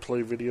 I'll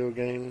replay video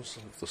games.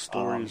 If the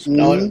stories.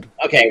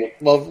 Okay.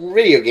 Well,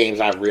 video games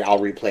I'll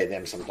replay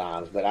them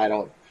sometimes, but I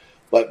don't.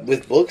 But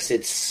with books,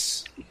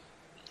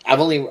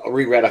 I've only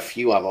reread a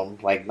few of them,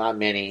 like not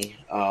many.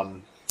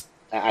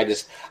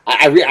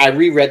 I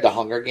reread the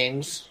Hunger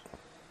Games,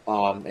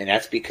 and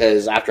that's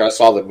because after I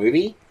saw the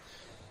movie,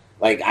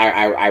 like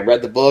I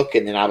read the book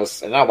and then I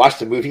watched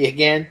the movie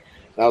again,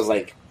 and I was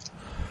like,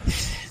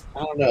 I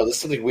don't know, there's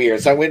something weird.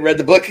 So I went and read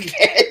the book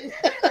again.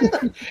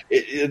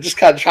 it just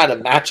kind of trying to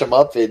match them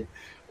up, and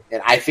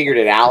I figured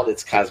it out.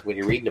 It's because when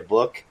you're reading a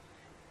book,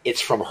 it's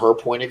from her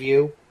point of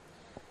view,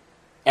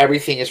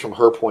 everything is from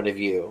her point of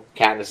view,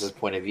 Katniss's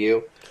point of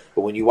view.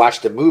 But when you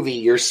watch the movie,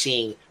 you're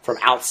seeing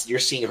you're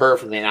seeing her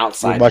from the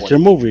outside. You're watching a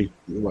movie,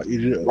 right.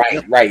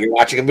 You're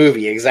watching a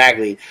movie,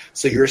 exactly.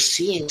 So you're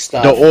seeing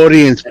stuff. The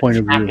audience point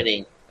of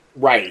view,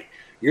 right?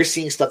 You're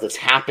seeing stuff that's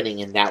happening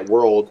in that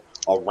world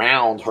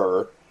around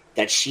her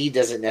that she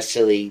doesn't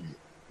necessarily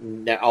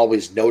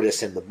always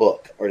notice in the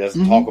book or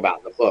doesn't talk about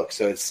in the book.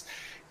 So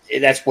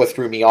that's what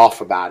threw me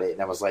off about it.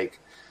 And I was like,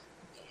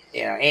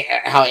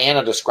 how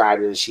Anna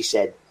described it is she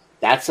said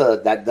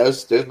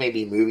those may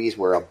be movies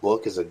where a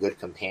book is a good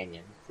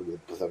companion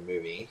with a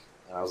movie.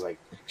 And I was like,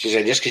 she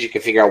said just because you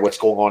can figure out what's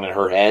going on in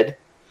her head,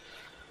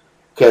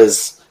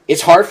 because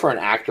it's hard for an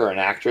actor or an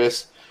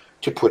actress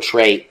to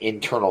portray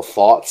internal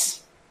thoughts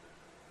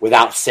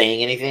without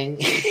saying anything,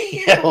 and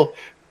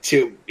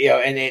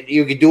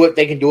you can do it.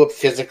 They can do it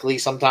physically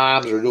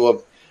sometimes, or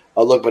do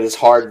a look, but it's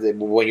hard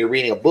when you're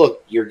reading a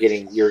book. You're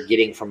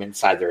getting from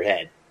inside their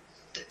head,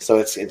 so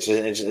it's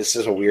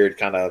just a weird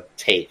kind of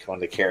take on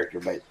the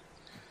character. But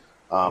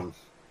I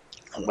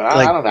don't know.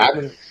 I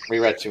haven't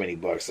reread too many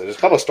books. There's a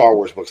couple of Star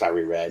Wars books I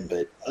reread,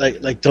 but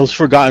like those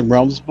Forgotten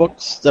Realms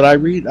books that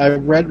I've read,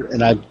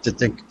 and I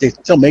think they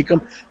still make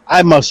them.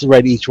 I must have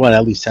read each one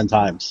at least 10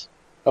 times.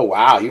 Oh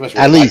wow! You must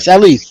at least.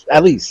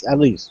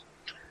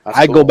 That's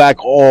I cool. go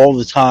back all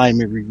the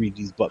time and reread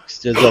these books.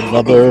 There's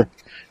another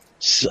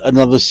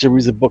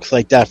series of books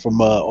like that from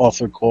an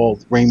author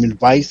called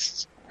Raymond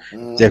Weiss.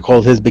 They're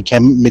called his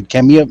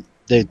Midkemia.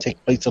 They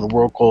take place in a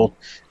world called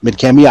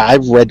Midkemia.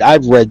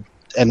 I've read,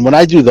 and when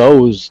I do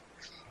those,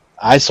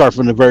 I start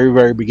from the very,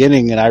 very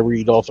beginning and I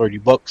read all 30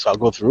 books. I'll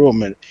go through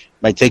them, and it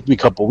might take me a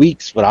couple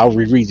weeks, but I'll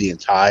reread the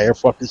entire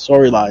fucking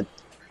storyline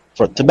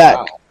front to back.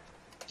 Wow.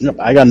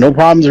 I got no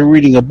problems with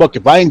reading a book.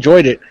 If I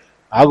enjoyed it,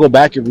 I'll go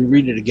back and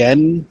reread it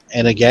again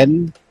and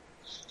again.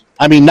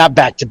 I mean, not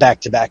back to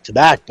back,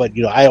 but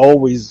I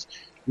always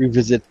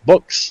revisit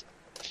books,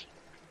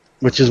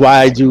 which is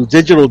why I do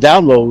digital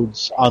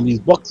downloads on these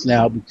books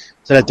now,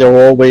 so that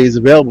they're always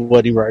available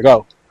anywhere I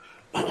go.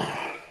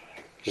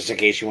 Just in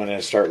case you want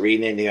to start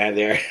reading it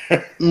there.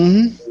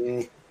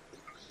 Mm-hmm.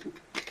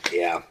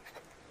 Yeah,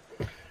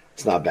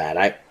 it's not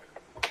bad.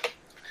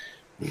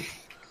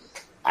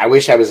 I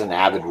wish I was as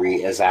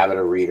avid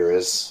a reader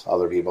as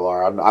other people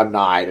are. I'm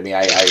not. I mean,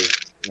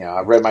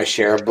 I've read my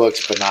share of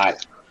books, but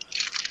not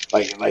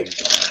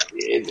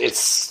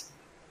it's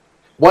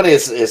one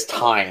is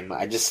time.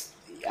 I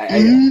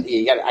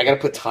got to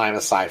put time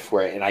aside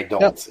for it, and I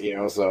don't.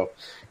 Yep. So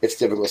it's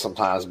difficult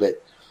sometimes.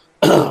 But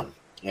in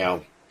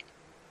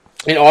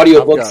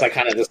audiobooks, I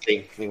kind of just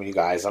think with you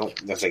guys. I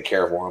don't necessarily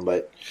care for them,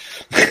 but.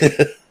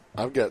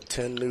 I've got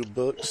 10 new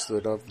books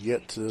that I've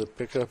yet to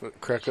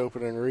crack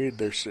open and read.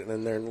 They're sitting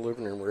in there in the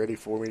living room ready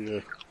for me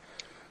to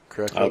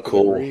crack open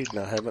and read, and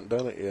I haven't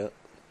done it yet.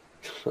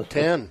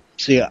 10.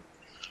 So yeah,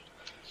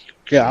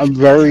 I'm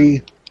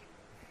very...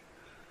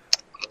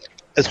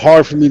 It's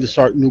hard for me to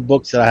start new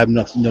books that I have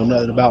nothing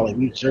about, like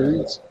new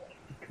series.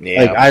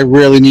 Yeah. Like, I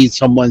really need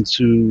someone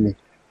to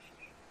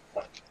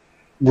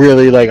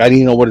really, I need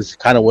to know what it's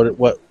kind of what a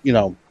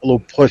little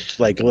push,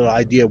 a little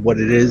idea of what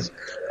it is.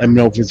 Let me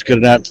know if it's good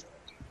or not.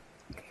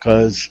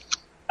 Because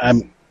I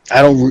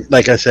don't,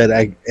 like I said,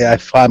 I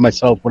find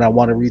myself when I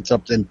want to read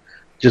something,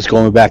 just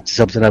going back to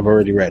something I've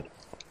already read.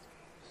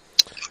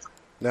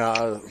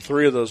 Now,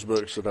 3 of those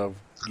books that I've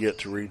yet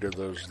to read are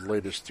those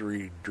latest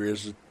 3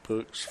 Drizzt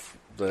books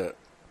that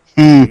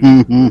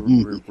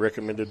you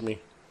recommended me.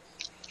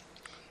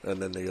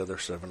 And then the other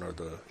 7 are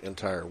the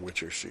entire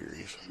Witcher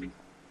series.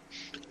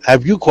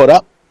 Have you caught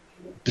up,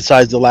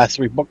 besides the last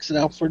 3 books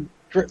now for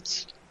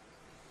Drizzt?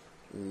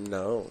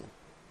 No.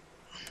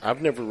 I've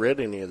never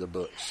read any of the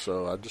books,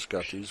 so I just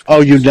got these.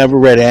 Oh, you've never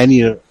read any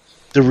of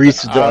the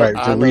recent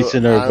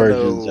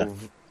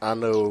versions? I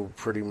know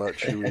pretty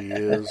much who he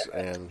is,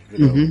 and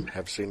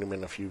have seen him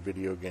in a few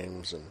video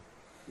games. And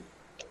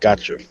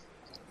Gotcha.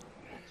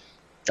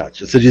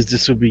 So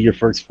this would be your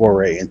first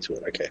foray into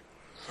it, okay?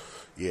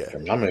 Yeah.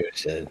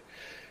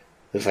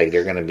 Looks like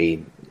they're going to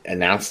be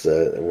announced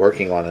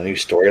working on a new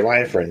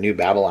storyline for a new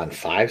Babylon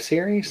 5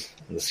 series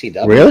in the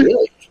CW.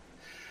 Really?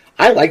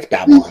 I liked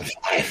Babylon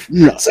 5.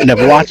 No, I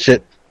never watched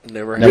it.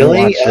 Never really?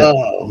 Watched it.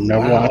 Oh,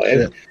 never watched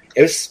it.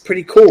 It was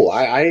pretty cool.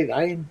 I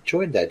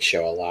enjoyed that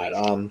show a lot.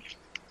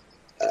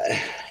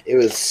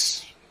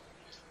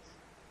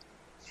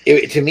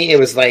 To me, it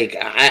was like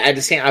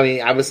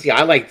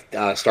I liked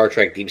Star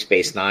Trek Deep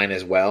Space Nine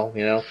as well.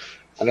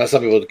 I know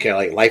some people can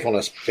like Life on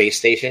a Space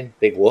Station,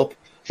 big whoop,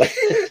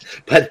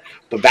 but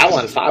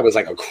Babylon 5 was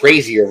like a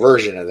crazier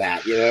version of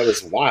that. It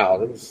was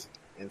wild. It was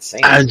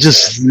insane. I've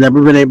just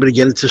never been able to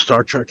get into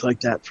Star Trek like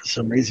that for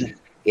some reason.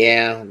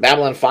 Yeah,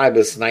 Babylon 5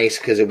 was nice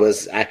because it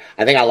was. I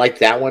think I liked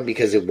that one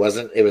because it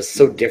was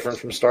so different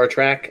from Star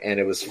Trek, and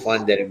it was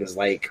fun that it was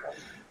like.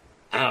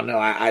 I don't know.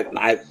 I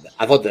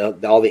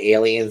thought all the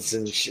aliens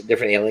and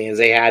different aliens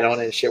they had on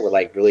it and shit were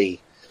like really.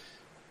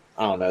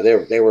 I don't know.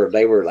 They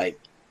were like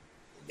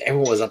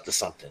everyone was up to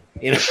something.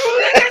 That's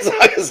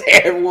all I can say.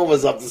 Everyone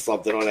was up to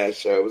something on that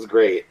show. It was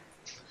great.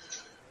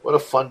 What a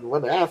fun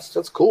one.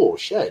 That's cool.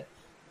 Shit.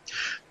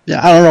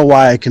 Yeah, I don't know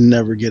why I can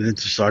never get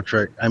into Star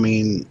Trek. I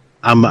mean,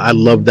 I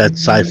love that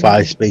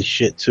sci-fi space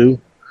shit too,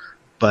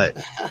 but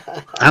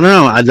I don't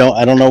know. I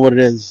don't know what it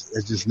is.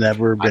 It's just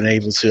never been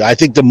able to. I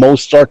think the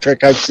most Star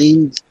Trek I've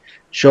seen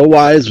show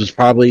wise was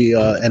probably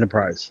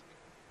Enterprise.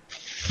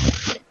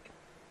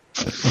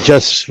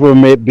 Just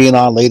from it being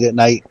on late at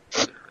night.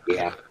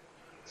 Yeah.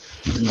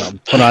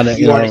 Put on it.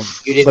 You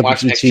didn't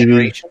watch Next TV.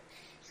 Generation?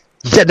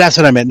 That's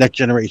what I meant. Next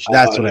Generation.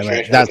 That's what I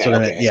meant. That's what I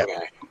meant. Yeah.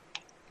 Okay.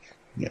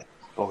 Yeah.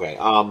 Okay.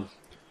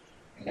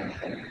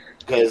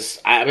 Because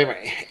I remember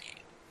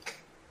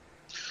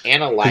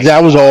Anna liked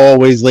that was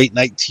always late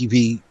night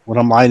TV when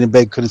I'm lying in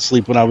bed, couldn't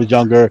sleep when I was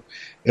younger.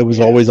 It was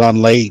always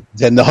on late.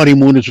 Then the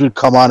Honeymooners would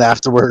come on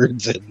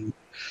afterwards, and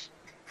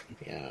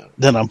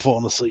then I'm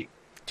falling asleep.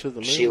 To the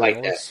moon, she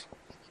liked that.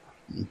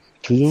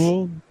 To the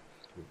moon.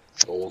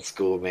 Old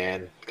school,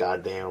 man.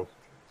 Goddamn.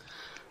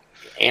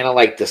 Anna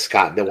liked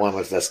the one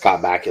that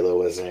Scott Bakula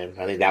was in.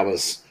 I think that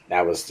was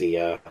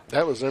the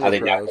that was Enterprise. I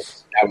think that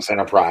was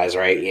Enterprise,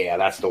 right? Yeah,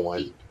 that's the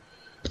one.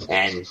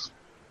 And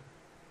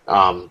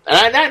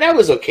that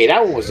was okay.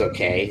 That one was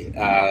okay.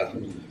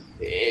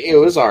 It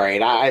was all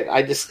right.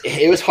 I just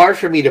it was hard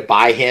for me to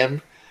buy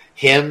him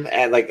and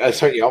like I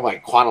started, I'm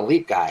like Quantum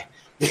Leap guy.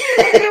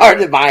 Hard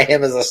to buy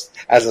him as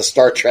a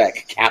Star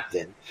Trek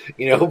captain,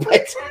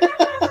 but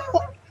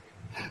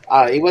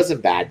he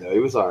wasn't bad though. He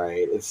was all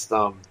right. It's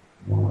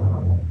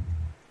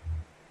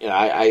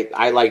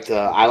I liked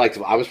I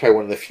was probably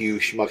one of the few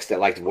schmucks that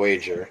liked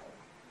Voyager.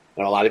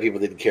 And a lot of people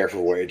didn't care for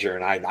Voyager,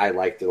 and I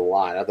liked it a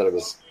lot. I thought it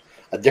was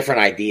a different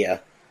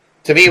idea.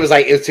 To me, it was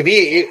like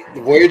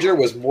Voyager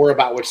was more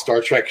about what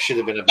Star Trek should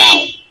have been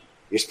about.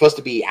 You're supposed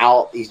to be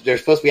out. They're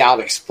supposed to be out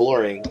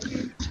exploring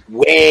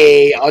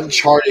way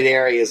uncharted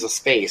areas of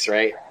space,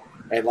 right?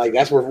 And like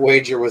that's where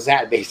Voyager was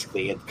at,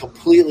 basically, a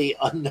completely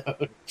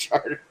unknown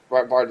charted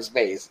part of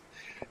space.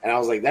 And I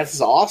was like, "This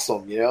is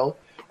awesome,"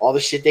 all the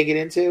shit they get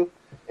into,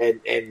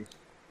 and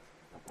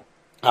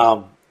a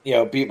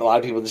lot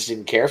of people just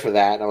didn't care for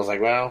that, and I was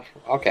like, well,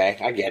 okay,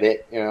 I get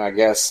it. I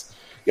guess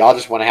y'all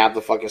just want to have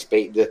the fucking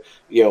space,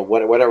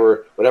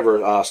 whatever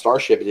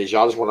starship it is.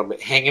 Y'all just want to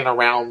be hanging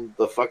around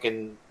the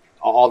fucking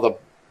all the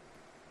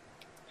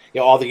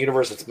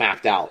universe that's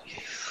mapped out.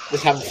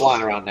 Just have them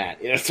flying around that.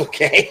 It's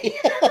okay.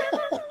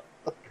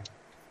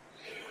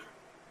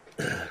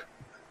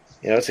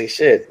 It's like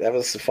shit. That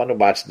was fun to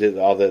watch.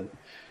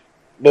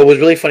 What was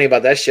really funny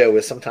about that show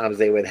was sometimes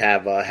they would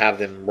have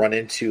them run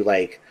into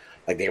like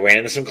they ran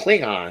into some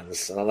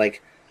Klingons, and I'm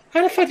like,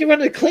 how the fuck do you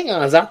run into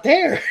Klingons out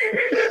there?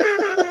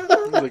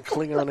 They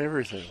Klingon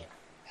everything.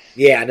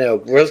 Yeah, I know.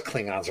 Those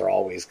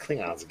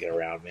Klingons get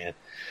around, man.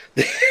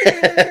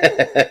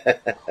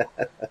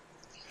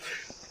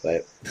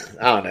 But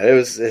I don't know. It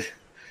was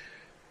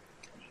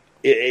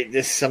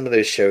just some of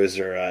those shows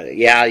are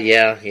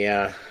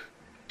yeah.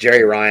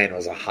 Jerry Ryan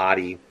was a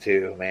hottie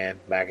too, man.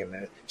 Back in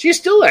the, she's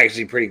still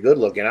actually pretty good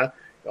looking, huh?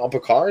 On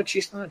Picard,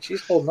 she's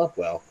holding up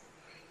well.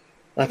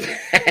 Not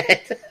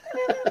bad.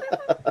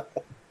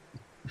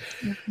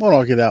 Won't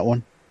argue that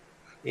one.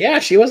 Yeah,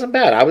 she wasn't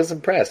bad. I was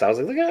impressed. I was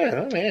like, look at her.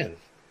 Oh, man.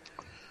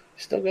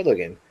 She's still good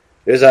looking.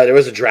 There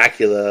was a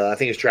Dracula. I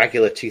think it was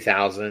Dracula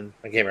 2000.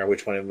 I can't remember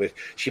which one it was.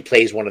 She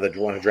plays one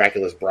of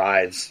Dracula's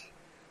brides,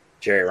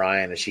 Jerry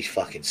Ryan, and she's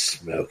fucking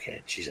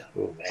smoking. She's like,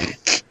 oh, man.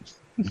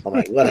 I'm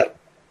like, what a...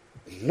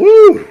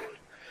 Woo!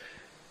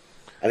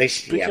 I think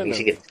she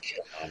gets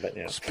killed. But,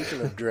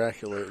 Speaking of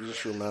Dracula, it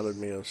just reminded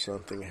me of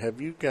something. Have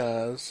you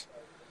guys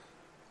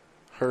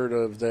heard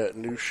of that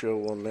new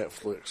show on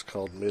Netflix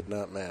called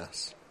Midnight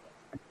Mass?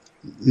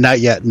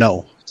 Not yet.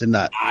 No, did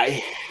not.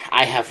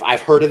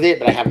 I've heard of it,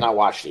 but I have not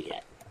watched it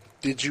yet.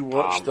 Did you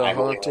watch The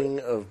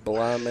Haunting of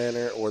Bly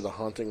Manor or The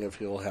Haunting of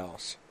Hill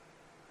House?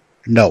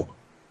 No.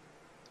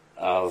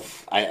 I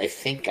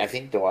think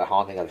the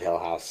Haunting of Hill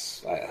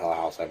House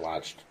I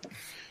watched.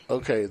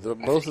 Okay,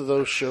 both of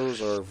those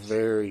shows are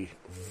very,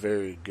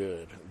 very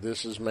good.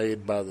 This is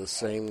made by the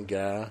same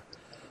guy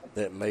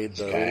that made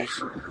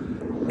those,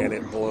 and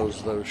it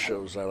blows those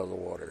shows out of the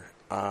water.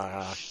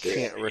 I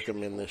can't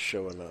recommend this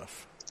show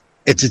enough.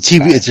 It's a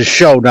TV. It's a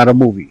show, not a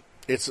movie.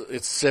 It's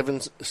seven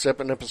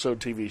episode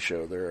TV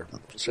show. There are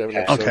 7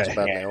 episodes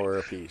about an hour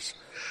apiece.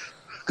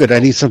 Good. I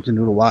need something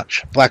new to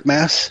watch. Black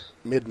Mass.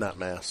 Midnight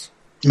Mass.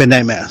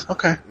 Midnight Mass.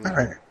 Okay. All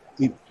right.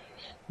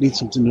 Need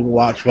something new to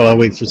watch while I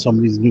wait for some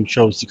of these new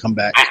shows to come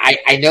back.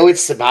 I know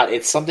it's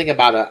something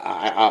about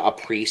a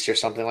priest or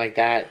something like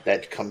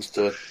that comes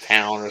to a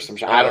town or some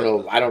shit. I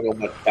don't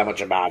know that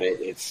much about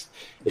it. It's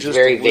just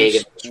very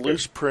vague.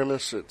 Loose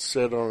premise. It's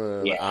set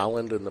on an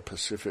island in the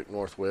Pacific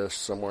Northwest,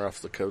 somewhere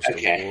off the coast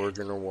of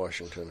Oregon or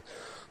Washington.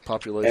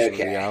 Population of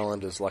the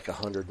island is like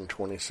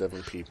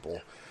 127 people,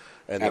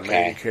 and the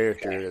main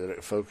character that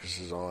it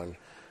focuses on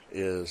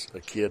is a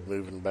kid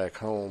moving back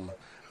home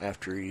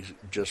after he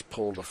just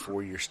pulled a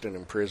 4-year stint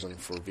in prison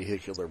for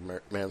vehicular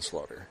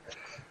manslaughter,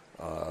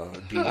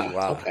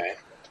 DUI.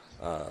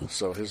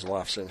 So his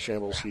life's in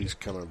shambles. He's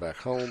coming back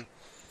home,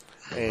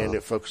 and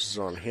it focuses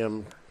on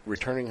him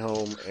returning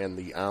home and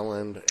the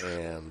island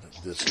and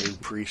this new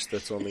priest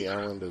that's on the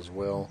island as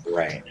well.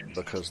 Right.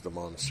 Because the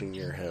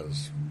Monsignor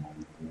has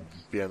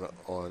been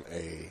on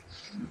a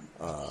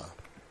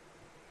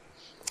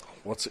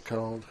what's it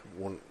called?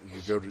 When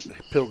you go to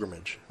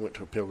pilgrimage. Went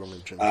to a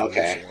pilgrimage in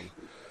Jerusalem.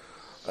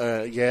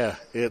 Yeah,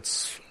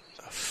 it's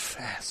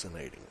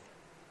fascinating.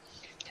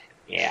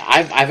 Yeah,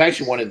 I've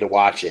actually wanted to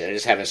watch it. I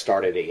just haven't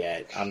started it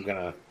yet. I'm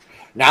gonna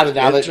now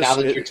that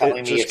you're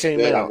telling me it's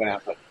good. I'm gonna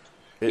have to.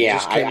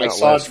 I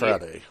saw it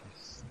Friday.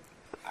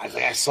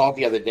 I saw it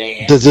the other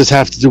day. Does this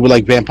have to do with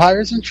like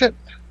vampires and shit?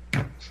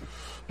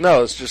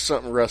 No, it's just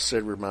something Russ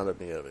said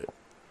reminded me of it.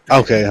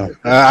 Okay,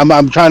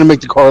 I'm trying to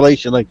make the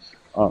correlation. Like,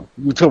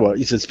 you talk about.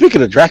 You said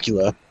speaking of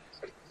Dracula.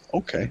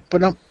 Okay,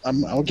 but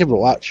I'll give it a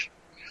watch.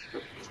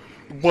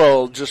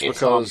 Well, just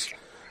because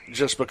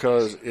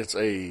it's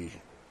a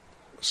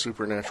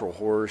supernatural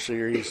horror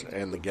series,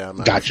 and the guy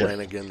Mike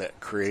Flanagan that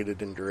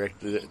created and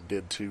directed it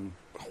did 2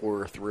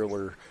 horror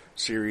thriller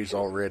series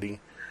already.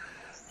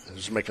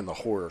 Just making the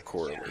horror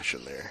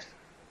correlation there.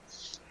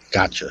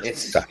 Gotcha.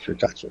 There's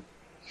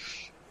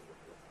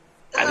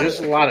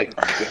a lot of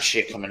good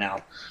shit coming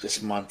out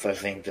this month. I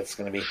think that's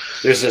going to be.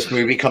 There's this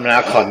movie coming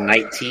out called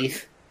Night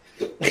Teeth,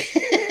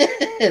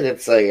 and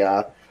it's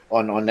on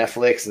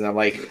Netflix. And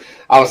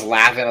I was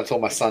laughing. I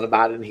told my son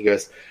about it, and he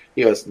goes,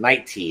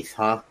 Night Teeth,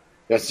 huh?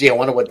 He goes, yeah, I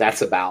wonder what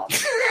that's about.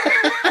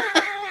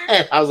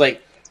 And I was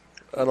like,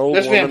 an old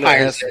woman that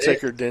has to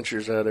take her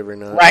dentures out every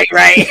night.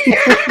 Right.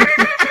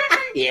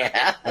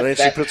 Yeah. And then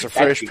she puts a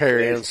fresh pair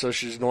in, so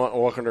she's not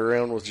walking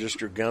around with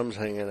just her gums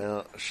hanging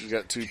out. She's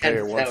got 2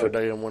 pair, one for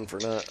day and one for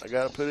night. I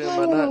got to put in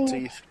my night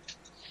teeth.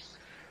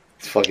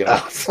 It's fucking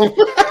awesome.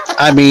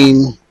 I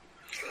mean,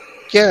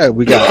 yeah,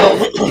 we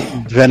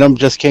got Venom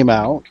just came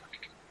out.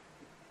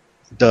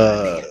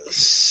 The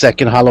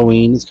second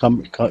Halloween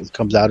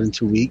comes out in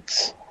 2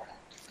 weeks.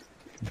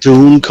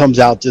 Dune comes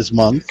out this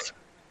month.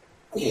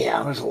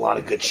 Yeah, there's a lot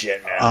of good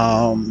shit,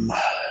 man.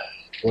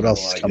 What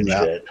else is coming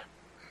out? Shit.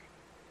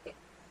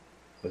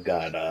 We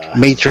got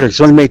Matrix.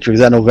 When Matrix?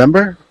 Is that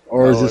November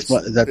or is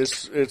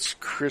this? It's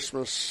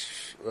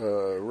Christmas.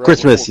 Right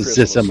Christmas is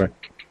December.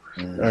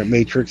 All right,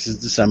 Matrix is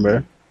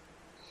December.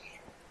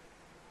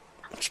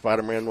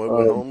 Spider-Man: No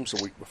Way Home's a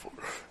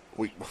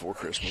week before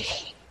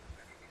Christmas.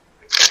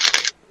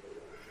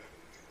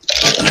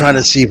 I'm trying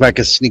to see if I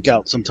can sneak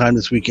out sometime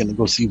this weekend and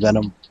go see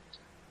Venom.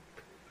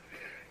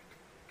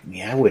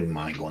 Yeah, I wouldn't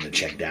mind going to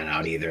check that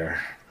out either.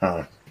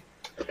 I'll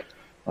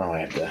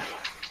have to.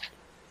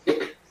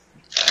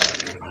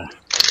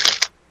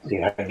 See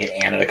if I can get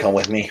Anna to come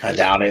with me. I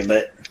doubt it,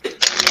 but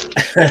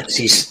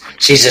she's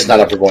just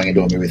not up for going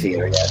into a movie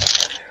theater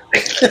yet.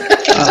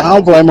 I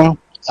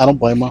don't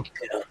blame her.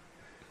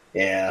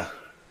 Yeah.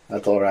 I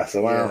told her, I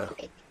said, well,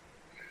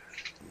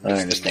 I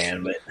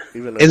understand, but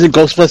isn't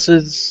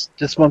Ghostbusters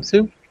this month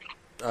too?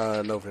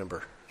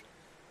 November.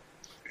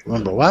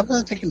 Remember, why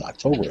was I thinking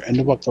October? End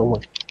of October.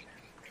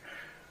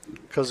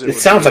 Because it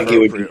sounds like it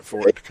would be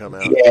for it to come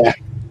out. Yeah.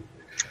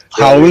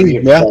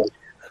 Halloween, yeah.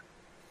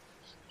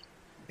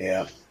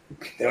 Yeah.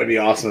 That would be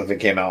awesome if it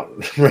came out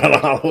around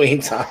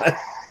Halloween time.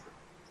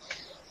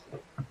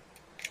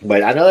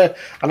 But I don't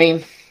know.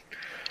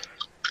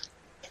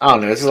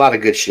 There's a lot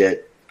of good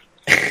shit.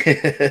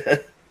 Yeah,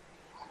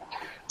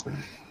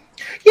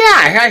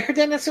 I heard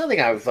that. That's the other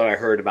thing I thought I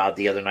heard about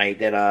the other night.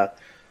 That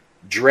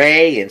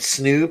Dre and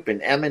Snoop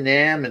and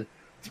Eminem and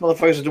these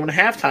motherfuckers are doing a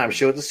halftime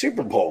show at the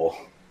Super Bowl.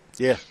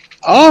 Yeah.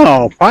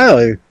 Oh,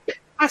 finally.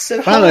 I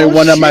said, finally,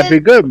 one that might be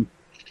good.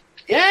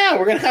 Yeah,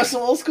 we're going to have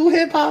some old school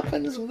hip hop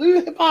and some new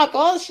hip hop.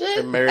 Oh, shit.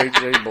 And Mary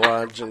J.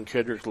 Blige and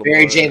Kendrick Lamar.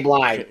 Mary J.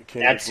 Blige.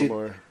 Kendrick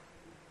Lamar.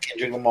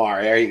 Kendrick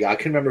Lamar. There you go. I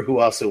couldn't remember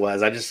who else it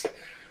was. As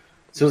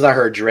soon as I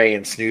heard Dre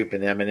and Snoop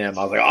and Eminem,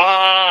 I was like,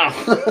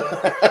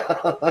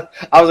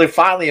 I was like,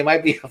 finally, it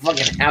might be a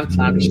fucking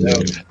halftime show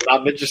that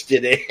I'm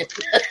interested in.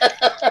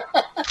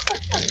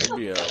 There'd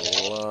be a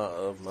lot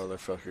of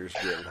motherfuckers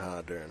getting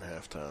high during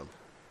halftime.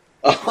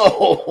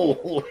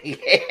 Oh,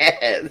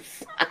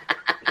 yes.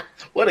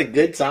 What a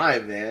good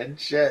time, man.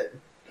 Shit.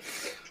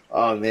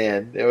 Oh,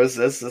 man.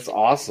 That's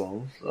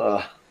awesome.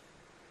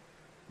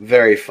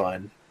 Very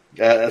fun.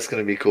 That's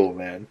going to be cool,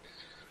 man.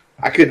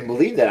 I couldn't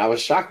believe that. I was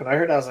shocked when I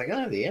heard. I was like,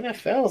 "Oh, the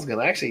NFL is going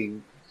to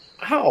actually."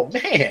 Oh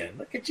man,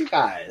 look at you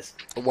guys!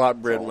 The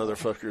white bread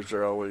motherfuckers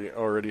are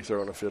already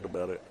throwing a fit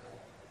about it.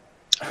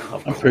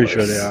 I'm pretty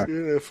sure they are.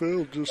 The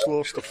NFL just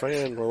lost a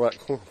fan. We're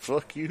like, well,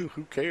 "Fuck you!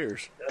 Who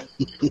cares?"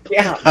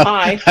 Yeah,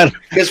 I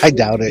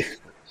doubt it.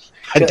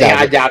 I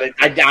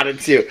doubt it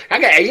too.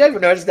 Okay, you ever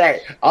noticed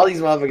that all these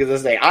motherfuckers that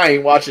say I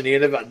ain't watching the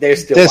NFL, they're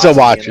still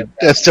watching.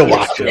 They're still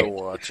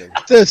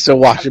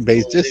watching.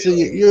 Base.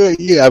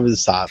 You have to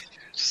stop.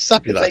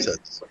 Stop your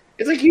nonsense.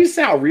 It's like you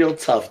sound real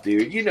tough,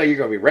 dude. You know you're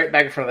gonna be right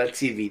back in front of that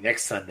TV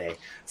next Sunday.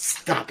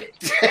 Stop it.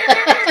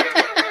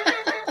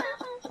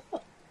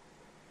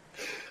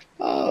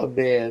 Oh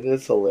man,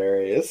 that's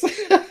hilarious.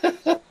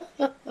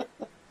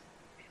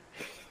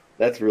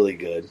 That's really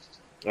good.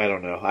 I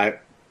don't know.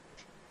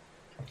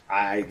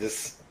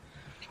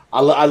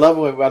 I love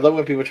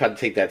when people try to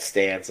take that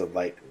stance of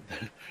like,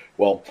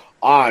 well,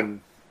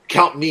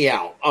 count me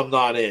out. I'm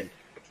not in.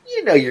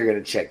 You know you're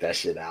gonna check that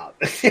shit out.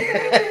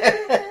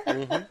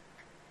 Mm-hmm.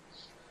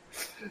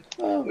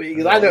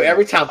 Because I know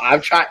every time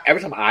I've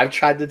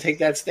tried to take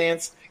that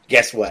stance,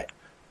 guess what?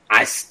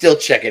 I still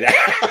check it out.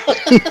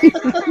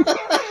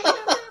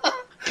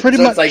 Pretty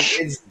much. It's like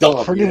it's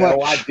dumb. Pretty much.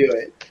 I do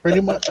it.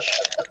 Pretty much.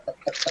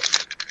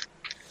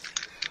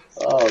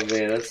 Oh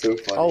man, that's so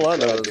funny. All I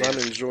know is I'm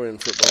enjoying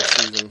football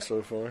season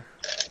so far.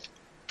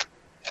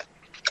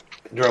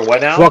 During what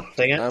now? Fuck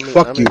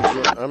you.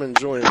 I'm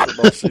enjoying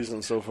football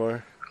season so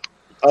far.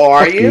 Oh,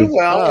 are you?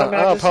 Well,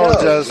 I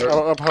apologize.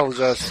 I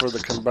apologize for the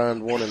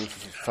combined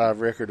 1-5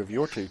 record of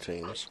your two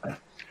teams.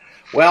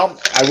 Well,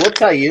 I will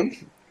tell you,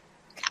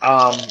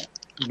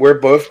 we're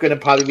both going to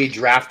probably be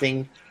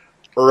drafting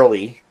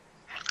early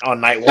on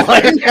night one,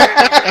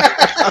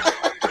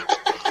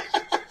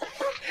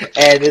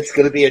 and it's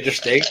going to be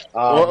interesting.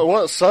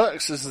 What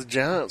sucks is the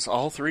Giants.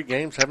 All 3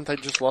 games, haven't they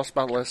just lost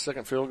by the last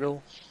second field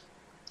goal?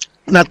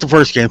 Not the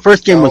first game.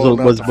 First game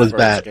was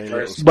bad,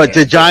 but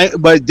the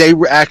they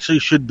actually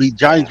should be.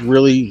 Giants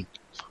really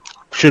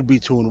should be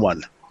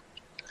 2-1.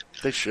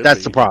 They should.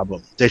 That's the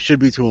problem. They should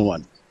be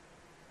 2-1.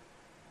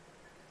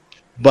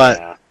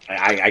 But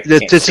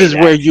this is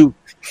where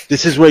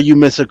you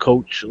miss a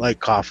coach like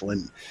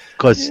Coughlin,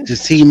 because the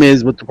team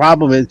is. What the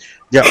problem is,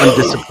 they're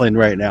undisciplined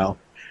right now,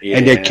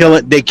 and they're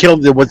killing.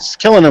 What's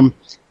killing them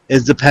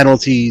is the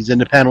penalties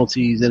and the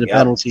penalties and the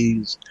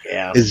penalties.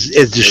 Yeah.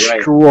 Is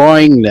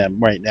destroying them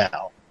right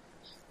now.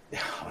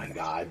 Oh my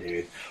god,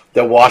 dude!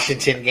 The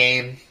Washington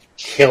game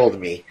killed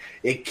me.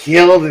 It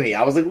killed me.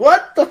 I was like,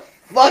 "What the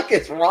fuck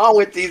is wrong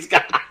with these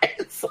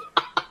guys?"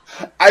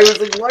 I was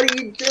like, "What are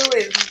you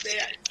doing,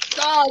 man?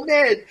 Oh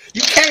man,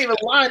 you can't even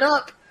line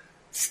up.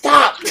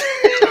 Stop!"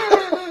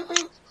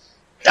 The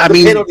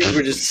penalties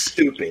were just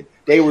stupid.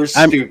 They were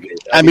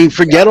stupid.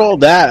 Forget all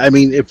that. I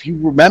mean, if you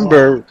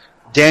remember,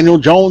 Daniel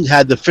Jones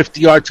had the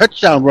 50-yard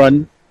touchdown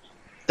run.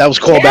 That was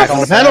called back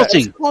on a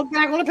penalty. Called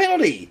back on a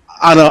penalty.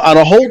 On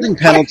a holding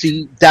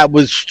penalty that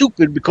was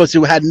stupid because it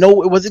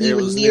wasn't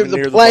even near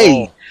the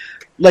play.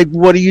 Like,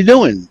 what are you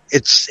doing?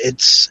 It's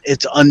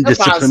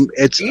undisciplined.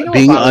 It's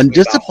being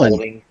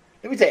undisciplined.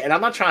 Let me tell you, and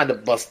I'm not trying to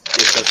bust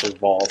this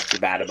balls too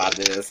bad about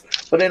this,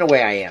 but in a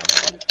way I am.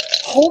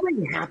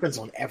 Holding happens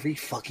on every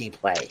fucking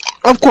play.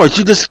 Of course,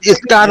 it's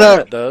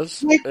gotta. It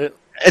does.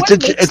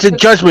 It's a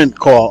judgment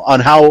call on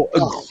how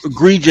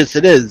egregious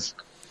it is.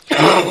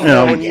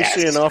 When you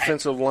see an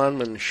offensive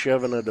lineman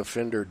shoving a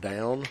defender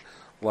down,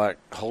 or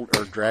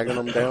dragging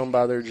them down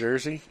by their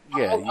jersey, you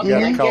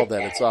gotta call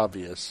that. It's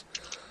obvious.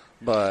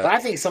 But I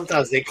think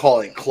sometimes they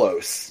call it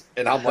close,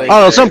 and I'm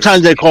like,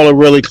 sometimes they call it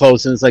really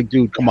close, and it's like,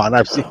 dude, come on,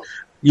 I've seen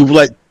you've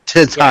let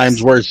 10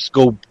 times worse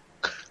go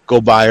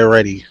by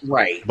already.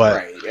 Right, but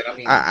right.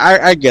 And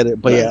I get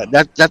it, but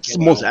that's the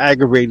most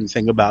aggravating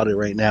thing about it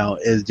right now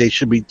is they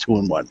should be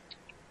 2-1.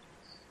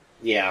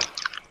 Yeah.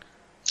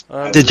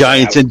 The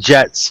Giants and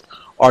Jets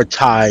are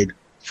tied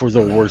for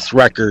the worst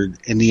record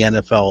in the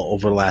NFL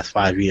over the last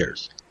 5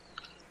 years.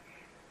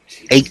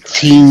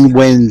 18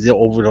 wins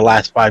over the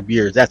last 5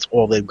 years. That's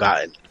all they've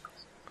gotten.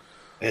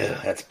 Yeah,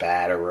 that's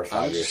bad over a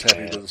 5 year span.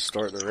 I'm just happy to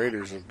start the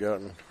Raiders have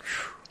gotten.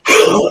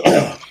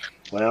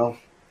 Well,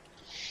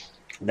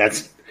 I'm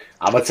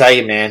gonna tell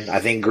you, man. I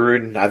think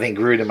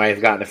Gruden might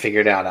have gotten it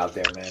figured out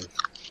there, man.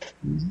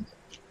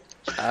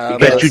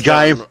 Bet you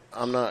Giants.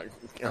 I'm not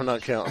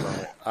counting on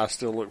it. I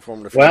still look for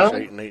them to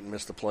finish 8-8 and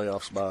miss the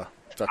playoffs by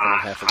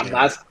half a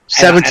game.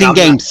 17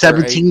 games.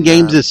 17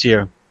 games this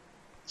year.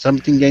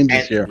 17 games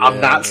this year.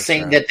 I'm not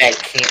saying that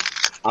can't.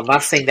 I'm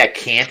not saying that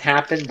can't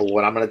happen, but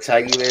what I'm going to tell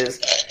you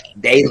is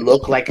they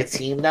look like a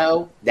team,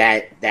 though,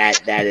 that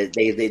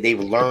they've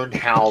learned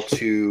how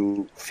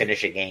to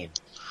finish a game.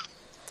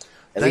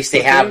 At least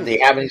they have. They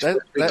haven't.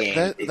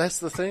 That's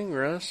the thing,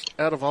 Russ.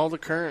 Out of all the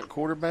current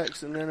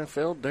quarterbacks in the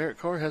NFL, Derek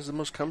Carr has the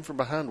most come from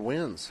behind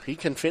wins. He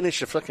can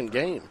finish a fucking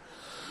game.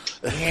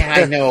 Yeah,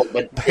 I know,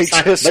 but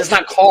it's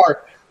not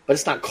Carr. But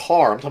it's not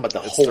Carr. I'm talking about the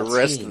whole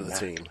rest team. Of the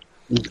team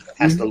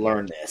has to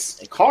learn this.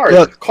 And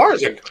Carr's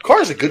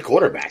a good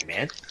quarterback,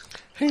 man.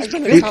 He's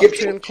been a top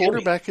 10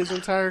 quarterback his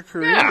entire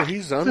career. Yeah.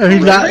 He's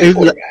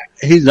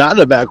not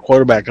a bad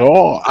quarterback at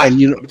all. I'm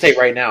gonna tell you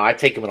right now, I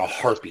take him in a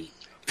heartbeat.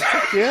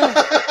 Yeah.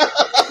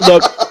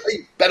 Look,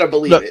 you better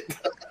believe it.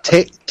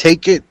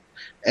 Take it,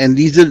 and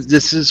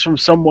this is from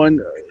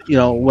someone.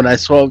 When I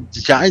saw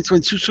the Giants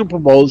win 2 Super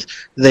Bowls,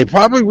 they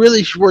probably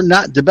really were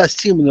not the best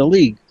team in the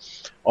league.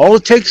 All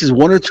it takes is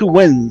 1 or 2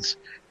 wins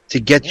to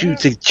get you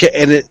to,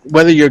 and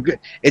whether you're good,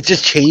 it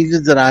just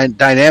changes the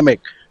dynamic.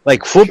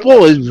 Like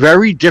football is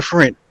very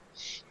different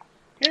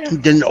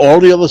than all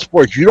the other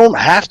sports. You don't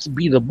have to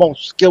be the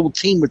most skilled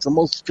team with the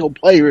most skilled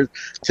players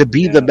to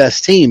be the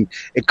best team.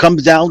 It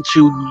comes down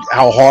to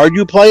how hard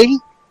you play,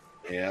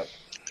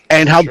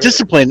 and how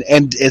disciplined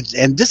and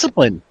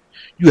discipline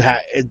you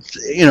have.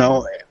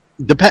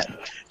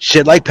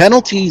 Shit like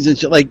penalties and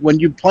shit like when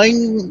you're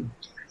playing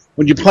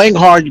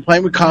hard, you're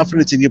playing with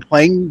confidence, and you're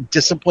playing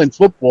disciplined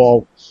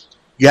football.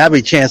 you have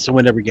a chance to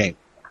win every game.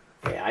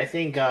 Yeah, I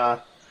think. I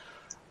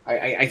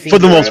think for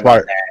the most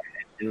part.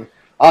 And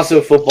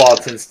also, football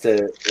tends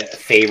to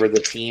favor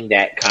the team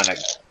that kind of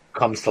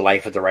comes to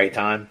life at the right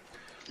time.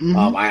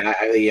 Mm-hmm.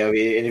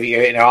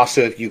 And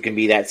also if you can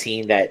be that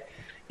team that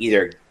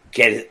either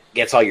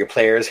gets all your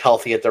players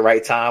healthy at the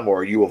right time,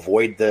 or you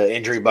avoid the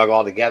injury bug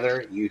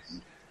altogether,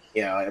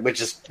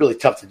 which is really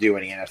tough to do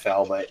in the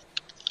NFL. But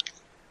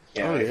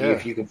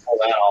if you can pull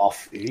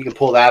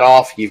that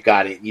off, you've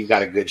got it. You've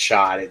got a good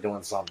shot at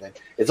doing something.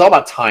 It's all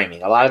about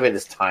timing. A lot of it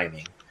is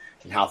timing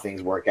and how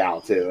things work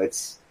out too.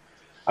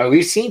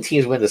 We've seen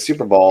teams win the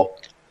Super Bowl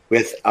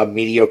with a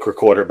mediocre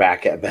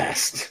quarterback at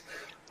best.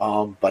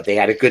 But they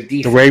had a good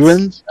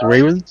defense. The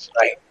Ravens?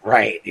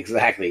 Right,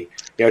 exactly.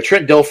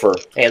 Trent Dilfer,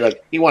 hey, look,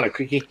 he won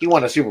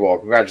a Super Bowl.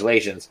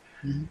 Congratulations.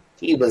 Mm-hmm.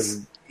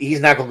 He's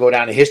not going to go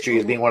down in history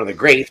as being one of the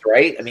greats,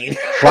 right? I mean,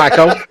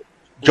 Flacco,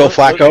 Joe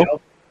Flacco.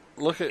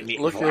 Look at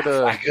who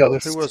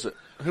was it?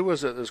 Who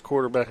was it that's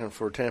quarterbacking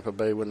for Tampa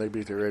Bay when they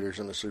beat the Raiders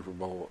in the Super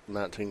Bowl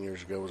 19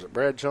 years ago? Was it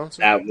Brad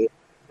Johnson?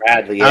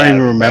 Bradley. Yeah, I don't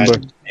even remember.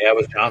 Yeah, it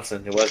was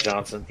Johnson. It was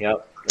Johnson.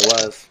 Yep, it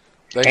was.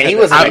 And he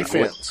was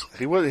defense.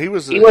 He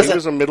was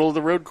a middle of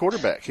the road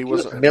quarterback. He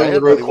wasn't middle of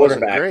the road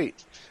quarterback.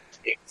 Great.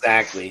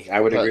 Exactly. I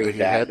would agree with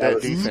that. He had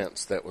that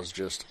defense that was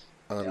just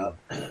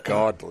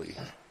ungodly.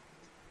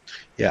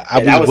 Yeah,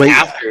 that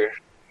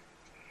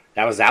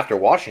was after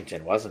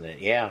Washington, wasn't it?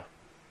 Yeah.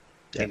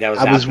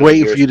 I was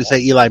waiting for you to say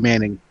Eli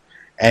Manning,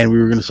 and we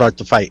were going to start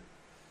the fight.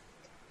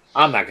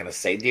 I'm not going to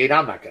say, dude.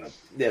 I'm not going to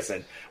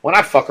listen. When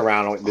I fuck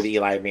around with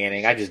Eli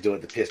Manning, I just do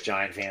it to piss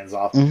Giant fans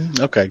off.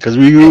 Mm-hmm. Okay, because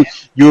you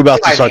were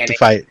about to start the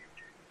fight.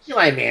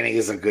 Eli Manning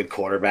is a good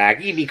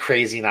quarterback. You'd be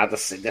crazy not to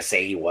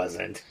say he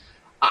wasn't.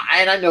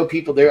 And I know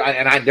people there,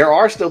 and there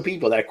are still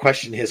people that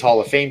question his Hall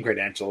of Fame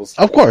credentials.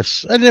 Of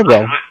course, I did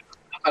well.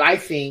 But I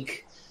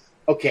think,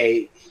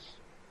 okay,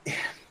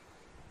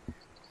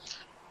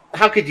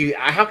 how could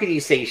you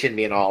say he shouldn't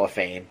be in the Hall of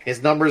Fame?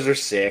 His numbers are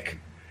sick.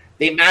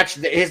 They match.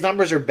 His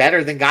numbers are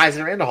better than guys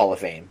that are in the Hall of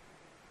Fame.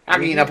 How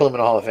can you not put him in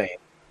the Hall of Fame?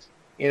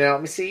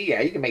 Let me see.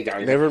 Yeah, you can make the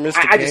argument. Never missed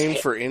a game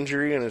for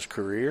injury in his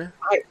career.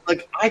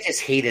 I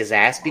just hate his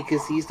ass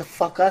because he used to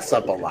fuck us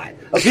up a lot.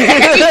 Okay?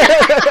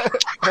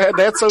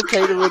 That's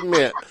okay to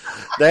admit.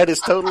 That is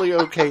totally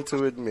okay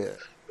to admit.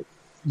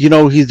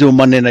 He's doing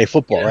Monday Night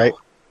Football, right?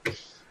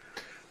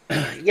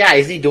 Yeah,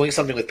 is he doing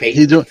something with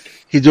Peyton?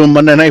 He's doing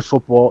Monday Night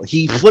Football.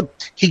 He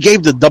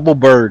gave the double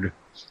bird,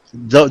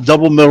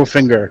 double middle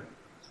finger,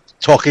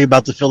 talking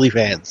about the Philly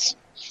fans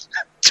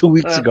 2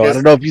 weeks ago. I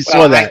don't know if you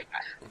saw that.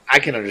 I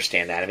can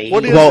understand that. I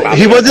mean,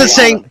 he wasn't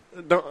saying.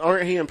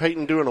 Aren't he and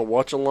Peyton doing a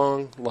watch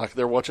along? Like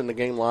they're watching the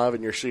game live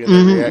and you're seeing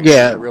their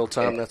reaction in real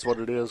time. That's what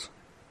it is.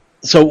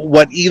 So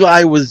what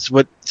Eli was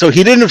so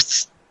he didn't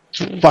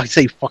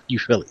say fuck you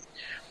Philly.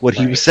 What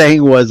he was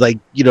saying was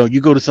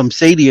you go to some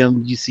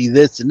stadium, you see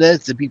this and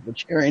this, and people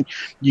cheering.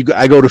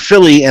 I go to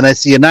Philly and I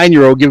see a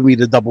 9-year-old giving me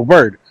the double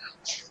bird.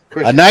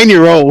 A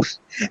 9-year-old,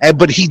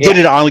 but he did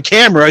it on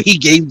camera. He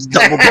gave the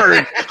double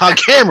bird on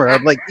camera.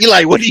 I'm like,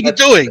 Eli, what are you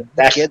doing?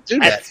 You can't do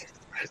that.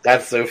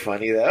 That's so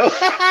funny, though.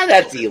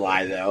 That's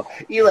Eli, though.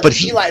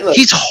 But Eli, look,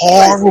 he's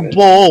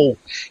horrible.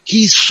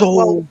 He's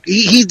so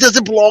he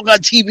doesn't belong on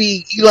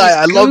TV. Eli,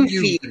 I love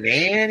you,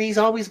 man. He's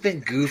always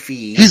been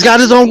goofy. He's got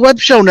his own web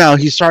show now.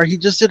 He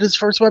just did his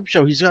first web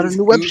show. He's got a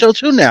new web show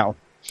too now.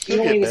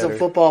 Even when he was a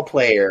football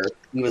player,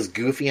 he was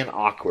goofy and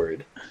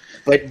awkward,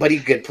 but he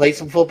could play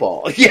some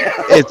football. Yeah,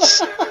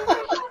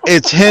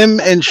 it's him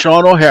and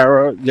Sean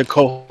O'Hara. They're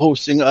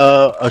co-hosting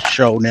a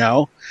show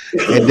now.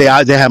 And they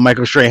have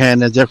Michael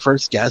Strahan as their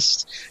first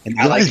guest, and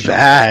Eli's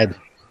bad.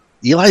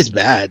 Eli's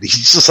bad.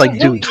 He's just like,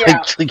 dude.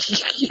 Yeah.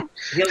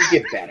 He'll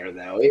get better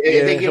though.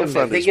 They give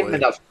him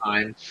enough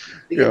time.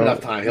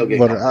 He'll get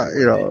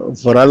better.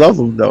 But I love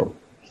him though.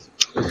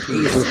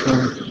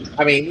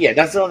 I mean, yeah,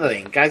 that's the other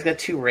thing. Guy's got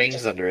 2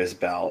 rings under his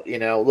belt.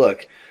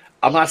 Look,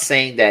 I'm not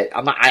saying that.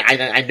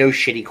 I know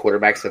shitty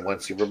quarterbacks have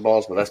won Super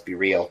Bowls, but let's be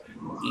real.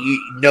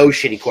 No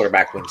shitty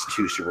quarterback wins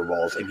 2 Super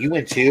Bowls. If you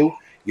win 2,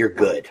 you're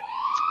good.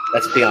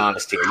 Let's be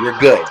honest here. You're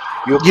good.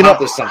 You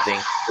accomplished something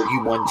if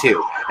you won 2.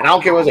 And I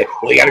don't care what it was.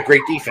 Well, he had a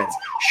great defense.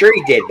 Sure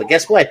he did. But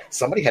guess what?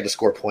 Somebody had to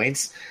score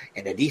points,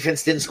 and the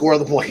defense didn't score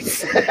the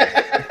points.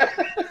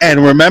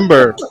 And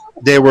remember,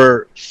 there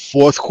were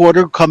fourth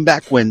quarter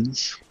comeback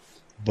wins,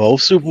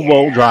 both Super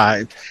Bowl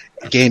drives,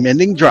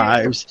 game-ending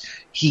drives.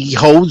 He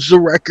holds the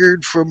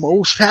record for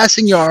most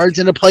passing yards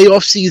in a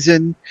playoff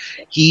season.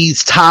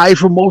 He's tied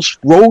for most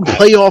road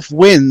playoff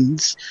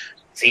wins.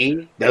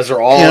 See, those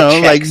are all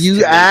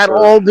you add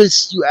all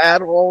this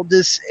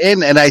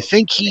in, and I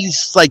think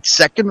he's like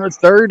second or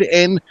third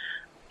in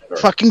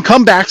fucking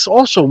comebacks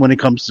also when it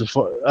comes to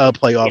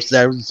playoffs.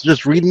 I was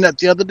just reading that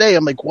the other day.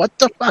 I'm like, what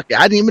the fuck?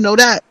 I didn't even know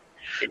that.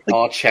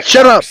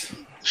 Shut up.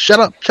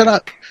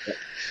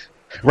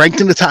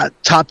 Ranked in the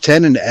top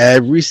 10 in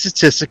every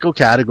statistical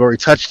category: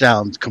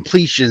 touchdowns,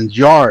 completions,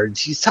 yards.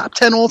 He's top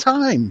 10 all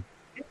time.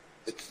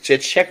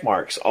 It's check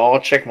marks, all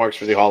check marks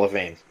for the Hall of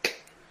Fame.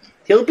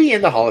 He'll be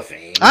in the Hall of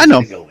Fame. I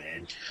know. He'll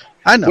win.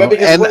 I know. Well,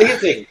 because what do you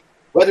think?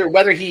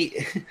 whether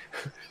he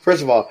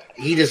first of all,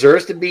 he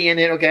deserves to be in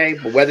it, okay?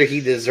 But whether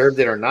he deserved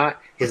it or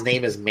not, his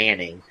name is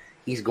Manning.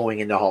 He's going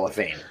into Hall of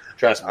Fame.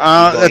 Trust me.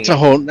 That's a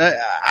whole.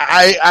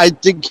 I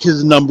think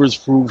his numbers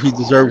prove he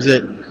deserves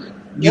it.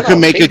 You can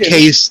make a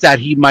case that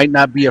he might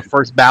not be a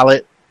first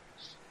ballot,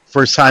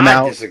 first time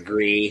out. I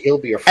disagree. He'll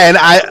be a first and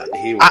ballot.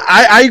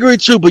 I agree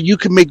too. But you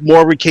can make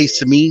more of a case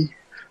to me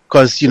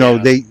because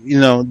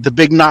the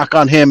big knock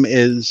on him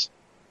is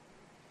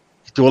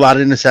he threw a lot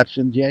of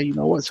interceptions. Yeah, you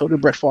know what? So did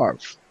Brett Favre.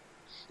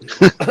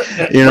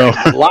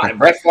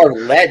 Brett Favre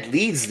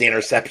leads the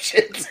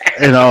interceptions.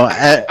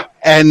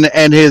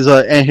 And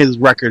his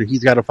record,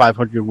 he's got a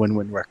 500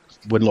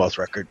 win-loss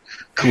record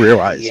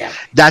career-wise. Yeah.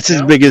 That's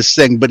his biggest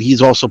thing, but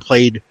he's also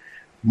played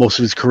most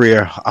of his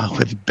career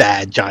with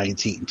bad Giant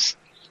teams.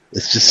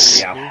 It's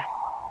just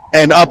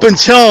and up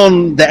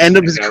until the end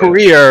of his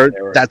career,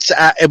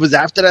 it was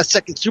after that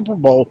second Super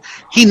Bowl,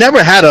 he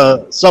never had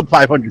a sub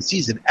 500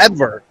 season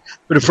ever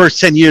for the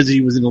first 10 years that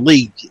he was in the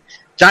league.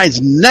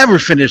 Giants never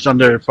finished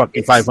under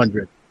fucking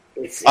 500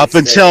 up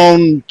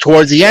until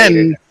towards the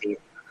end.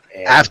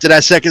 After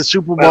that second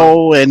Super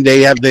Bowl, and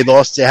they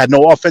lost. They had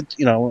no offense.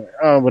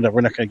 Whatever.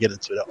 We're not going to get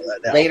into all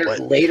that now.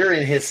 Later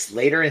in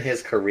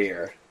his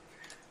career,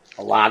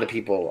 a lot of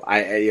people,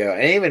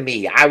 and even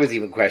me, I was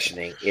even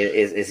questioning: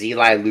 is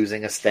Eli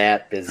losing a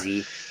step? Is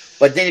he?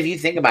 But then, if you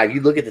think about it,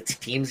 you look at the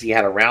teams he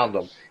had around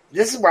him.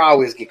 This is where I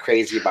always get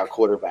crazy about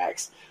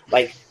quarterbacks.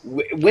 Like,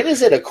 when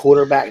is it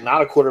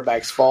not a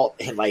quarterback's fault,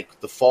 and like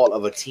the fault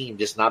of a team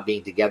just not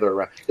being together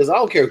around? Because I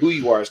don't care who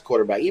you are as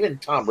quarterback, even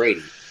Tom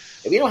Brady.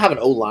 If you don't have an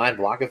O-line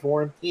blocking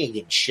for him, he ain't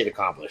getting shit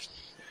accomplished.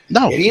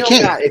 No, you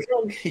can't.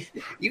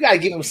 You got to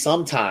give him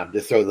some time to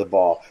throw the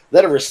ball.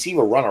 Let a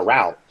receiver run a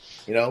route.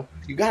 You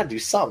got to do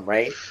something,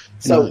 right?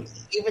 So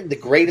even the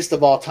greatest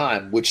of all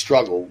time would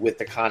struggle with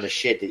the kind of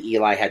shit that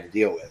Eli had to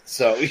deal with.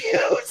 So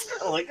it's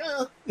kind of like,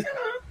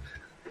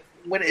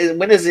 when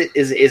is it?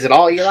 Is it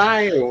all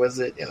Eli, or was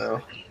it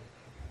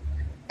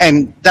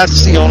And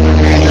that's the only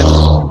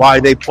reason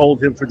why they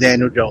pulled him for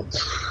Daniel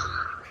Jones.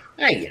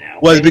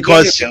 Was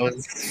because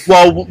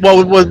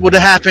what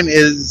happened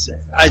is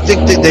I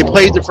think they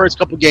played the first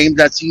couple games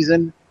that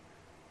season,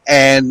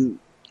 and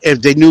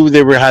if they knew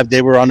they were on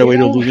their way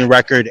to a losing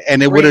record,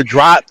 and it would have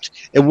dropped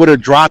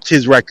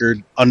his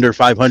record under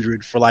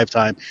 500 for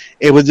lifetime.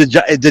 It was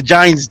the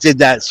Giants did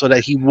that so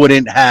that he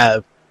wouldn't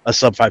have a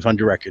sub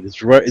 500 record.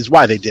 Is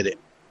why they did it.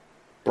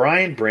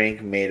 Brian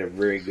Brink made a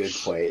very good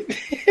point.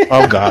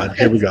 Oh God,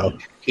 here we go.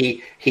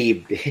 He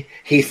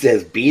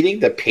says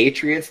beating the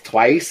Patriots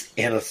twice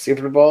in a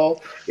Super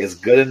Bowl is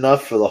good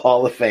enough for the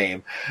Hall of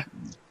Fame.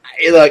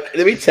 Look,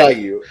 let me tell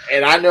you,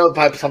 and I know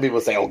some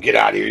people say, "Oh, get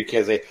out of here!" You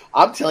can't say.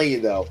 I'm telling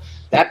you though,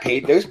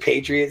 those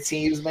Patriots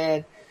teams,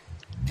 man,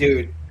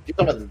 dude. You're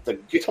talking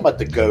about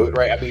the GOAT,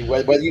 right? I mean,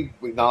 whether you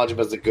acknowledge him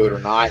as the GOAT or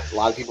not, a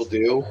lot of people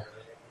do.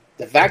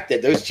 The fact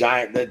that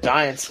the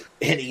Giants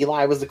and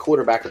Eli was the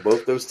quarterback of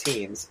both those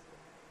teams,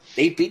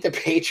 they beat the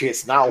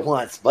Patriots not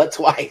once but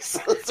twice.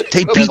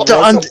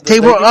 They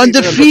were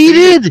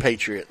undefeated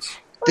Patriots.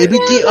 They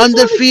beat the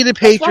undefeated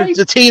Patriots,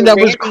 the team that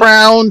was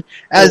crowned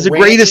as the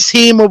greatest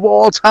team of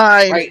all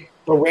time. Right,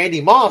 the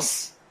Randy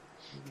Moss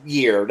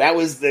year, that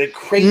was the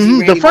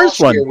crazy the first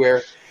Moss one. Year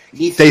where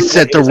they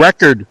set the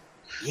record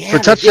for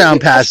touchdown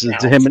passes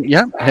to him, and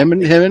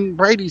him and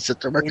Brady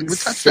set the record for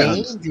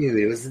touchdowns. Dude,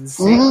 it was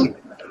insane.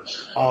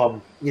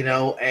 And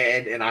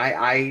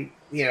I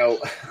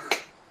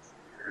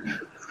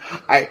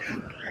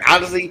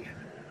honestly,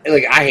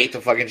 like, I hate the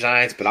fucking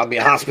Giants, but I'll be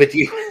honest with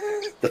you,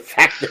 the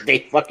fact that they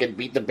fucking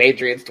beat the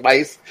Patriots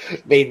twice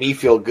made me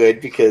feel good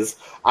because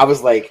I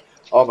was like,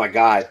 oh my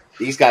God,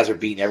 these guys are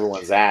beating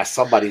everyone's ass.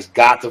 Somebody's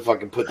got to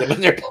fucking put them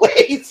in their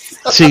place.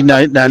 See,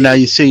 now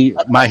you see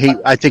my hate.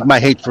 I think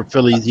my hate for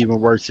Philly is even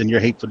worse than your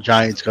hate for the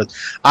Giants because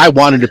I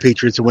wanted the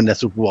Patriots to win that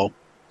Super Bowl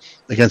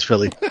against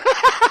Philly.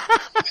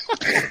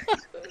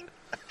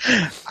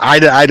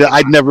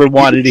 I'd never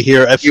wanted to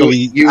hear a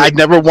Philly. I'd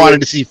never wanted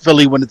to see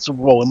Philly win the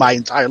Super Bowl in my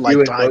entire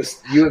lifetime.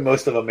 You and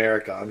most of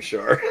America, I'm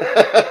sure.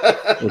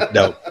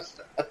 No,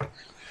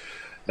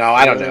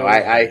 I don't know.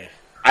 I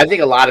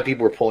think a lot of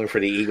people were pulling for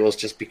the Eagles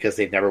just because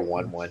they've never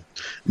won one.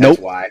 That's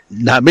why.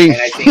 Not me.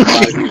 And I think a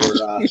lot of people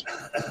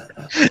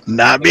were,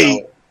 not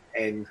me.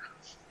 And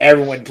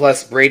everyone,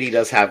 plus Brady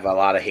does have a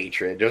lot of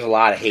hatred. There's a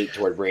lot of hate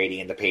toward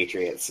Brady and the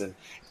Patriots, and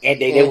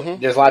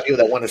there's a lot of people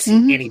that want to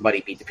see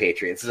anybody beat the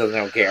Patriots. They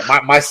don't care.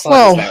 My son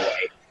is that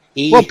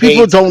way.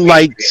 People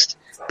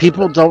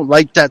don't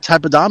like that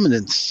type of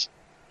dominance.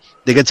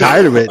 They get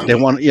tired of it. They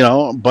want,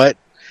 but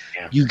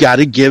you got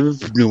to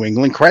give New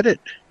England credit.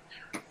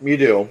 You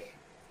do.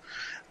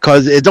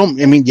 Because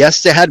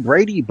yes, they had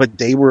Brady, but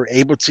they were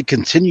able to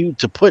continue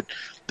to put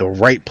the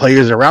right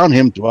players around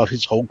him throughout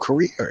his whole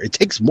career. It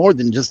takes more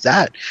than just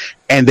that.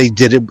 And they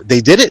did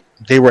it.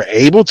 They were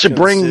able to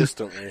bring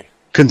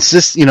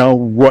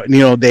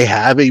they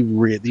have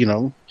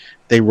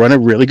they run a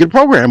really good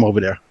program over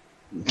there.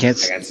 I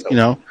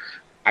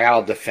got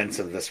all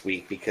defensive this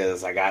week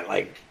because I got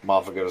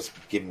motherfuckers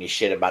giving me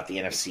shit about the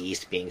NFC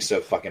East being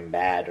so fucking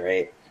bad,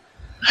 right?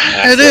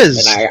 It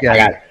is.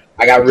 And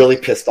I got really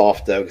pissed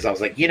off though because I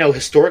was like,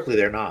 historically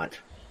they're not.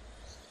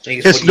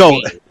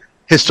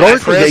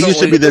 Historically they used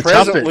to be the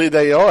toughest. Presently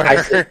they are.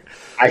 I said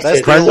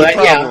That's the only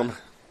problem. Yeah.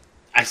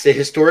 I said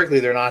historically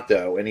they're not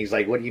though, and he's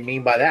like, "What do you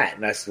mean by that?"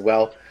 And I said,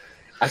 "Well,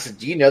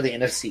 do you know the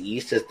NFC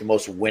East is the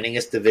most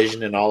winningest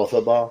division in all of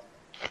football?"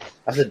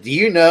 I said, "Do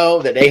you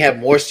know that they have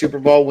more Super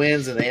Bowl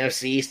wins in the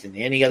NFC East than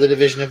any other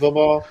division in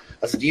football?"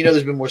 I said, "Do you know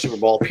there's been more Super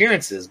Bowl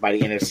appearances by the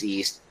NFC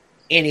East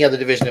any other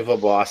division in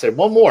football?" I said,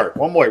 one more.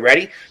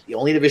 Ready? The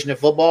only division in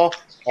football,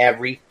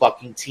 every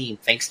fucking team,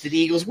 thanks to the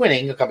Eagles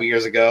winning a couple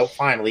years ago,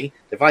 finally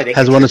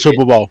has won a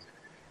Super Bowl.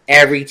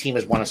 Every team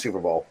has won a Super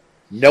Bowl.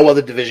 No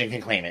other division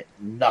can claim it.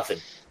 Nothing.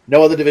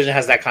 No other division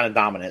has that kind of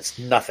dominance.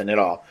 Nothing at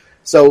all.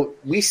 So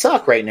we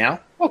suck right now.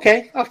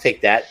 Okay, I'll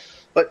take that.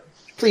 But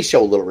please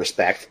show a little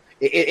respect.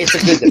 It's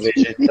a good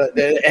division.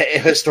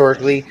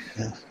 Historically,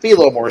 be a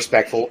little more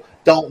respectful.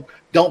 Don't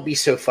be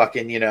so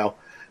fucking,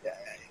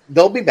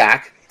 they'll be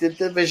back. The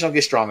division will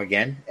get strong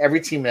again.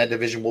 Every team in that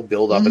division will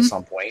build up at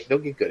some point. They'll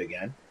get good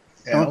again.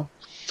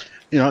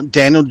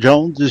 Daniel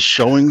Jones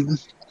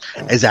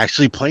is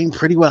actually playing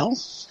pretty well.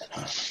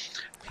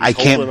 I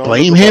can't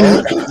blame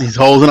him. He's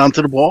holding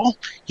onto the ball.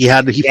 He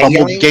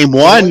fumbled game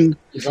one.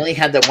 He's only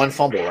had that one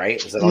fumble,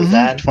 right? Is that all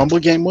bad? Fumble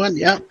game one,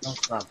 yeah.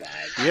 That's not bad.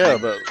 Yeah,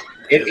 but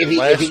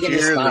if he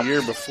the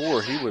year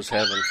before, he was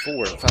having 4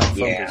 or 5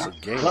 fumbles a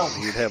game.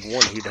 He'd have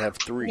 1. He'd have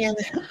 3. Man,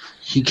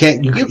 he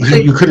can't. You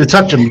couldn't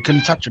touch him. You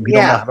couldn't touch him. He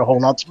don't know how to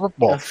hold on to the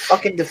football. A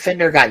fucking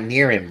defender got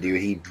near him,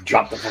 dude. He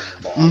dropped the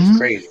fucking ball. It's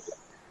crazy.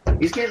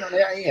 He's getting,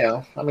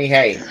 I mean,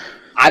 hey,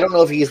 I don't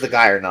know if he's the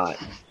guy or not.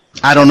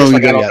 I don't know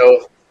either yet.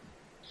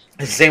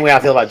 It's the same way I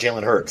feel about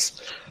Jalen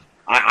Hurts.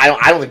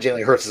 I don't think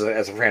Jalen Hurts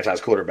as a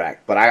franchise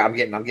quarterback, but I'm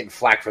getting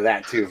flack for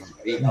that too.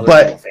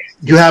 But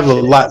you have a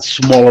lot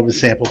smaller of a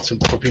sample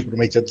for people to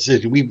make that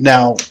decision. We're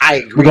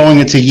going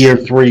into year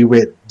 3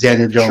 with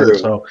Daniel Jones, True.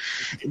 So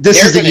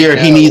this is the year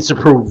he needs to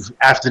prove.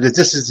 After this,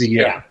 this is the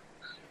year. Yeah.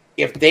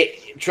 If they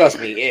trust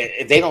me,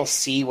 if they don't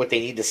see what they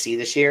need to see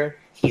this year,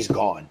 he's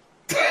gone.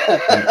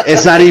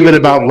 It's not even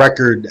about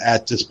record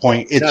at this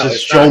point. It's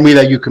show me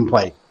that you can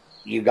play.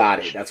 You got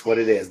it. That's what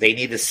it is. They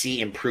need to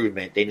see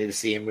improvement. They need to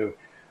see him move.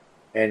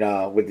 And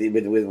with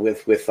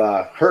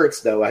Hurts,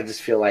 though, I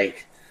feel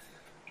like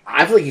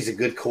he's a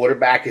good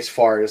quarterback as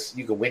far as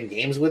you can win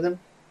games with him.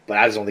 But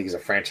I just don't think he's a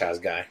franchise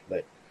guy.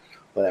 But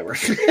whatever.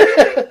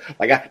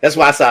 That's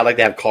why I said I'd like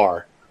to have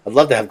Carr. I'd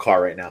love to have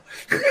Carr right now.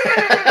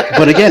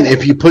 But again,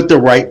 if you put the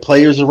right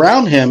players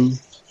around him.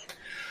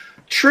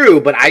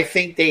 True, but I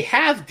think they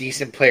have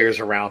decent players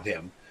around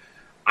him.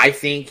 I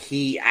think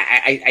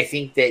I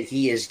think that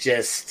he is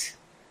just.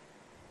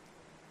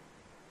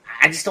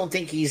 I just don't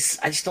think he's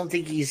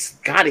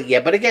got it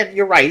yet. But again,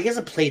 you're right. He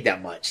hasn't played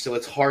that much, so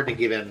it's hard to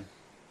give him.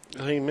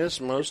 He missed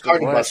most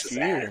of last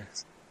year.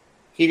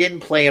 He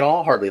didn't play at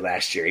all hardly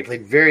last year. He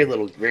played very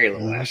little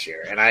last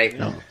year,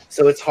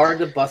 so it's hard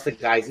to bust the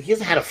guys. He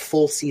hasn't had a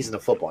full season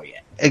of football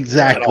yet.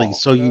 Exactly.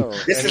 So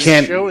this is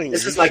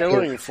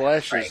showing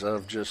flashes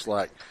of just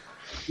like.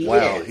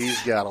 Wow,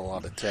 he's got a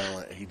lot of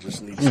talent. He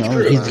just needs.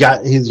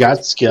 He's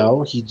got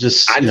skill. He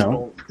just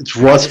it's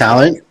raw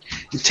talent.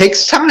 It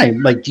takes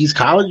time. Like these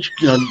college,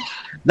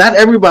 not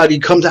everybody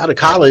comes out of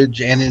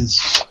college and is,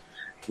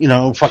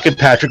 fucking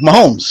Patrick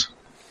Mahomes.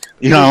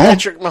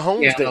 Patrick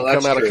Mahomes didn't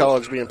come out of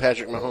college being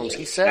Patrick Mahomes.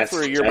 He sat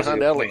for a year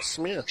behind Alex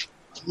Smith.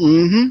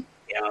 Mm-hmm.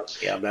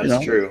 Yeah,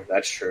 that's true.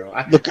 That's true.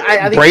 I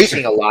think we're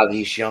seeing a lot of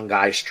these young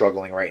guys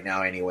struggling right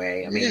now.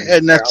 Anyway, I mean,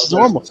 and that's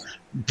normal.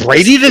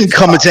 Brady didn't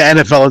come into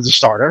NFL as a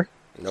starter.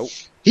 Nope.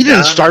 He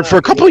didn't start for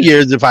a couple of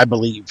years, if I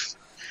believe.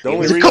 The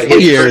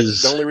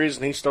only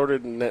reason he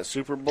started in that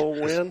Super Bowl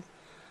win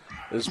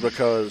is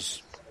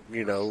because,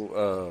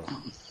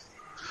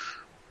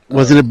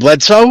 wasn't it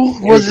Bledsoe?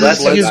 He was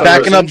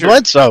backing up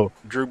Bledsoe.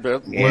 Drew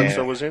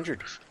Bledsoe was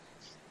injured.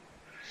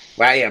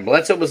 Well, yeah,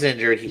 Bledsoe was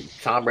injured.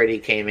 Tom Brady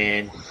came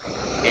in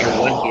and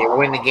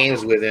won the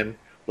games with him.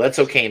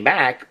 Bledsoe came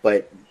back,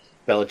 but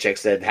Belichick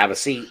said, "Have a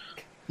seat."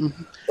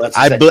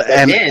 Bledsoe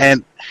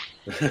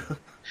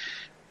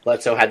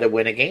had to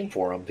win a game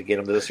for him to get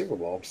him to the Super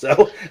Bowl.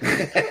 So,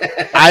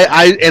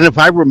 and if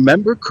I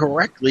remember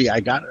correctly, I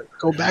gotta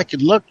go back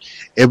and look.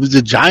 It was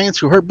the Giants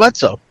who hurt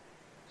Bledsoe.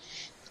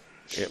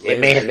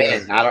 It may have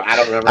been. I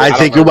don't remember.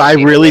 I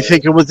really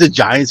think it was the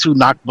Giants who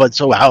knocked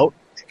Bledsoe out,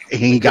 and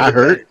he got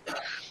hurt,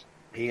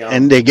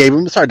 and they gave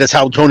him a start. That's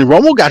how Tony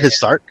Romo got his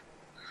start.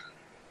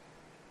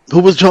 Who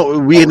was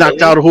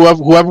knocked out?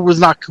 Whoever was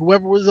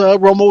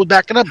Romo was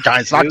backing up.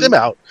 Giants knocked him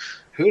out.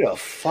 Who the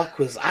fuck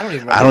was? I don't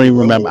even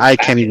remember. I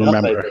can't even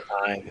remember.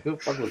 Who the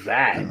fuck was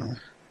that?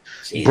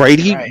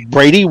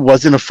 Brady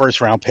wasn't a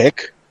first round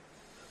pick.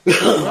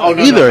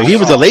 Either. He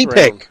was a late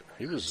pick.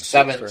 He was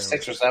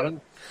 6 or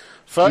 7.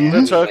 Fuck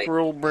the Tuck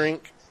rule,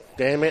 Brink.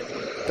 Damn it!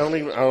 Don't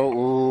even. I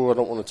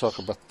don't want to talk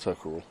about the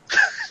Tuck rule.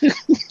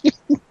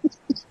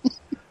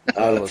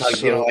 I'm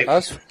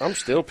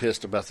still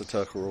pissed about the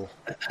Tuck rule.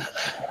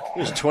 It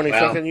was 20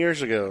 fucking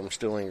years ago. I'm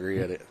still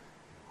angry at it.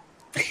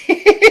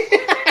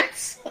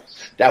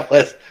 That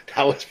was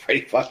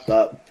pretty fucked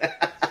up.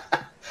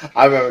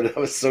 I remember that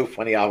was so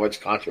funny how much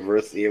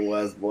controversy it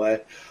was,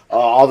 boy.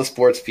 All the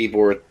sports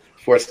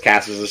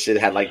sportscasters and shit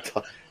had like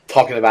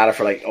talking about it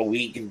for like a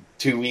week and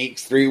 2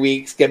 weeks, 3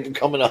 weeks, kept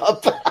coming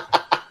up.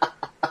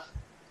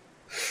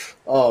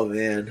 Oh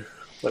man!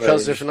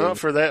 Because if not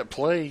for that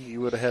play, you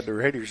would have had the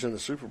Raiders in the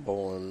Super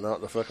Bowl and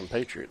not the fucking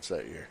Patriots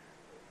that year.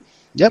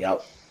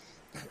 Yep.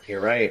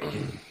 You're right.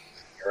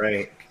 You're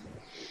right.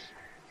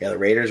 Yeah, the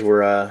Raiders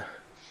were.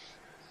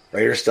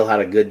 Raiders still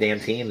had a good damn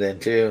team then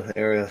too.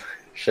 They were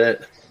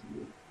shit.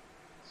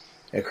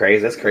 They're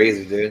crazy. That's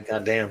crazy, dude.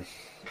 God damn.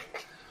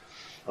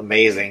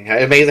 Amazing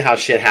how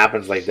shit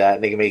happens like that. I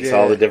think it makes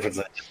all the difference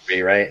in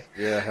history, right?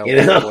 Yeah, how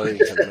one play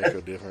can make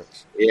a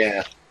difference.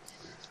 Yeah.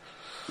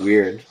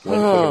 Weird.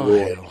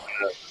 Well,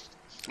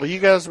 you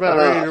guys about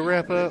ready to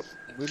wrap up?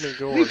 We've been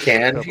going. We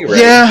can.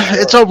 Yeah,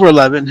 it's over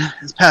 11.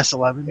 It's past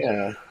 11.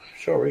 Yeah,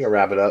 sure. We can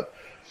wrap it up.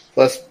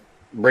 Plus,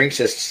 Brink's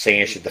just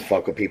saying shit to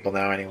fuck with people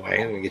now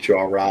anyway. We get you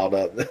all riled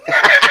up.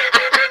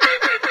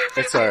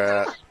 It's all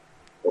right.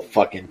 We'll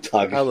fucking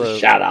tug.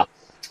 Shout out.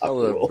 I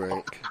love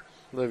Brink.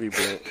 Love you,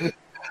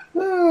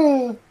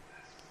 Brink.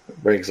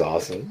 Brink's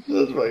awesome.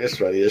 That's fucking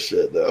funny as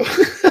shit, though.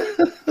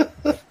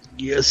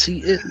 Yes, he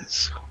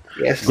is.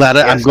 Yes,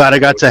 I'm glad I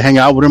got to hang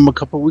out with him a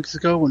couple of weeks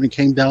ago when he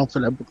came down for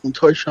that Brooklyn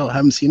Toy Show. I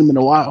haven't seen him in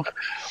a while.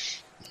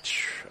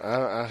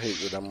 I hate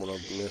that I'm going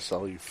to miss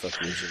all you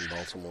fuckers in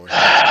Baltimore.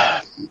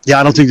 Yeah,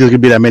 I don't think there's going to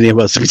be that many of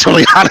us, to be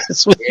totally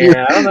honest with you.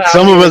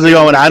 Some of us are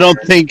going, I don't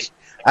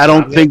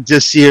think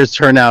this year's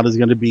turnout is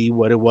going to be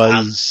what it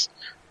was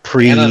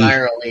pre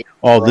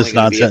all this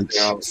nonsense.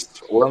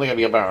 We're only going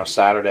to be up there on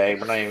Saturday.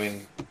 We're not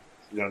even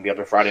going to be up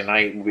there Friday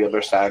night. We'll be up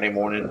there Saturday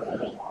morning.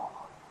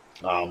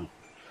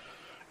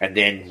 And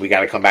then we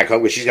got to come back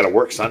home because she's got to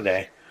work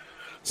Sunday.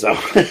 So,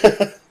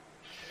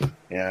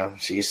 yeah,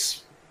 she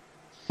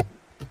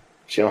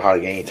don't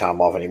hardly get any time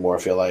off anymore. I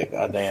feel like,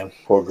 God damn,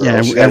 poor girl.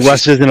 Yeah, and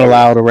Russ isn't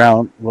allowed.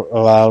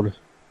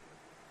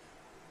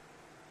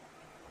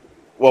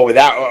 Well,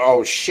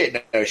 without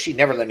shit, no, she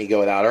never let me go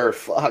without her.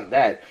 Fuck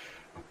that.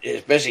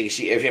 Especially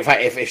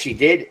if she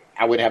did,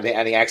 I wouldn't have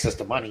any access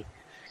to money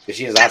because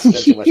she does not spend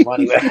too much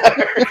money without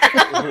her.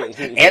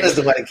 Anna's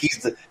the one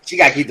that she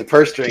got to keep the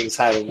purse strings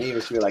side of me,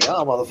 and she'd be like,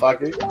 "Oh,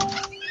 motherfucker,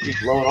 you're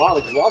blowing all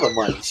the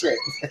money, shit."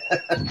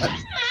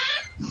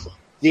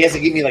 He has to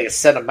give me like a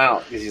set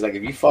amount because he's like,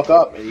 if you fuck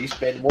up and you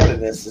spend more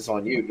than this, it's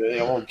on you.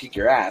 I won't kick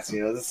your ass.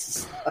 You know, this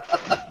is.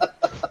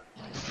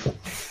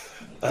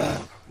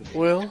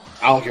 Well,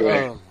 I don't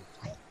care.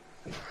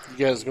 You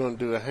guys going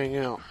to do a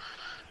hangout?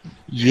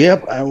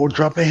 Yep, I will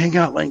drop a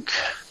hangout link.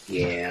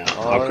 Yeah.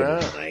 All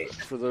right.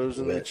 For those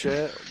in the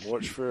chat,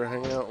 watch for a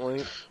hangout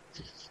link.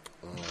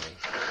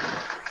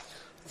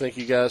 Thank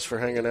you guys for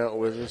hanging out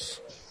with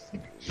us.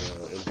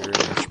 Enduring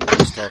the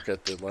sports talk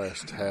at the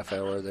last half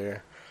hour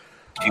there.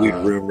 Dude,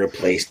 room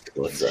replaced.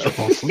 What's up?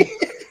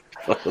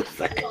 What was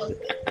that?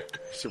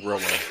 It's a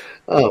Romo.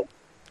 Oh.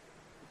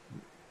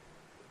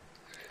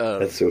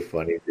 That's so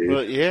funny, dude.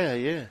 But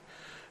yeah.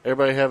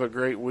 Everybody have a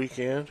great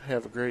weekend.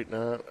 Have a great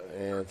night.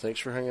 And thanks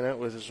for hanging out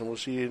with us. And we'll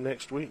see you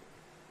next week.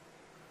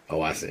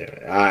 Oh, I see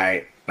it. All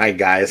right. Bye,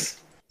 guys.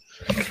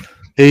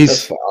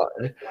 Peace.